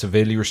begins to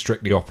severely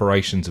restrict the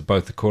operations of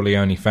both the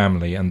Corleone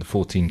family and the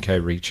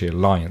 14K Ricci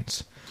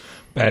alliance.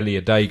 Barely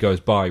a day goes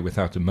by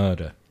without a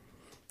murder.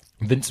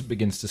 Vincent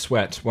begins to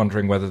sweat,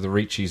 wondering whether the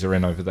Riccis are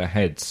in over their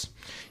heads.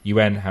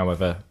 UN,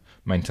 however,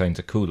 maintains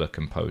a cooler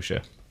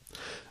composure.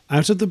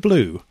 Out of the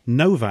blue,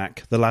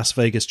 Novak, the Las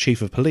Vegas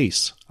chief of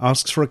police,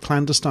 asks for a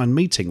clandestine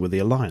meeting with the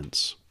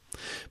Alliance.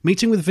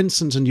 Meeting with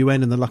Vincent and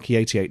UN in the Lucky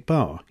 88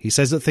 bar, he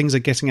says that things are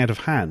getting out of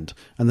hand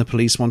and the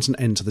police want an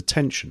end to the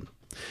tension.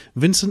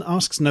 Vincent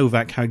asks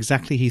Novak how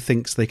exactly he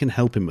thinks they can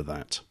help him with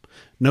that.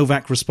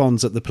 Novak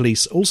responds that the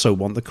police also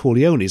want the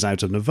Corleones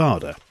out of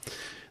Nevada.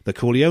 The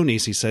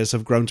Corleones, he says,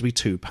 have grown to be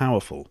too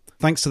powerful.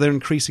 Thanks to their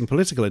increasing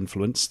political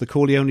influence, the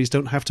Corleones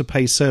don't have to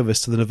pay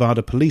service to the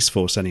Nevada police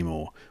force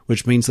anymore,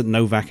 which means that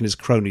Novak and his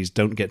cronies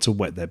don't get to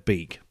wet their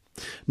beak.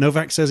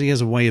 Novak says he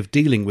has a way of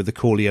dealing with the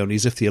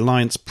Corleones if the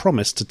Alliance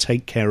promise to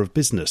take care of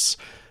business,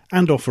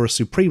 and offer a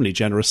supremely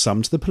generous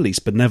sum to the Police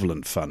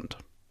Benevolent Fund.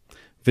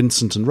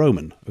 Vincent and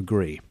Roman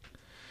agree.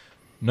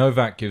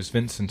 Novak gives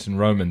Vincent and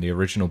Roman the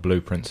original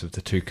blueprints of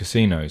the two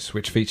casinos,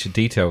 which feature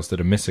details that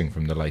are missing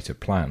from the later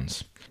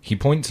plans. He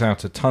points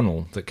out a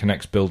tunnel that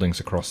connects buildings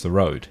across the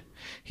road.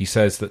 He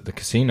says that the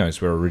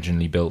casinos were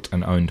originally built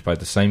and owned by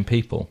the same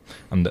people,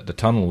 and that the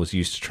tunnel was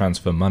used to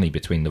transfer money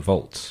between the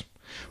vaults.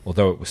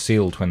 Although it was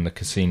sealed when the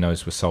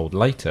casinos were sold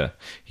later,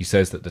 he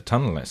says that the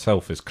tunnel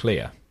itself is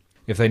clear.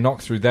 If they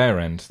knock through their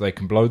end, they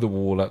can blow the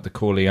wall at the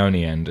Corleone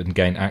end and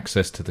gain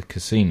access to the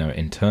casino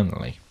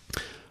internally.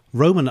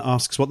 Roman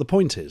asks what the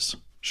point is.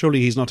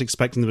 Surely he's not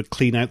expecting them to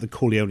clean out the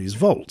Corleone's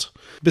vault.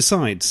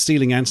 Besides,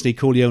 stealing Anthony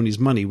Corleone's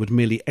money would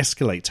merely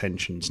escalate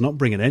tensions, not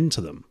bring an end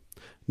to them.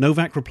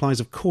 Novak replies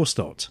of course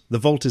not. The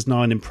vault is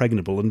now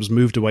impregnable and was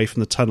moved away from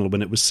the tunnel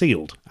when it was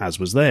sealed, as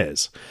was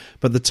theirs.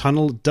 But the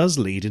tunnel does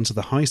lead into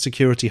the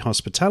high-security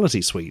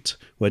hospitality suite,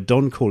 where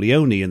Don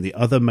Corleone and the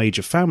other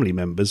major family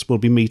members will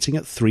be meeting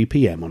at 3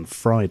 p.m. on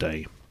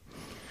Friday.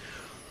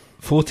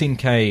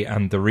 14K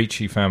and the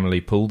Ricci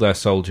family pull their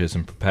soldiers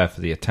and prepare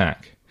for the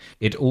attack.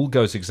 It all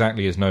goes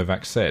exactly as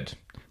Novak said.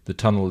 The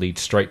tunnel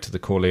leads straight to the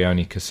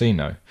Corleone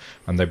casino,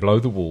 and they blow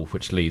the wall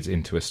which leads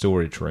into a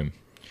storage room.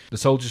 The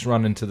soldiers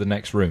run into the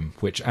next room,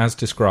 which, as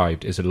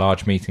described, is a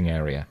large meeting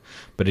area,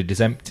 but it is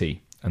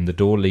empty, and the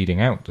door leading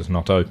out does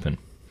not open.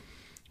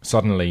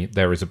 Suddenly,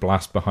 there is a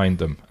blast behind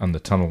them, and the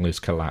tunnel is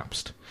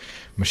collapsed.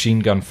 Machine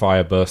gun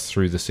fire bursts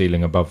through the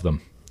ceiling above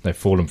them. They've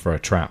fallen for a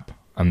trap,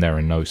 and there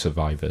are no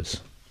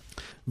survivors.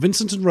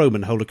 Vincent and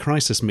Roman hold a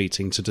crisis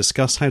meeting to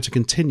discuss how to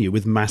continue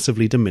with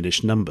massively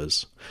diminished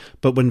numbers.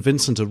 But when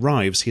Vincent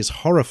arrives, he is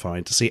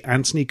horrified to see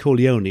Anthony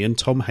Corleone and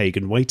Tom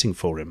Hagen waiting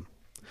for him.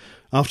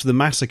 After the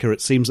massacre, it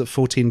seems that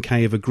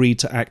 14K have agreed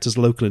to act as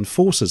local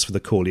enforcers for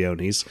the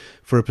Corleones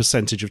for a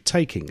percentage of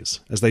takings,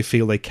 as they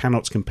feel they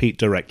cannot compete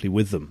directly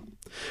with them.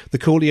 The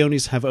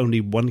Corleones have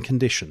only one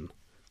condition,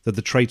 that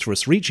the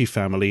traitorous Ricci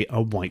family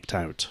are wiped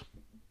out.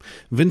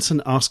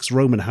 Vincent asks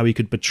Roman how he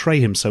could betray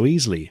him so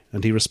easily,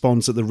 and he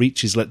responds that the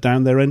Riccis let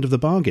down their end of the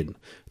bargain.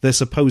 Their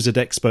supposed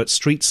expert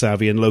street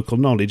savvy and local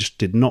knowledge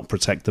did not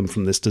protect them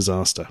from this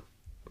disaster.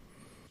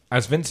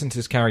 As Vincent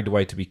is carried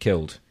away to be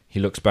killed, he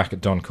looks back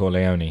at Don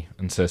Corleone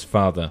and says,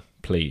 "Father,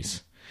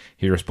 please."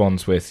 He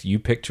responds with, "You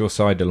picked your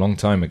side a long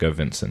time ago,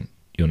 Vincent.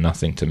 You're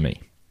nothing to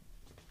me."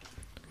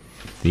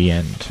 The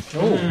end.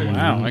 Oh,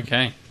 wow.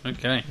 Okay.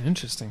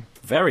 Interesting.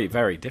 Very,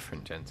 very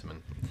different, gentlemen.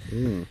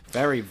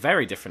 Very,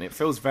 very different. It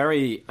feels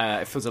very.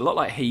 It feels a lot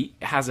like Heat.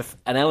 It has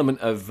an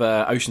element of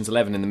Ocean's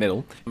 11 in the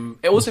middle.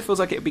 It also feels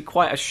like it would be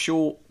quite a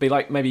short, be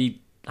like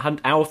maybe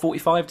hour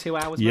 45, 2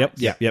 hours. Yep.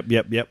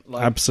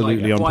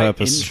 Absolutely on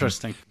purpose.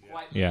 Interesting.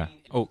 Yeah.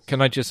 Oh,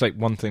 can I just say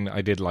one thing that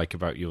I did like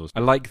about yours? I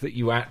like that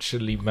you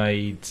actually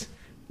made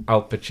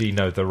Al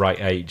Pacino the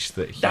right age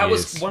that he is. That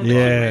was one thing.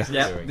 Yeah,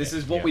 this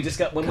is what we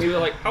discussed when we were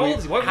like, How old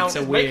is he? Why would he It's a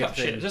make weird makeup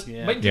thing. shit? Just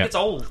Yeah. make him gets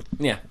old.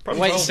 Yeah.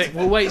 Probably Wait, old.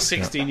 we'll wait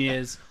 16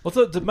 years.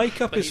 Although the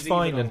makeup is he's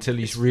fine even until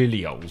he's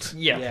really old.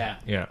 Yeah. Yeah.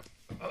 Yeah.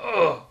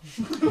 Oh,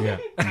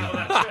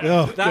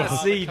 That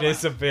scene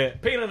is a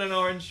bit... Peanut and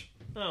orange.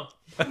 Oh.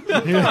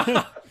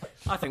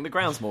 I think the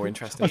ground's more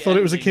interesting. I thought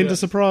it was a Kinder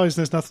Surprise.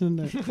 There's nothing in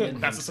there.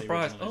 That's a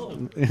surprise.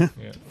 Oh.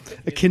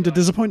 A Kinder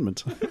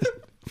Disappointment.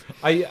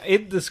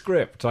 In the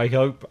script, I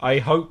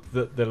hope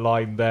that the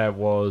line there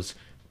was,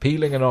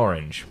 peeling an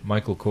orange,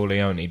 Michael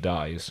Corleone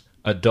dies,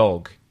 a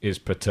dog is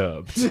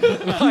perturbed.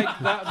 Like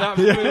that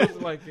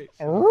feels like it.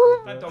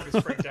 That dog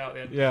is freaked out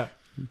then. Yeah.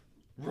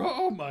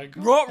 Oh, my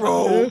God.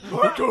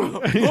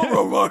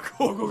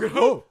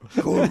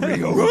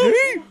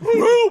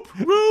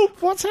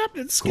 What's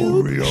happening,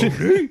 Scoob?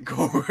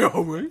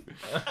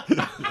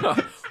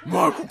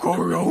 Michael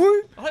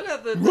Corleone. I like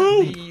that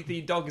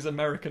the dog is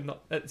American,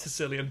 not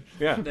Sicilian.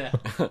 Yeah.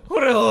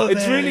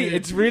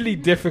 It's really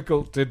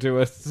difficult to do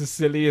a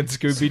Sicilian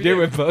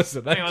Scooby-Doo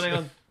impersonation. Hang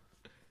on.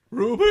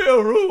 Ruby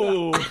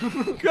Roo.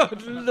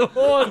 Good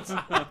Lord.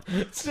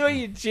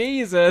 Sweet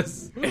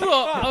Jesus. A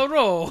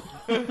raw.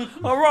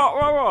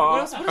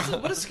 What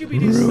does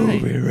Scooby-Doo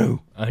say?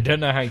 I don't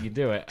know how you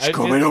do it.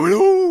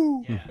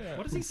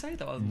 What does he say,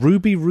 though?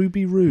 Ruby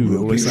Roo.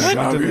 Always say.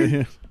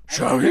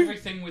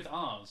 Everything with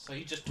R's. So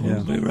he just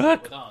talks with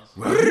R's.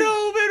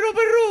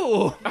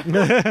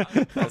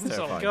 That's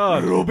terrifying.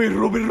 God.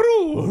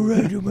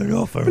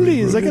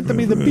 Please, I get to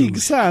be the big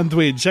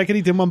sandwich. I can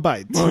eat in one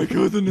bite. My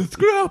cousin is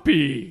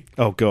Scrappy.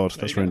 Oh, God,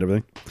 that's ruined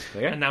everything.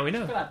 And now we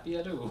know.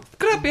 Scrappy-a-doo.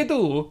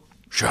 Scrappy-Doo.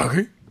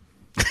 Shaggy.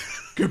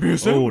 Give me a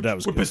Oh, that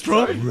was good.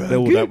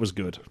 Oh, that was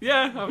good.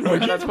 Yeah,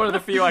 that's one of the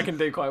few I can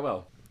do quite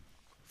well.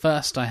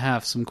 First, I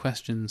have some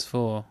questions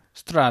for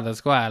Strada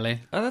Squally.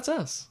 Oh, that's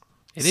us.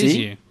 It is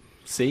See? you.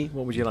 See,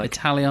 what would you like?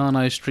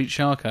 Italiano Street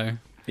Sharko.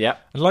 Yeah.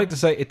 I'd like to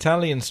say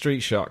Italian Street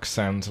Sharks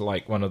sounds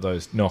like one of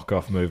those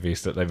knockoff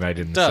movies that they made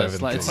in the Does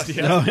 70s. like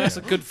it's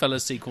a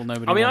Goodfellas sequel.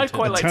 Nobody. I mean, wanted. I'd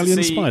quite like Italian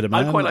to see.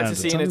 Spider-Man I'd quite like to and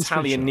see an Italian Street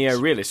Italian Sharks.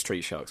 neo-realist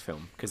Street Sharks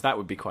film because that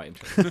would be quite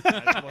interesting.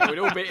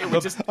 it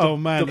would just. Oh,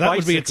 man, the that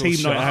would be a bicycle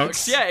team night out.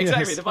 sharks. Yeah,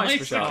 exactly. Yes. The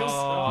bicycle sharks.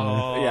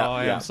 Oh, Yeah,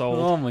 I yeah. am sold.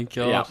 Oh my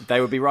god. Yeah, they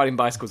would be riding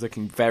bicycles,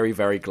 looking very,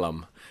 very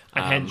glum.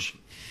 And hench.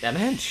 And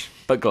hench,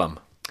 but glum.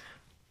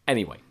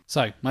 Anyway,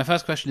 So, my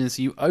first question is: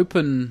 you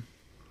open,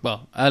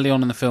 well, early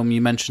on in the film,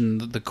 you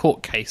mentioned the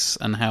court case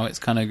and how it's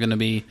kind of going to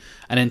be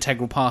an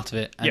integral part of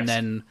it, and Yes.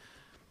 then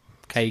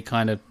Kay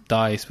kind of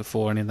dies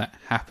before any of that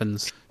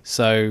happens.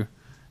 So,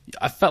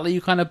 I felt like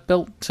you kind of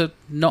built to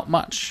not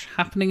much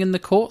happening in the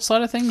court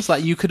side of things.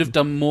 Like you could have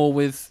done more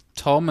with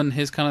Tom and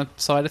his kind of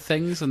side of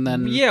things, and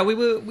then Yeah, we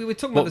were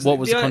talking about this. What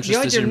was the conscious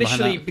idea decision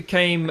behind initially that?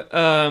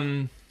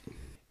 became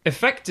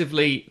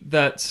effectively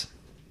that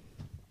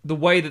the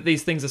way that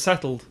these things are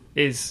settled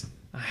is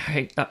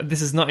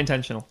this is not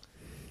intentional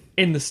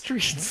in the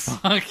streets.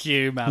 fuck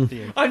you,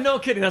 Matthew, I'm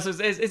not kidding. That's what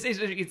it's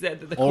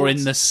the or courts-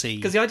 in the sea.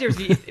 Because the idea is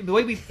the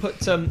way we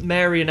put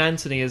Mary and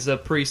Anthony as a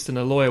priest and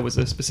a lawyer was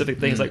a specific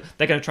thing. It's like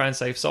they're going to try and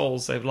save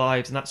souls, save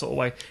lives, and that sort of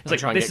way. It's like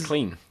try and this get is-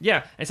 clean.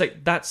 Yeah, it's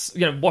like that's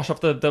wash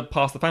off the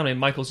past the family. And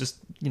Michael's just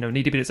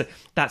need to be. It's like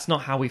that's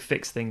not how we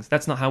fix things.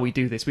 That's not how we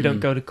do this. We don't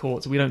go to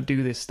courts. We don't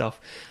do this stuff.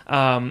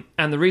 And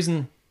the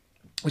reason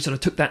we sort of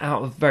took that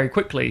out of very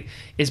quickly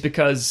is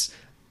because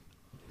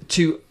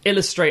to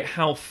illustrate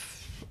how.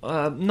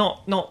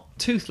 Not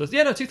toothless.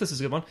 Yeah, no, toothless is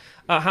a good one.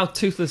 How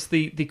toothless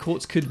the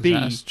courts could Is be.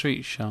 that a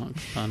street shark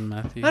fun,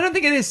 Matthew? I don't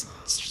think it is.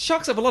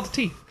 Sharks have a lot of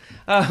teeth.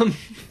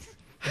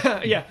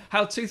 Yeah,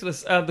 how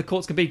toothless the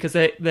courts can be because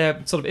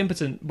they're sort of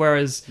impotent.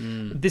 Whereas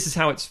this is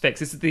how it's fixed.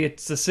 This is the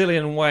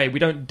Sicilian way. We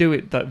don't do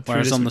it that. through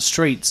Whereas this- on the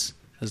streets,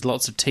 there's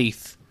lots of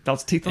teeth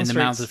that's teeth on in the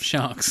streets. mouths of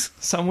sharks.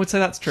 Some would say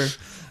that's true.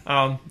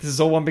 This is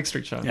all one big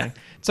street shark thing.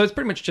 So it's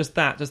pretty much just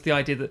that, just the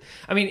idea that...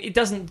 I mean, it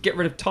doesn't get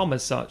rid of Tom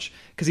as such,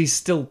 because he's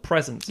still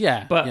present.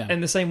 Yeah, But yeah. in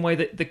the same way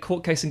that the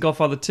court case in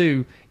Godfather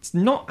 2, it's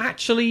not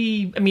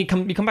actually... I mean,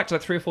 you come back to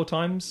that 3 or 4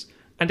 times,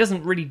 and it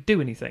doesn't really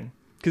do anything,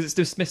 because it's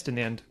dismissed in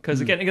the end.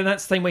 Because again,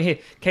 that's the same way here.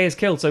 Kay is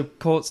killed, so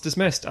court's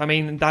dismissed. I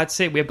mean, that's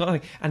it. We have got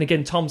nothing. And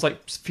again, Tom's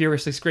like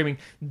furiously screaming,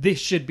 this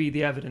should be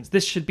the evidence.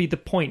 This should be the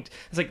point.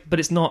 It's like, but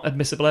it's not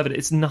admissible evidence.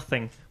 It's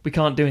nothing. We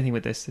can't do anything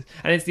with this.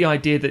 And it's the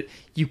idea that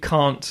you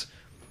can't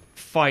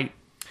fight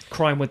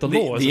crime with the law. The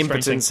is a strange thing.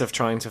 impotence of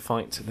trying to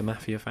fight the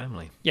mafia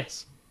family.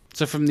 Yes.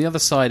 So from the other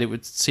side, it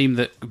would seem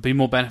that it would be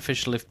more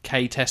beneficial if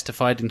Kay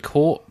testified in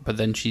court, but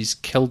then she's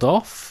killed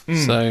off.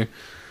 So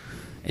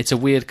it's a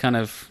weird kind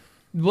of...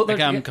 Well,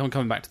 Again, I'm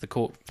coming back to the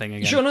court thing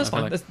again. Sure, no, that's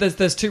I feel fine. like.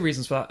 There's 2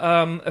 reasons for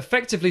that.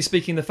 Effectively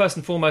speaking, the first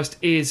and foremost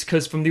is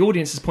because from the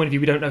audience's point of view,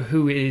 we don't know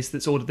who it is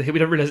that's ordered the hit. We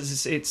don't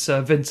realise it's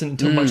Vincent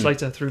until much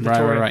later through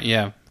Victoria. Right,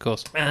 yeah, of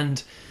course.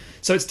 And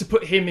so it's to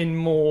put him in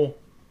more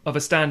of a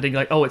standing,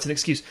 like, oh, it's an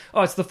excuse.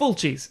 Oh, it's the full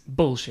cheese.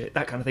 Bullshit,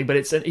 that kind of thing. But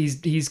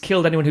he's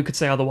killed anyone who could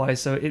say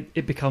otherwise, so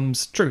it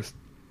becomes truth.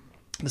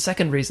 The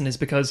second reason is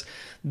because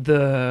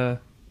the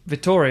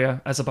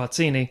Vittoria, as a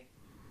Barzini,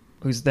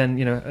 who's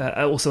then,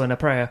 also in a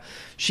prayer,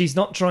 she's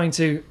not trying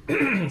to,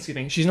 excuse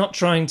me, she's not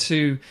trying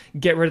to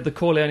get rid of the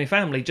Corleone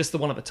family, just the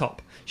one at the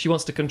top. She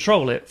wants to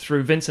control it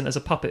through Vincent as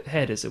a puppet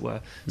head, as it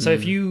were. So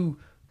if you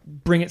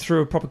bring it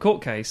through a proper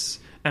court case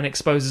and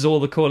exposes all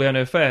the Corleone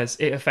affairs,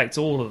 it affects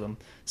all of them.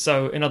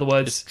 So, in other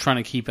words... Just trying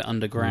to keep it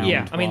underground.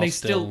 Yeah, I mean, they while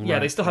still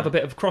right, have a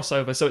bit of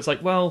crossover. So it's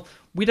like, well,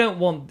 we don't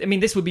want... I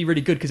mean, this would be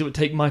really good because it would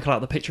take Michael out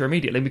of the picture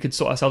immediately and we could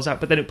sort ourselves out.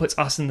 But then it puts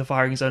us in the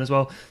firing zone as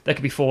well. There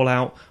could be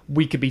fallout.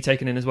 We could be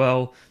taken in as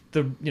well.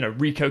 The,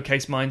 Rico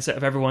case mindset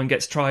of everyone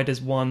gets tried as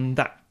one,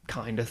 that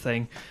kind of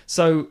thing.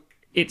 So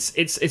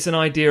it's an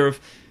idea of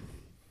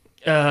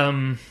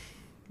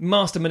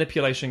master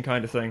manipulation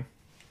kind of thing,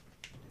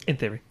 in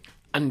theory.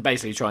 And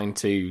basically trying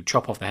to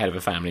chop off the head of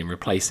a family and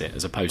replace it,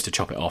 as opposed to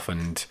chop it off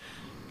and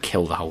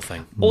kill the whole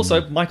thing.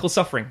 Also, Michael's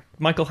suffering.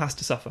 Michael has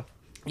to suffer.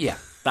 Yeah,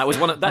 that was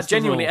one of that.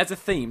 Genuinely, rule. as a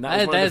theme, that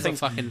was one of There's the a things.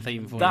 fucking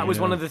theme for That you. was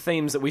one of the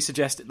themes that we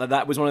suggested.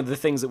 That was one of the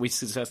things that we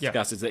discussed.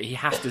 Is that he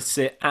has to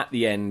sit at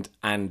the end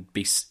and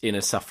be in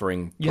a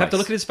suffering. You have to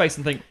look at his face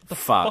and think, the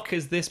Fuck. fuck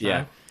is this, man?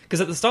 Yeah. Because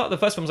at the start of the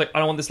first film, I was like, I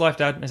don't want this life,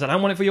 Dad. And he said, I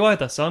don't want it for you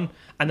either, son.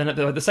 And then at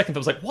the second film,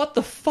 I was like, what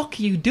the fuck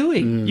are you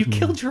doing? You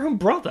killed your own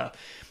brother.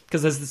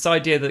 Because there's this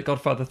idea that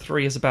Godfather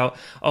 3 is about,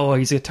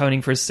 he's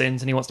atoning for his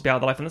sins and he wants to be out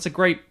of the life. And that's a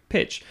great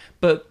pitch.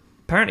 But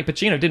apparently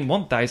Pacino didn't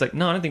want that. He's like,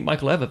 no, I don't think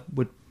Michael ever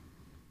would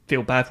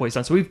feel bad for what he's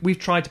done. So we've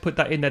tried to put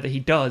that in there that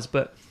he does,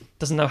 but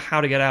doesn't know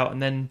how to get out,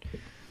 and then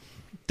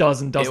does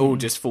and doesn't. It all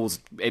just falls.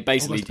 It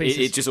basically,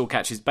 it just all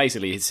catches.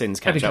 Basically, his sins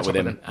catch up with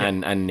him,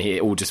 and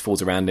it all just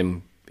falls around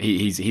him.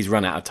 He's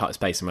run out of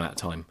space and run out of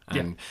time,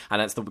 and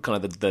that's the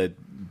kind of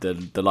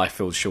the life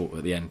feels short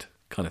at the end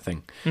kind of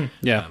thing.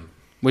 Yeah.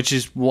 Which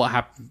is what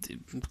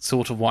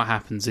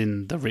happens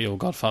in the real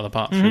Godfather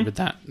Part 3 with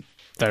that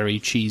very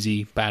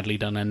cheesy, badly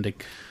done ending.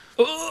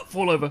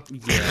 Fall over.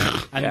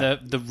 Yeah.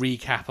 And the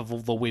recap of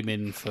all the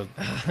women for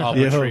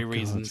arbitrary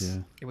reasons.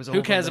 It was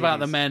Who cares about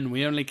the men?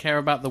 We only care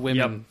about the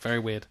women. Very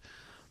weird.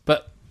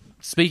 But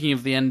speaking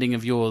of the ending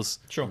of yours,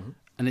 sure.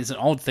 And it's an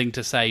odd thing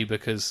to say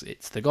because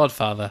it's The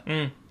Godfather.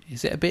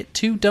 Is it a bit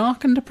too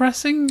dark and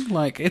depressing?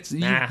 Like it's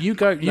you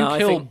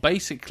kill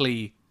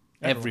basically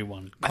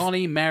everyone.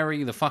 Connie,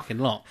 Mary, the fucking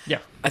lot. Yeah.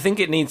 I think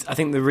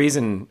the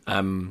reason,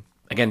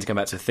 again, to come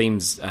back to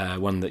themes,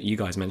 one that you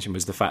guys mentioned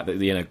was the fact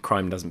that,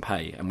 crime doesn't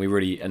pay. And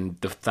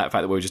the fact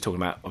that we were just talking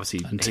about,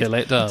 obviously... Until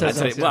it does.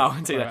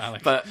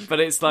 But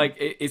it's like,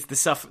 it's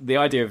the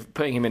idea of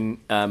putting him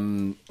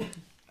in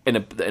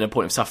a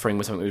point of suffering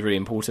was something that was really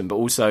important, but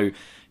also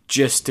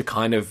just to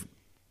kind of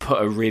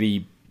put a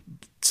really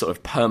sort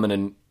of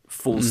permanent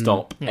full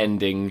stop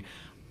ending.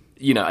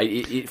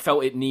 It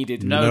felt it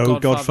needed no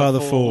Godfather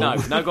 4.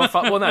 No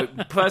Godfather. Well, no.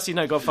 Firstly,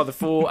 no Godfather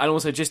 4, and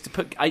also just to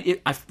put.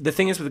 The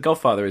thing is with the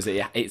Godfather is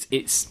that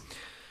it's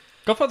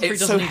Godfather 3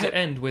 doesn't need to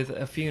end with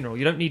a funeral.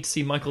 You don't need to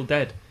see Michael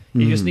dead.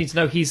 You just need to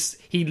know he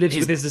lives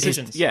with his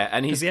decisions.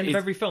 And at the end of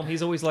every film,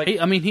 he's always like...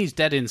 he's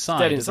dead inside.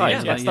 Dead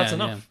inside. That's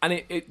enough.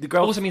 And the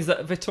girl also means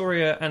that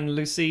Vittoria and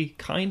Lucy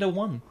kind of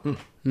won,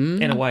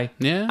 in a way.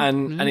 Yeah.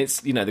 And it's,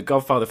 the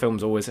Godfather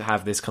films always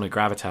have this kind of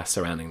gravitas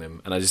surrounding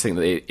them. And I just think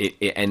that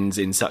it ends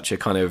in such a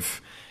kind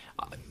of...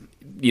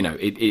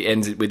 it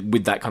ends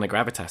with that kind of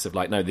gravitas of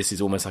like, no, this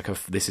is almost like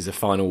this is a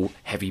final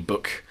heavy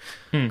book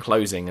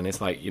closing, and it's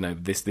like,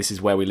 this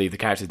is where we leave the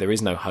characters. There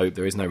is no hope,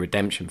 there is no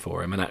redemption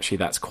for him, and actually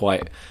that's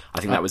quite.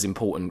 I think that was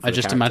important. I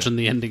just imagine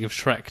the ending of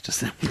Shrek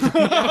just.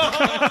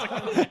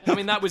 I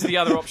mean, that was the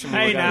other option.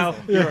 Hey, now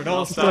you're an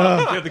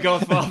all-star. You're the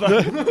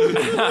Godfather,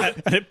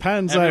 and it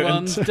pans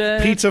Everyone's out, and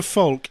dead. Peter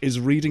Falk is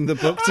reading the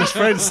book to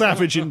Fred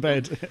Savage in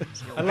bed.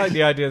 I like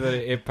the idea that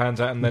it pans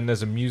out, and then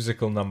there's a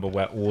musical number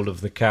where all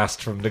of the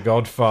cast from The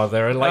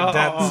Godfather are like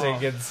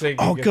dancing and singing.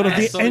 Oh god! At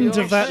the end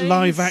of that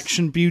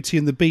live-action Beauty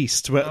and the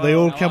Beast, where they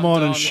all come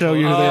on and show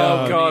you who they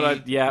are. Oh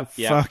god!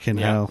 Fucking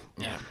hell!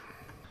 Yeah.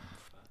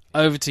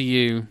 Over to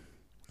you,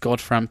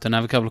 Godframpton. I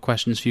have a couple of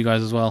questions for you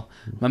guys as well.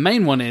 My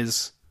main one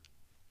is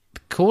the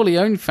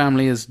Corleone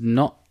family is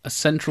not a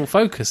central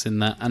focus in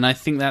that, and I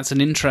think that's an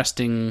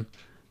interesting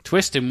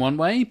twist in one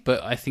way,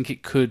 but I think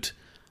it could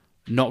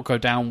not go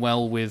down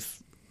well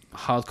with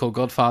hardcore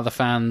Godfather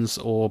fans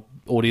or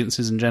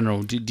audiences in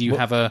general. Do you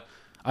have a...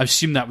 I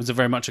assume that was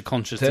very much a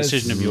conscious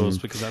decision of yours,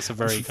 because that's a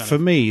very kind For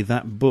me,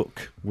 that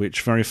book,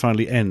 which very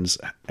finally ends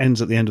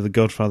at the end of The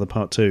Godfather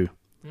Part 2.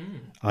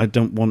 I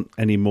don't want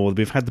any more.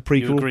 We've had the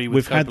prequel,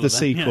 we've had the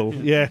sequel.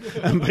 Yeah.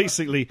 And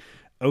basically,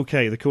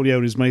 okay, the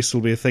Corleones may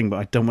still be a thing, but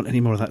I don't want any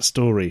more of that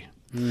story.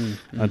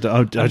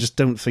 I just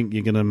don't think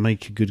you're going to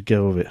make a good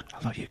go of it. I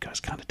thought you guys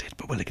kind of did,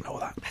 but we'll ignore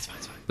that. That's fine.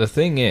 The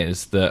thing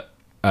is that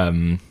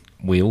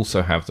we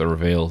also have the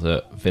reveal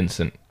that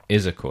Vincent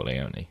is a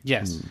Corleone.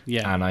 Yes,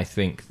 yeah. And I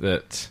think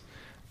that,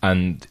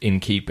 and in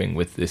keeping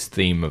with this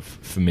theme of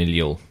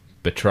familial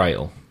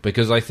betrayal,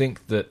 because I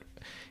think that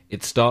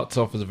it starts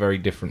off as a very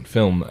different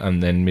film,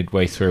 and then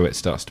midway through it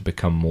starts to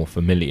become more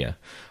familiar.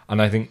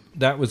 And I think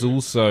that was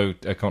also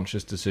a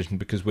conscious decision,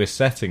 because we're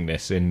setting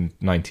this in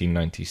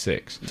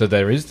 1996. So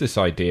there is this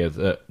idea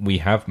that we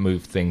have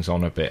moved things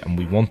on a bit, and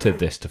we wanted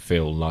this to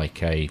feel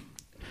like a,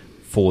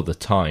 for the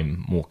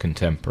time, more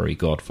contemporary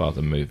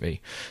Godfather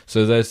movie.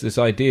 So there's this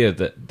idea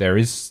that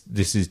this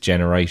is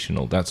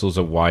generational. That's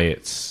also why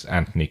it's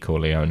Anthony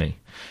Corleone.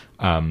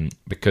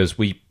 Because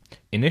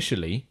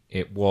initially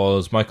it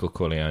was Michael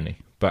Corleone,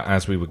 but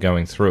as we were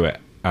going through it,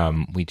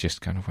 we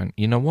just kind of went,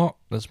 you know what?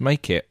 Let's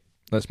make it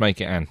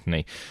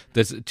Anthony.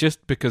 There's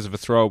just because of a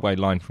throwaway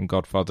line from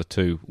Godfather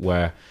 2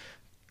 where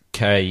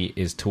Kay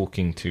is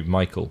talking to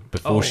Michael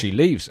before she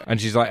leaves,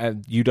 and she's like,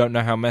 you don't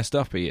know how messed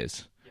up he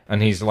is.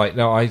 And he's like,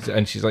 no,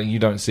 and she's like, you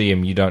don't see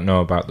him, you don't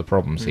know about the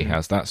problems he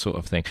has, that sort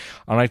of thing.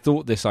 And I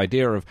thought this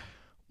idea of,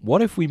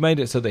 what if we made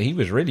it so that he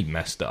was really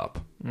messed up?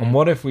 And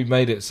what if we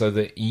made it so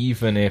that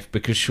even if,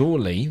 because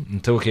surely, I'm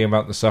talking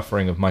about the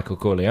suffering of Michael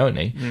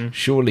Corleone,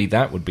 surely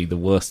that would be the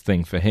worst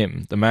thing for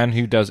him. The man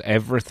who does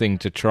everything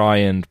to try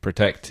and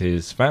protect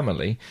his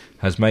family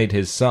has made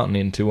his son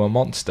into a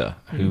monster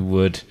who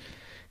would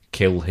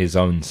kill his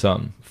own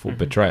son for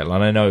betrayal.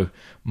 And I know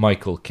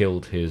Michael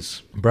killed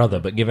his brother,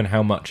 but given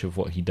how much of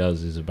what he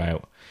does is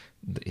about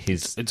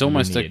his it's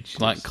almost lineage,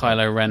 like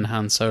Kylo Ren,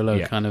 Han Solo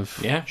kind of...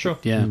 Yeah, sure.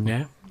 Yeah.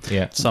 Yeah.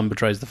 Yeah. son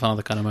betrays the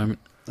father kind of moment.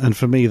 And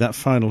for me, that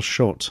final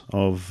shot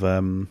of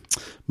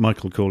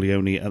Michael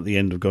Corleone at the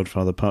end of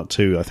Godfather Part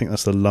 2, I think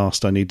that's the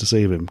last I need to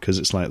see of him, because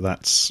it's like,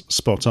 that's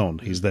spot on.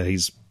 He's there,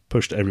 he's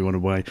pushed everyone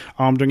away.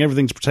 Oh, I'm doing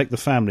everything to protect the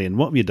family, and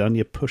what have you done?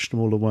 You pushed them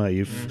all away.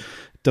 You've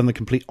done the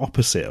complete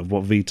opposite of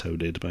what Vito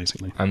did,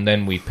 basically. And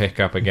then we pick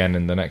up again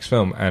in the next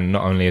film, and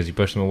not only has he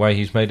pushed them away,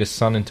 he's made his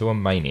son into a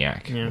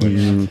maniac. Yeah.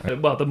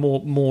 Well, the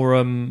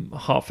more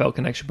heartfelt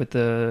connection with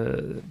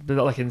the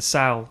like in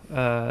Sal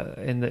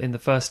in the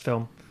first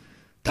film.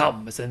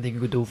 Tom, is there anything you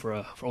could do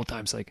for old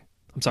time's sake?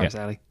 I'm sorry,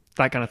 Sally.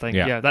 That kind of thing.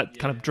 Yeah, that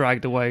kind of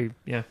dragged away.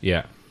 Yeah.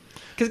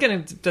 Because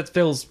again, that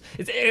feels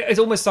it's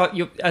almost like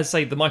as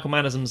say the Michael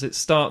Mannerisms. It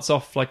starts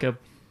off like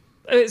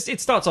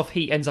it starts off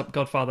Heat, ends up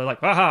Godfather.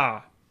 Like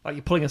aha, like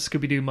you're pulling a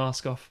Scooby Doo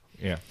mask off.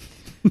 Yeah.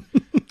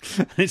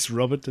 It's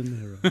Robert De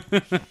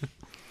Niro.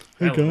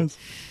 Hey guys.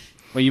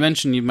 Well, you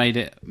mentioned you made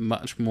it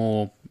much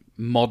more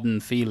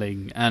modern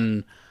feeling,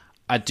 and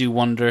I do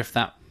wonder if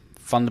that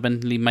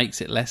fundamentally makes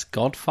it less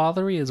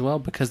Godfather-y as well,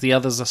 because the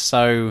others are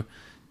so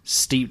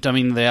steeped. I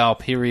mean, they are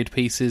period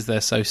pieces.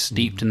 They're so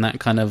steeped in that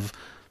kind of,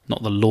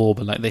 not the lore,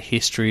 but like the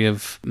history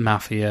of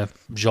mafia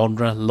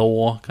genre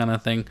lore kind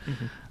of thing.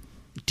 Mm-hmm.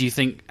 Do you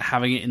think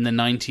having it in the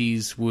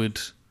 90s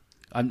would...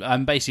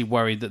 I'm basically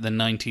worried that the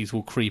 90s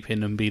will creep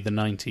in and be the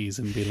 90s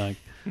and be like...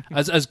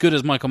 as good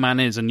as Michael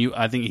Mann is, and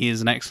I think he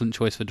is an excellent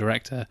choice for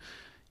director,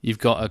 you've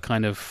got a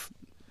kind of...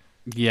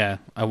 Yeah,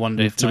 I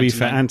wonder if... To be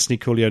fair, Anthony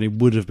Corleone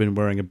would have been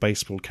wearing a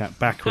baseball cap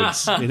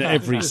backwards in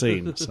every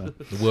scene. So.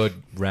 The word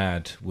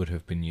rad would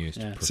have been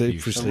used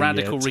profusely. The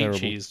radical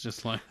reaches,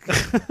 just like...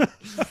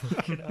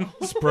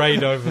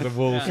 Sprayed over the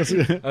walls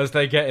as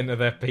they get into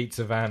their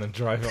pizza van and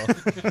drive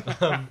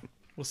off.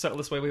 We'll settle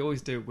this way we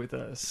always do, with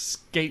a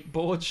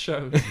skateboard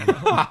show.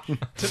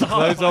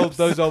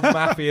 those old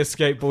mafia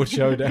skateboard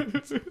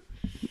showdowns.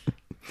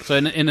 So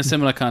in a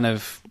similar kind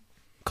of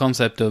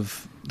concept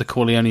of the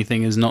Corleone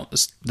thing is not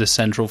the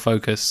central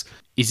focus,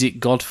 is it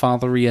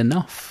Godfather-y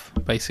enough,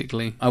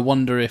 basically? I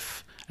wonder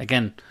if,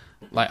 again,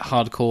 like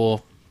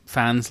hardcore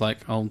fans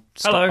like old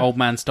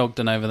man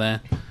Stogden over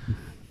there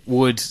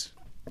would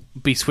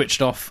be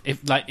switched off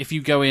if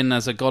you go in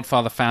as a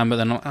Godfather fan but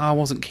then like, I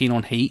wasn't keen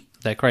on Heat.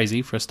 They're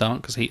crazy for a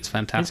start, because Heat's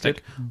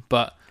fantastic,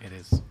 but it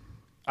is.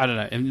 I don't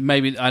know.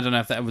 Maybe I don't know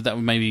if that would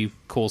maybe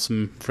cause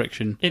some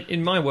friction.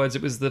 In my words,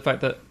 it was the fact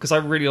that, because I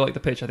really like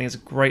the pitch. I think it's a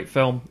great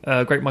film,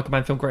 great Michael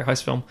Mann film, great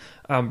heist film,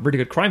 really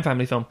good crime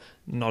family film.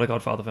 Not a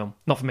Godfather film,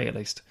 not for me at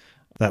least.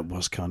 That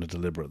was kind of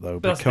deliberate though,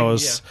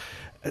 because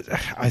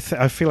I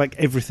feel like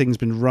everything's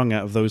been wrung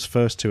out of those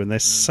first two, and they're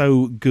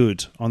so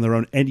good on their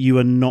own, and you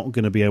are not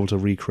going to be able to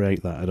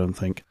recreate that, I don't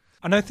think.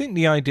 And I think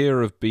the idea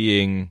of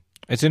being...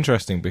 It's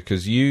interesting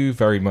because you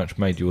very much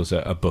made yours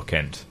a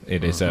bookend.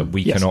 It is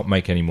we cannot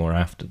make any more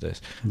after this.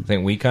 I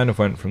think we kind of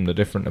went from the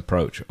different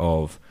approach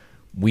of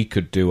we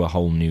could do a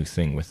whole new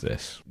thing with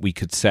this. We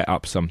could set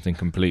up something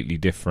completely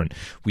different.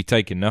 We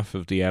take enough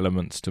of the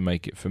elements to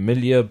make it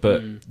familiar,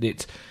 but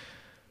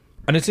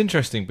it's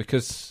interesting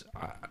because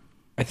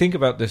I think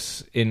about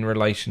this in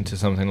relation to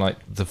something like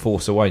The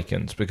Force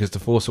Awakens, because The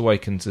Force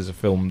Awakens is a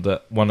film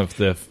that one of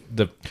the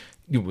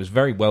it was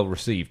very well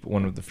received, but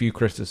one of the few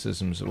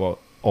criticisms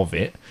of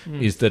it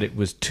is that it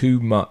was too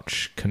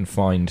much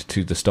confined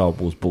to the Star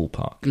Wars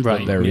ballpark.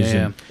 Right. There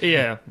isn't.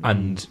 Yeah.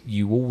 And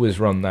you always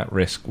run that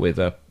risk with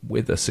a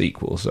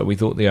sequel. So we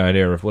thought the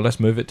idea of, well,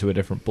 let's move it to a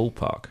different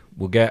ballpark.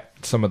 We'll get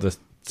some of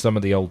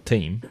the old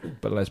team,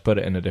 but let's put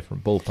it in a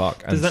different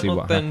ballpark and see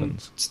what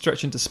happens.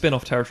 Stretch into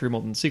spin-off territory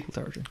more than sequel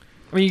territory?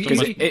 I mean,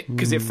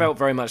 because it felt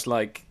very much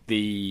like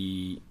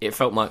very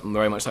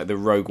much like the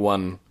Rogue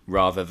One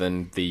rather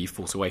than the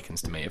Force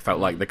Awakens to me. It felt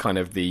like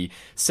the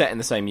set in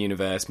the same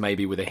universe,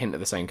 maybe with a hint of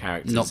the same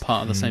characters, not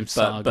part of the same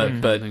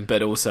saga.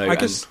 But also, I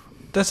guess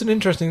that's an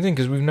interesting thing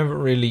because we've never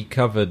really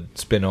covered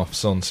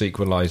spin-offs on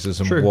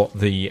sequelizers and what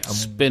the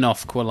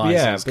spin-off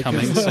qualizers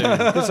coming soon.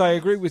 Because I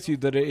agree with you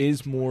that it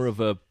is more of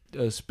a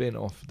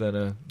spin-off than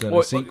a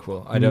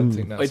sequel. I don't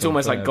think that's it's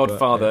almost like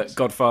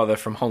Godfather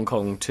from Hong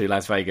Kong to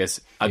Las Vegas,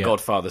 a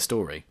Godfather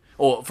story,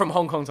 or from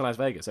Hong Kong to Las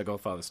Vegas, a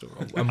Godfather story.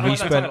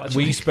 And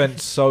we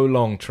spent so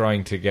long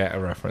trying to get a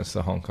reference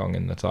to Hong Kong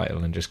in the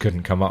title and just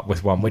couldn't come up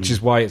with one, which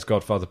is why it's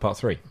Godfather Part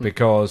 3,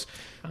 because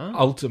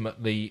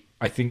ultimately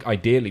I think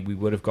ideally we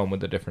would have gone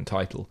with a different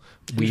title.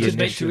 We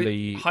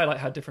initially highlight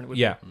how different it would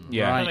be.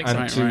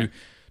 Right,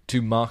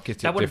 to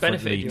market it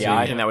differently.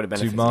 I think that would have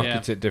benefited. To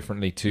market it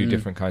differently to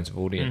different kinds of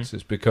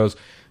audiences, because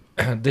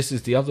this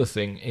is the other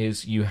thing,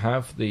 is you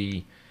have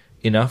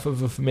enough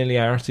of a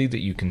familiarity that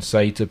you can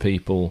say to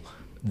people,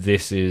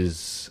 this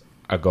is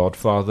a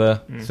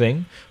Godfather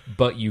thing,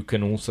 but you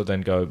can also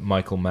then go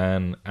Michael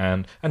Mann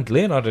and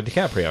Leonardo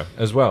DiCaprio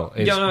as well.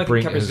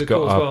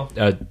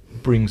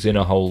 Brings in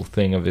a whole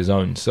thing of his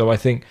own. So I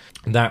think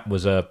that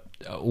was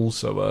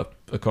also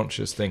a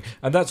conscious thing,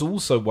 and that's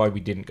also why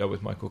we didn't go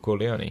with Michael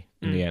Corleone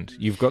in the end.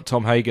 You've got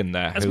Tom Hagen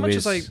there, who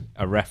is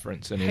a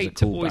reference and is a callback. Hate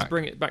to always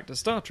bring it back to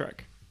Star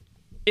Trek.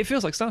 it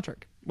feels like Star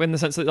Trek, in the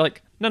sense that,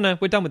 like, no,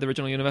 we're done with the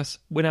original universe.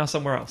 We're now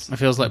somewhere else. It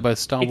feels like both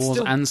Star It's Wars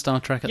still- and Star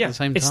Trek at the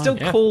same time. It's still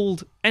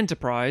called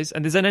Enterprise,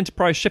 and there's an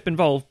Enterprise ship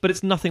involved, but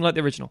it's nothing like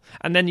the original.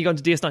 And then you go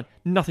into DS9,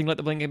 nothing like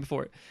the Blink game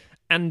before it.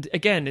 And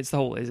again, it's the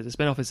whole, is it a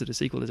spin-off, is it a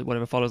sequel, is it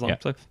whatever follows on? Yeah.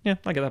 So, yeah,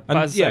 I get that. And But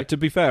as I say, to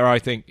be fair, I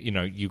think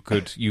you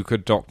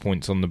could dock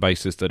points on the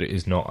basis that it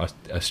is not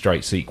a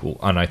straight sequel,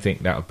 and I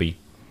think that would be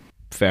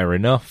fair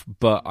enough.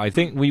 But I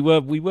think we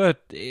were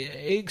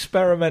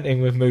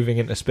experimenting with moving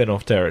into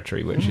spin-off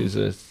territory, which is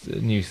a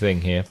new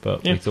thing here.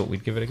 But we thought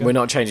we'd give it a go. We're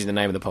not changing the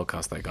name of the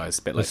podcast, though, guys.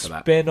 A bit late for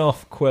that.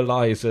 Spin-off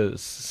Quillizers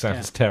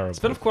sounds terrible.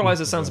 spin-off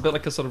Quillizers sounds a bit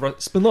like a sort of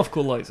spin-off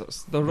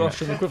Quillizers, the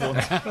Russian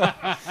equivalent.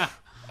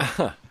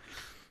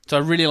 So I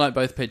really like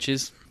both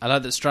pitches. I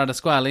like that Strada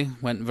Squally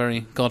went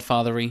very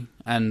Godfather-y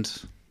and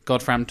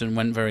Godframpton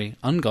went very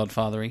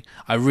un-Godfather-y.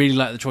 I really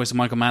like the choice of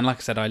Michael Mann. Like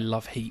I said, I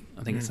love Heat.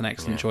 I think it's an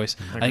excellent choice.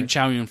 I think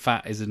Chow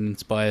Yun-fat is an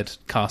inspired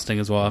casting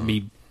as well.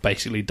 He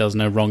basically does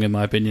no wrong, in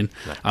my opinion.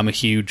 I'm a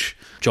huge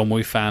John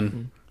Woo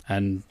fan,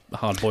 and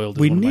Hard Boiled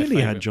is We one of my nearly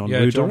had favourite. John Yeah,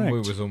 Woo John direct. Woo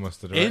was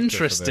almost the director.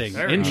 Interesting,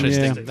 For this.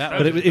 interesting. Yeah. That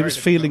But would it was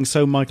feeling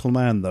so Michael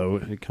Mann, though.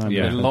 It kind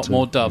Yeah. be a of lot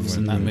more doves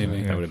in that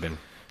movie. That would have been.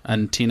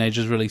 And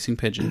teenagers releasing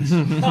pigeons.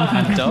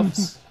 And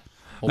doves.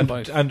 Or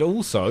both. And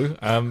also,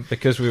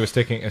 because we were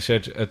sticking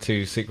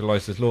to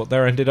sequelized law,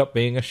 there ended up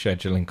being a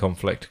scheduling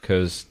conflict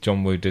because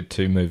John Woo did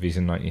 2 movies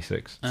in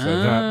 '96. So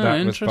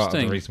that was part of the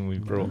interesting. reason we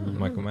brought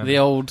Michael Mann. The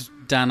old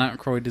Dan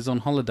Aykroyd is on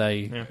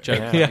holiday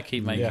joke that I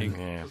keep making.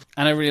 Yeah.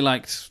 And I really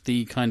liked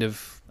the kind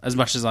of, as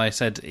much as I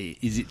said,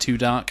 is it too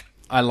dark?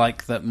 I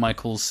like that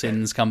Michael's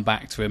sins come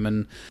back to him.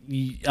 And,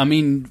 I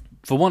mean,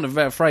 for want of a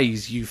better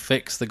phrase, you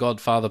fix The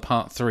Godfather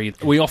Part 3.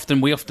 We often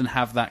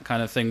have that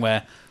kind of thing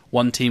where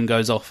one team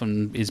goes off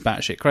and is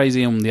batshit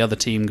crazy and the other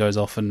team goes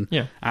off and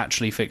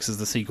actually fixes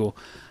the sequel.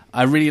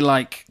 I really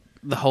like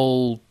the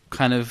whole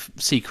kind of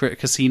secret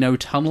casino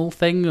tunnel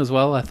thing as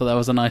well. I thought that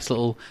was a nice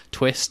little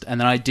twist. And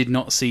then I did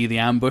not see the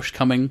ambush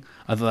coming.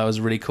 I thought that was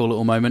a really cool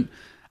little moment.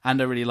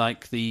 And I really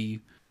like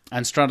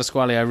and Strada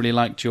Squally, I really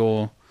liked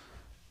your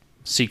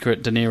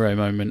secret De Niro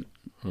moment.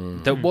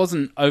 That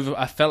wasn't over.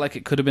 I felt like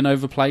it could have been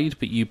overplayed,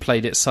 but you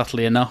played it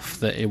subtly enough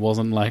that it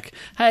wasn't like,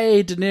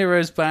 "Hey, De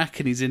Niro's back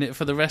and he's in it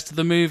for the rest of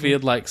the movie,"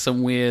 and like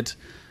some weird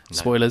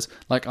spoilers,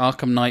 like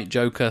Arkham Knight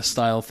Joker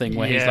style thing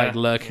where he's like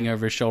lurking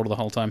over his shoulder the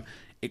whole time.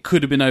 It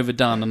could have been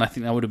overdone, and I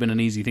think that would have been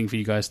an easy thing for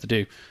you guys to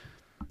do.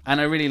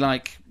 And I really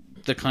like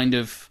the kind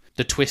of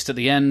the twist at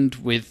the end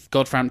with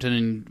Godframpton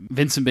and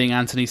Vincent being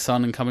Anthony's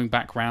son and coming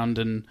back round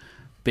and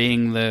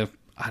being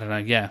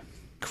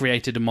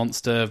created a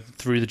monster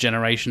through the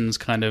generations,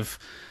 kind of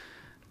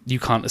you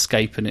can't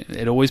escape and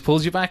it always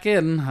pulls you back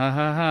in, ha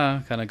ha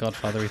ha, kind of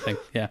Godfather-y thing.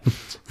 Yeah.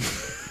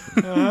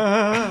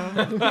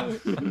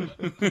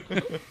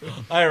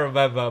 I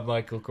remember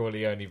Michael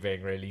Corleone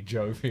being really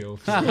jovial.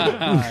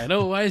 It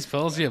always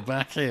pulls you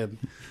back in.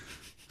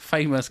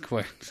 Famous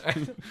quote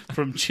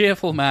from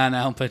cheerful man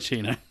Al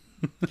Pacino.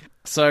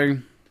 So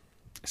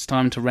it's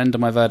time to render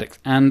my verdict,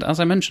 and as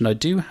I mentioned, I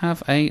do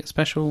have a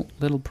special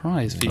little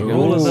prize for you guys. We're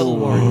all a little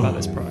worried about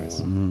this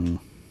prize.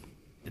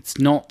 It's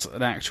not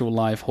an actual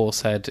live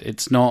horse head.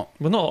 It's not.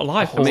 Well, not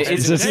alive. I mean, it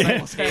is-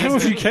 How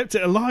have you kept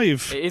it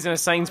alive? It is in a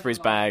Sainsbury's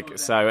bag,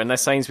 so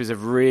unless Sainsbury's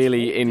have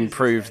really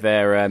improved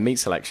their meat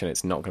selection,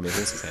 it's not going to be a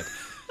horse's head.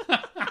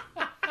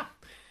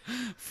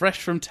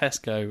 Fresh from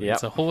Tesco. Yep.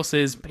 It's a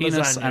horse's penis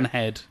Lasagna. and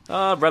head.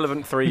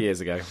 Relevant 3 years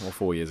ago, or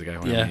 4 years ago,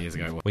 however many years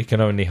ago it was. We can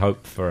only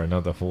hope for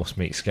another horse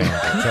meat scandal.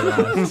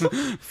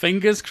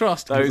 Fingers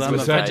crossed, because Those I'm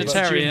were a days.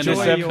 vegetarian and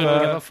December- I couldn't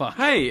give a fuck.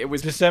 Hey, it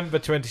was... December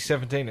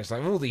 2017, it's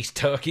like, all these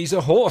turkeys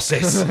are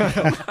horses.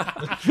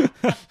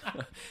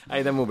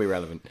 Hey, then we'll be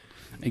relevant.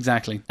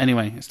 Exactly.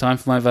 Anyway, it's time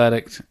for my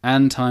verdict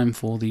and time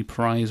for the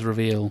prize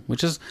reveal,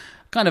 which is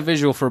kind of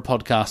visual for a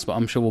podcast, but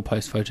I'm sure we'll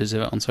post photos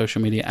of it on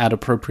social media at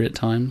appropriate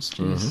times.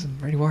 I'm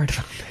really worried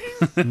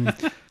about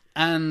this.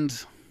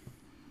 And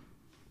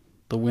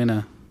the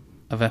winner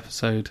of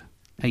episode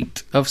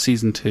 8 of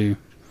season 2,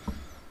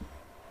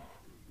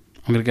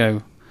 I'm going to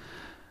go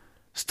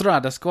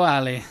Strada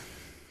Squally.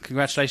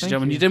 Congratulations,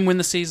 gentlemen. You didn't win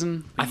the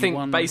season. But I you think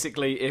won.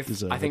 basically, if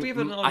Deserved. I think We have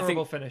an I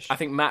honourable think finish. I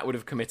think Matt would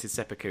have committed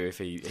seppuku if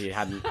he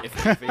hadn't won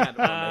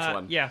this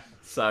one. Yeah.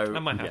 So I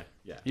might have.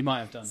 Yeah. You might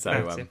have done. So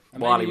That's it.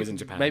 while he Maybe was you- in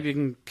Japan, Maybe you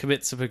can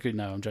commit seppuku.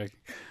 No, I'm joking.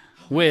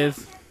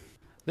 With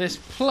this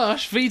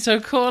plush Vito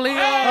Corleone.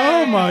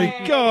 Oh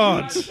my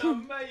god!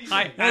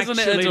 I Isn't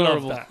it actually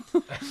adorable? love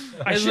that.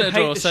 I Isn't should it hate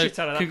adorable? the So shit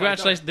out of that.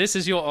 congratulations. This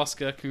is your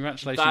Oscar.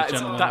 Congratulations,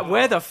 gentlemen.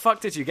 where the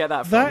fuck did you get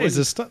that from? That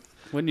is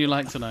Wouldn't you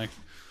like to know?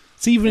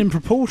 It's even in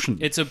proportion.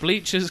 It's a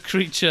Bleachers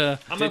creature,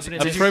 I'm opening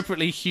this.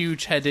 appropriately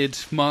huge-headed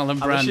Marlon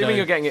Brando. I'm assuming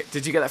you're getting it.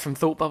 Did you get that from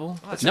Thought Bubble?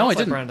 Oh, it No, I smells like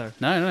didn't. Brando.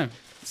 No.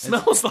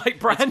 Smells like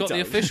Brando. It's got the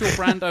official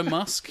Brando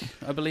musk,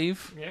 I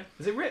believe. Yeah.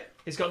 Is it writ?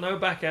 It's got no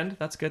back end.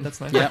 That's good. That's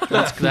nice. Yeah,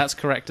 that's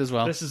correct as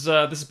well. This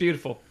is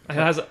beautiful. It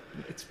has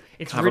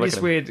it's Have a really look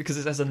at weird because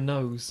it has a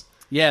nose.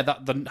 Yeah,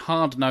 the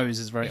hard nose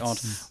is very odd.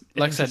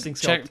 Like I interesting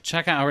said, sculpt.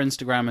 check out our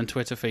Instagram and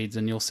Twitter feeds,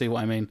 and you'll see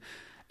what I mean.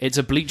 It's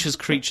a Bleachers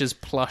Creatures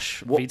plush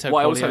Vito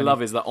What I also Corleone.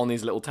 love is that on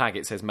his little tag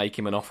it says "Make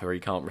him an offer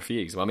he can't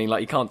refuse." I mean, like,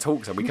 he can't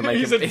talk, so we can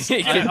make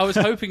him. I was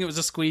hoping it was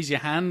a squeeze your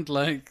hand,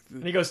 like...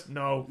 And he goes,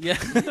 no. Yeah,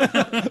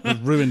 It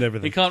ruined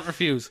everything. he can't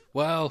refuse.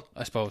 Well,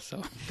 I suppose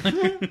so.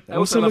 It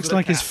also looks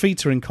like his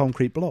feet are in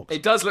concrete blocks.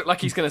 It does look like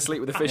he's going to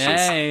sleep with the fishes.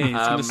 Hey, he's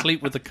going to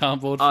sleep with the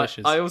cardboard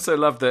fishes. I also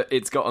love that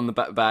it's got on the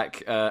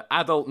back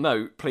adult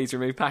note, please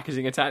remove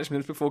packaging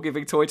attachments before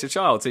giving toy to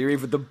child. So you're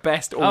either the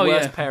best or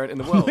worst parent in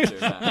the world doing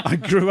that. I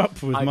grew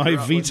up with I my grew up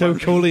with Vito my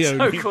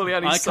Corleone. Vito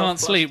Corleone I soft can't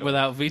plush sleep toy.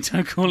 without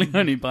Vito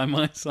Corleone by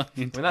my side. I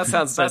mean, that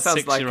sounds like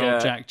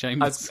 6-year-old Jack I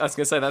Chambers. was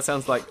going to say that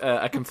sounds like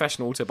a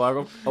confessional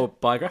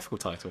autobiographical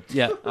title.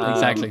 Yeah,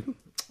 exactly.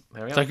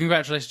 There we So are.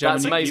 congratulations,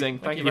 gentlemen. That's amazing.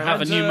 Thank you You very have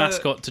much. a new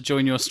mascot to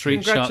join your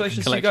Street Shark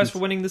Congratulations collection. to you guys for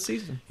winning the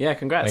season. Yeah,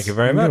 congrats. Thank you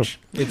very much.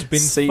 It's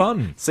been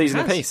fun. Season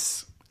It has.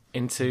 apiece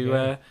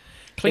into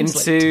Clean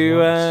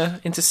slate.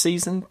 into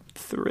season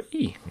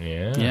 3.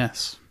 Yeah.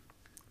 Yes.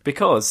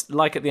 Because,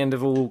 like at the end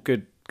of all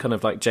good kind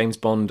of like James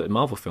Bond and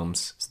Marvel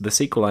films, the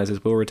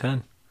sequelizers will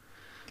return.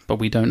 But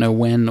we don't know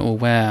when or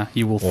where.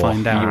 You will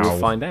find You out. will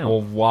find out.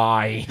 Or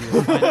why.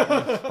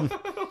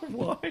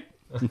 Why?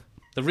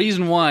 The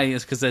reason why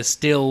is because there's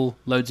still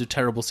loads of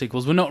terrible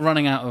sequels. We're not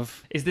running out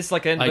of... Is this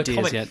like an Ideas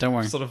comic, yet, don't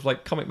worry. sort of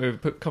like comic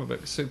book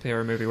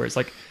superhero movie where it's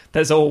like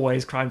there's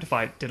always crime to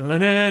fight?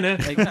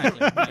 Exactly.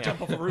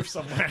 Jump off a roof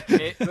somewhere.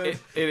 It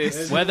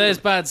is. Where there's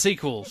bad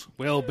sequels,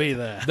 we'll be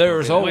there.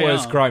 There is We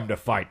always are. crime to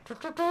fight.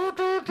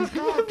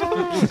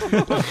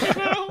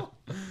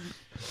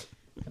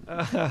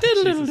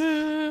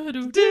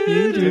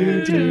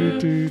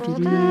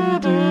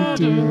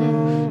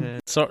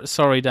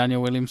 Sorry,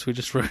 Daniel Williams, we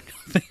just ruined your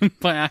theme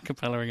by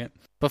acapellaing it.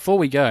 Before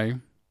we go,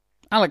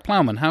 Alec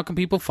Plowman, how can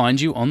people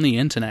find you on the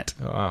internet?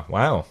 Ah,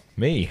 wow.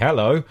 Me.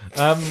 Hello.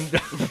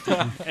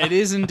 It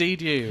is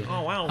indeed you.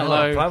 Oh wow!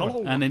 Hello,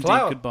 Plowman. and indeed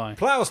goodbye.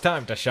 Plow's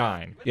time to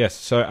shine. Yes,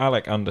 so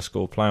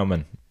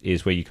Alec_Plowman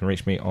is where you can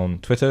reach me on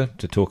Twitter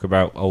to talk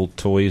about old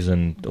toys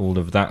and all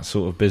of that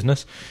sort of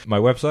business. My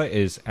website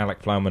is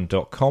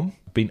alecplowman.com.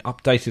 Been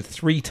updated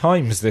 3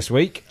 times this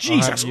week.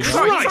 Jesus I-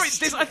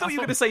 Christ! I thought you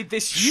were going to say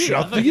this year.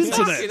 Shut the internet.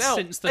 Fucking hell.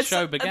 Since the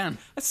show began.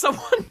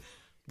 Someone...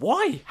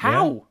 Why?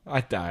 How?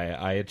 Yeah,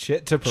 I had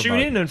shit to promote. Tune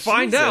in and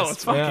find out.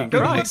 Jesus fucking Go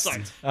to the Christ.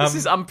 website. This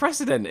is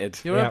unprecedented.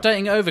 You're Yeah.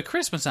 updating over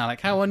Christmas, Alec.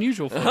 How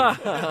unusual for you.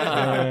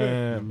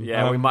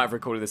 Yeah, we might have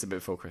recorded this a bit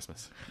before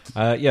Christmas.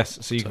 Yes,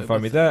 so you can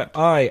find me there.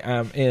 I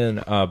am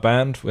in a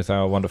band with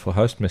our wonderful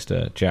host,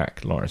 Mr.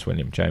 Jack Lawrence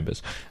William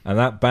Chambers, and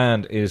that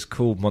band is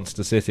called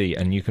Monster City,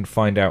 and you can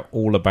find out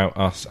all about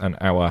us and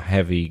our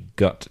heavy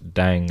gut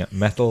dang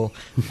metal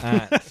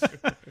at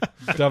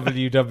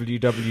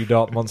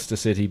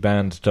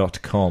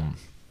www.monstercityband.com.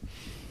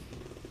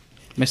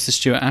 Mr.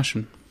 Stuart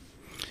Ashen,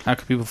 how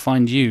can people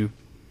find you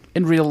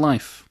in real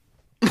life?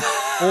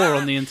 Or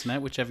on the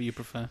internet, whichever you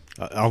prefer.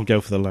 I'll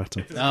go for the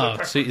latter.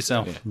 Oh, suit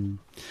yourself.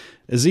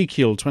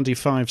 Ezekiel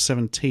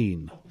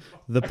 25:17.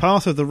 The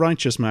path of the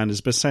righteous man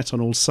is beset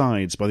on all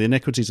sides by the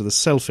iniquities of the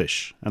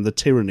selfish and the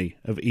tyranny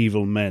of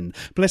evil men.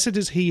 Blessed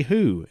is he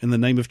who, in the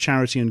name of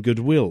charity and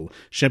goodwill,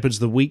 shepherds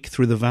the weak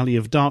through the valley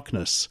of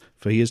darkness,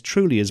 for he is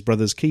truly his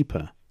brother's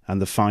keeper and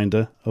the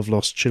finder of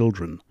lost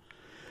children.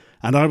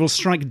 And I will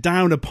strike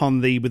down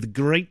upon thee with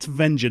great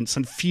vengeance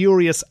and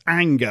furious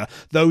anger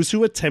those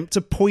who attempt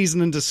to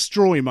poison and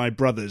destroy my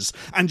brothers.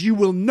 And you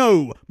will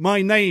know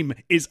my name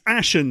is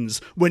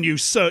Ashens when you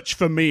search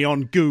for me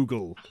on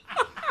Google.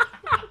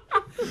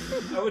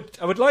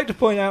 I would like to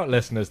point out,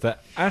 listeners,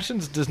 that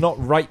Ashens does not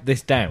write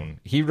this down.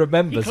 He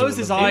remembers. He closed all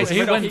his of eyes. them.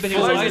 He went his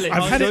eyelids.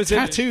 I've had it goes in-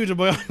 tattooed on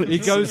my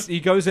eyelids. He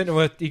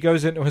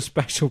goes into a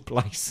special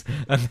place,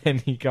 and then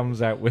he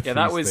comes out with Yeah,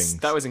 these things.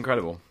 that was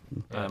incredible.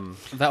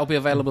 That'll be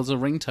available as a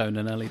ringtone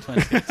in early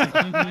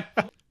 2020.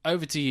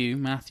 Over to you,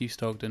 Matthew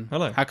Stogden.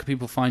 Hello. How can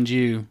people find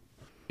you?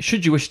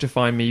 Should you wish to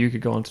find me, you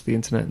could go onto the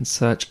internet and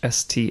search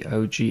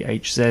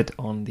STOGHZ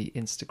on the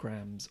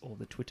Instagrams or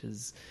the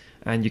Twitters,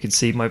 and you can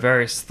see my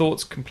various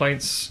thoughts,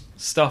 complaints,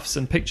 stuffs,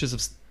 and pictures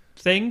of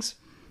things.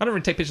 I don't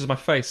really take pictures of my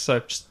face,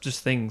 so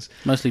just things.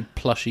 Mostly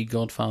plushy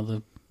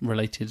Godfather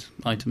related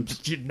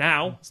items.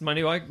 Now it's my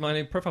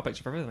new profile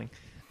picture for everything.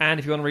 And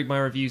if you want to read my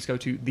reviews, go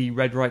to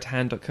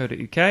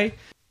theredrighthand.co.uk.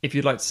 If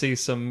you'd like to see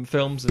some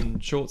films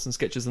and shorts and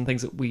sketches and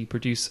things that we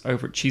produce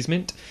over at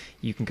Cheesemint,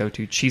 you can go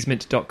to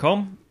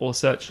cheesemint.com or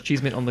search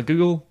Cheesemint on the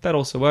Google. That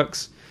also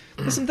works.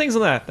 There's some things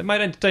on there that might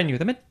entertain you.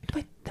 They might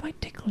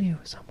tickle you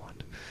somewhat.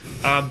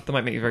 They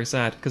might make you very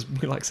sad because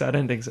we like sad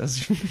endings,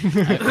 as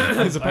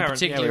as I apparent.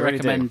 particularly we really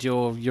recommend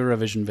your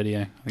Eurovision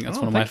video. I think that's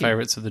Oh, one of my thank you.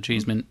 favourites of the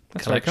Cheesemint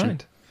That's very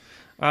collection.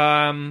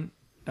 kind.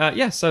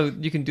 Yeah, so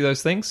you can do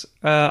those things.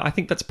 I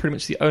think that's pretty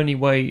much the only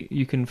way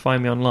you can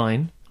find me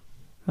online.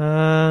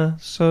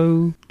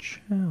 So,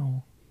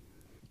 ciao.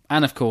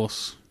 And of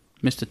course,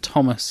 Mr.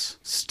 Thomas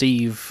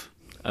Steve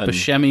And-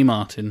 Buscemi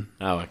Martin.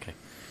 Oh, okay.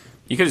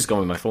 You could have just gone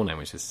with my full name,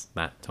 which is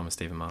Thomas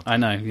Stephen Martin. I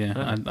know,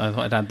 yeah. I thought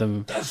I'd add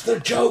them. That's the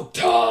joke,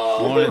 Tom.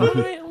 All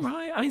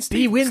right. I mean, He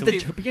Steve wins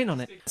the begin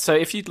on it. So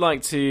if you'd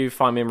like to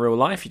find me in real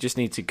life, you just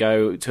need to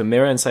go to a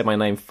mirror and say my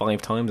name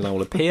 5 times and I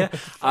will appear.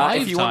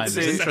 Five if you times.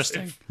 want to,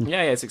 Interesting.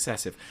 Yeah, it's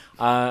excessive.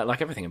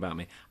 Like everything about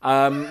me.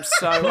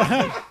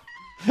 So...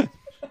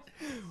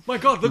 My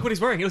God, look what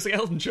he's wearing. He looks like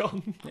Elton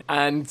John.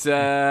 And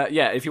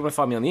if you want to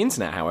find me on the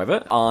internet,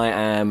 however, I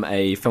am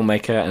a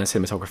filmmaker and a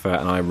cinematographer,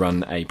 and I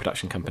run a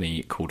production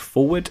company called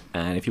Forward.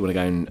 And if you want to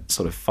go and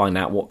sort of find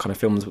out what kind of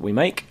films that we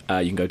make,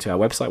 you can go to our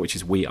website, which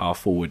is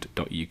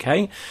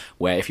weareforward.uk,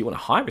 where if you want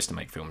to hire us to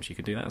make films, you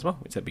can do that as well,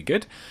 which would be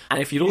good.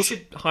 And if you'd You also...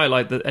 should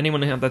highlight that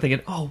anyone out there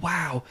thinking, "Oh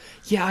wow,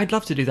 yeah, I'd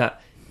love to do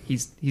that."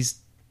 He's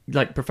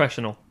like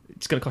professional.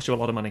 It's going to cost you a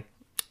lot of money.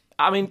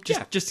 I mean,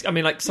 Just I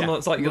mean, like someone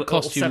that's like It will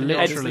cost you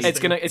literally it's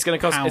going to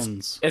cost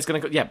pounds. It's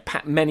going to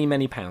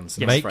many pounds.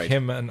 I'm Make afraid.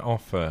 him an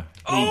offer.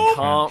 He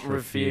can't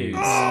refuse.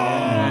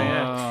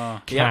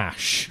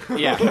 Cash.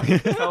 Yeah,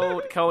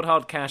 cold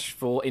hard cash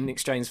in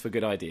exchange for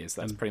good ideas.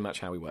 That's pretty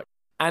much how we work.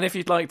 And if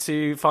you'd like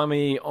to find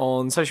me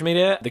on social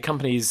media, the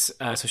company's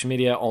social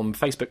media on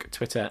Facebook,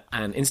 Twitter,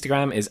 and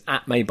Instagram is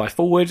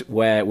 @MadeByForward,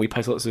 where we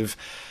post lots of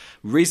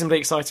reasonably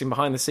exciting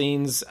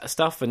behind-the-scenes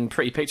stuff and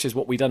pretty pictures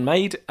what we done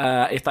made.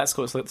 If that's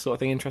the sort of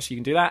thing interests you,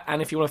 can do that.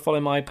 And if you want to follow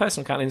my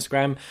personal account on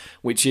Instagram,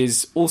 which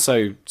is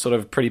also sort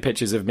of pretty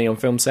pictures of me on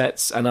film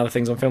sets and other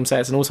things on film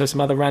sets, and also some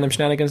other random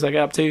shenanigans I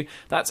get up to,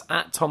 that's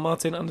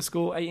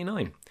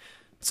 @TomMartin_89.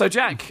 So,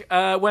 Jack,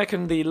 where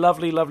can the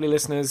lovely, lovely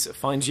listeners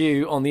find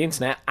you on the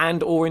internet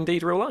and or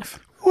indeed real life?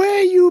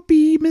 Where you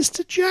be,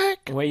 Mr.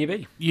 Jack? Where you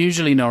be?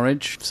 Usually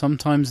Norwich,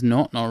 sometimes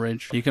not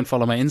Norwich. You can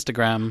follow my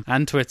Instagram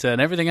and Twitter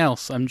and everything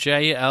else. I'm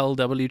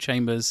JLW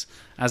Chambers,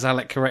 as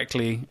Alec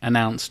correctly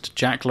announced.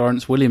 Jack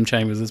Lawrence William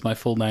Chambers is my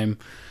full name.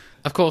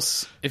 Of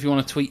course, if you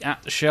want to tweet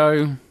at the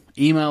show,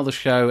 email the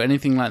show,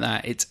 anything like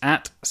that, it's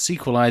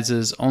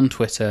 @Sequelizers on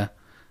Twitter.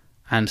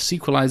 And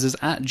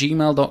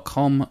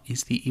sequelizers@gmail.com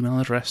is the email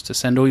address to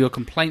send all your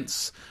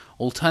complaints,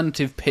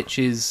 alternative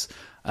pitches,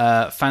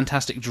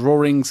 fantastic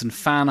drawings and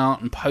fan art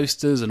and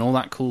posters and all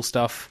that cool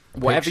stuff.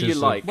 Whatever you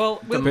Pictures like.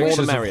 Well, the with more the Pictures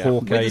of merrier.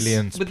 hawk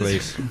aliens,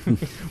 please.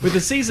 with the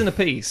season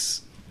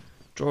apiece,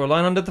 draw a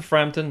line under the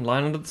Frampton,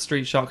 line under the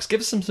Street Sharks. Give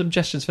us some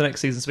suggestions for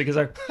next season so we can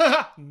say,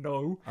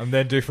 no. And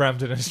then do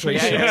Frampton and Street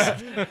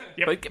Sharks.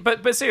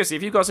 But seriously,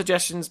 if you've got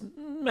suggestions,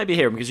 maybe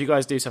hear them, because you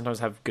guys do sometimes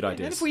have good And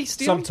ideas. if we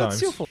steal them, Sometimes.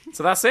 that's your fault.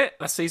 So that's it.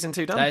 That's season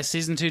 2 done. That is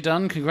season 2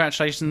 done.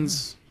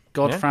 Congratulations,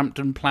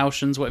 Godframpton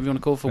Ploughshans, whatever you want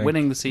to call it, for Thank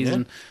winning the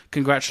season.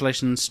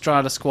 Congratulations,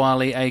 Strada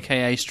Squally,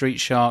 a.k.a.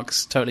 Street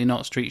Sharks. Totally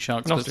not Street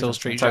Sharks, Not but still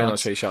Street Street Totally not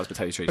Sharks. Street Sharks, but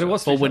totally Street But it Sharks.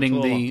 was For Street winning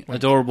Sharks all the along.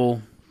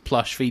 adorable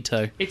plush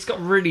veto. It's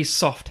got really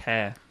soft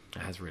hair.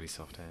 It has really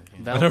soft hair. Yeah.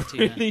 And a Velvety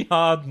hair. really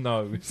hard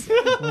nose.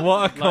 What a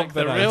Like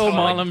the combination. real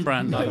Marlon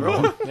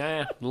Brando.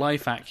 Yeah.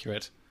 Life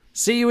accurate.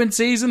 See you in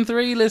season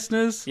 3,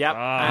 listeners. Yep.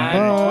 Bye.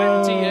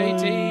 And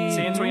 2018.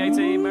 see you in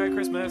 2018. Merry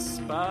Christmas.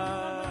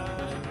 Bye.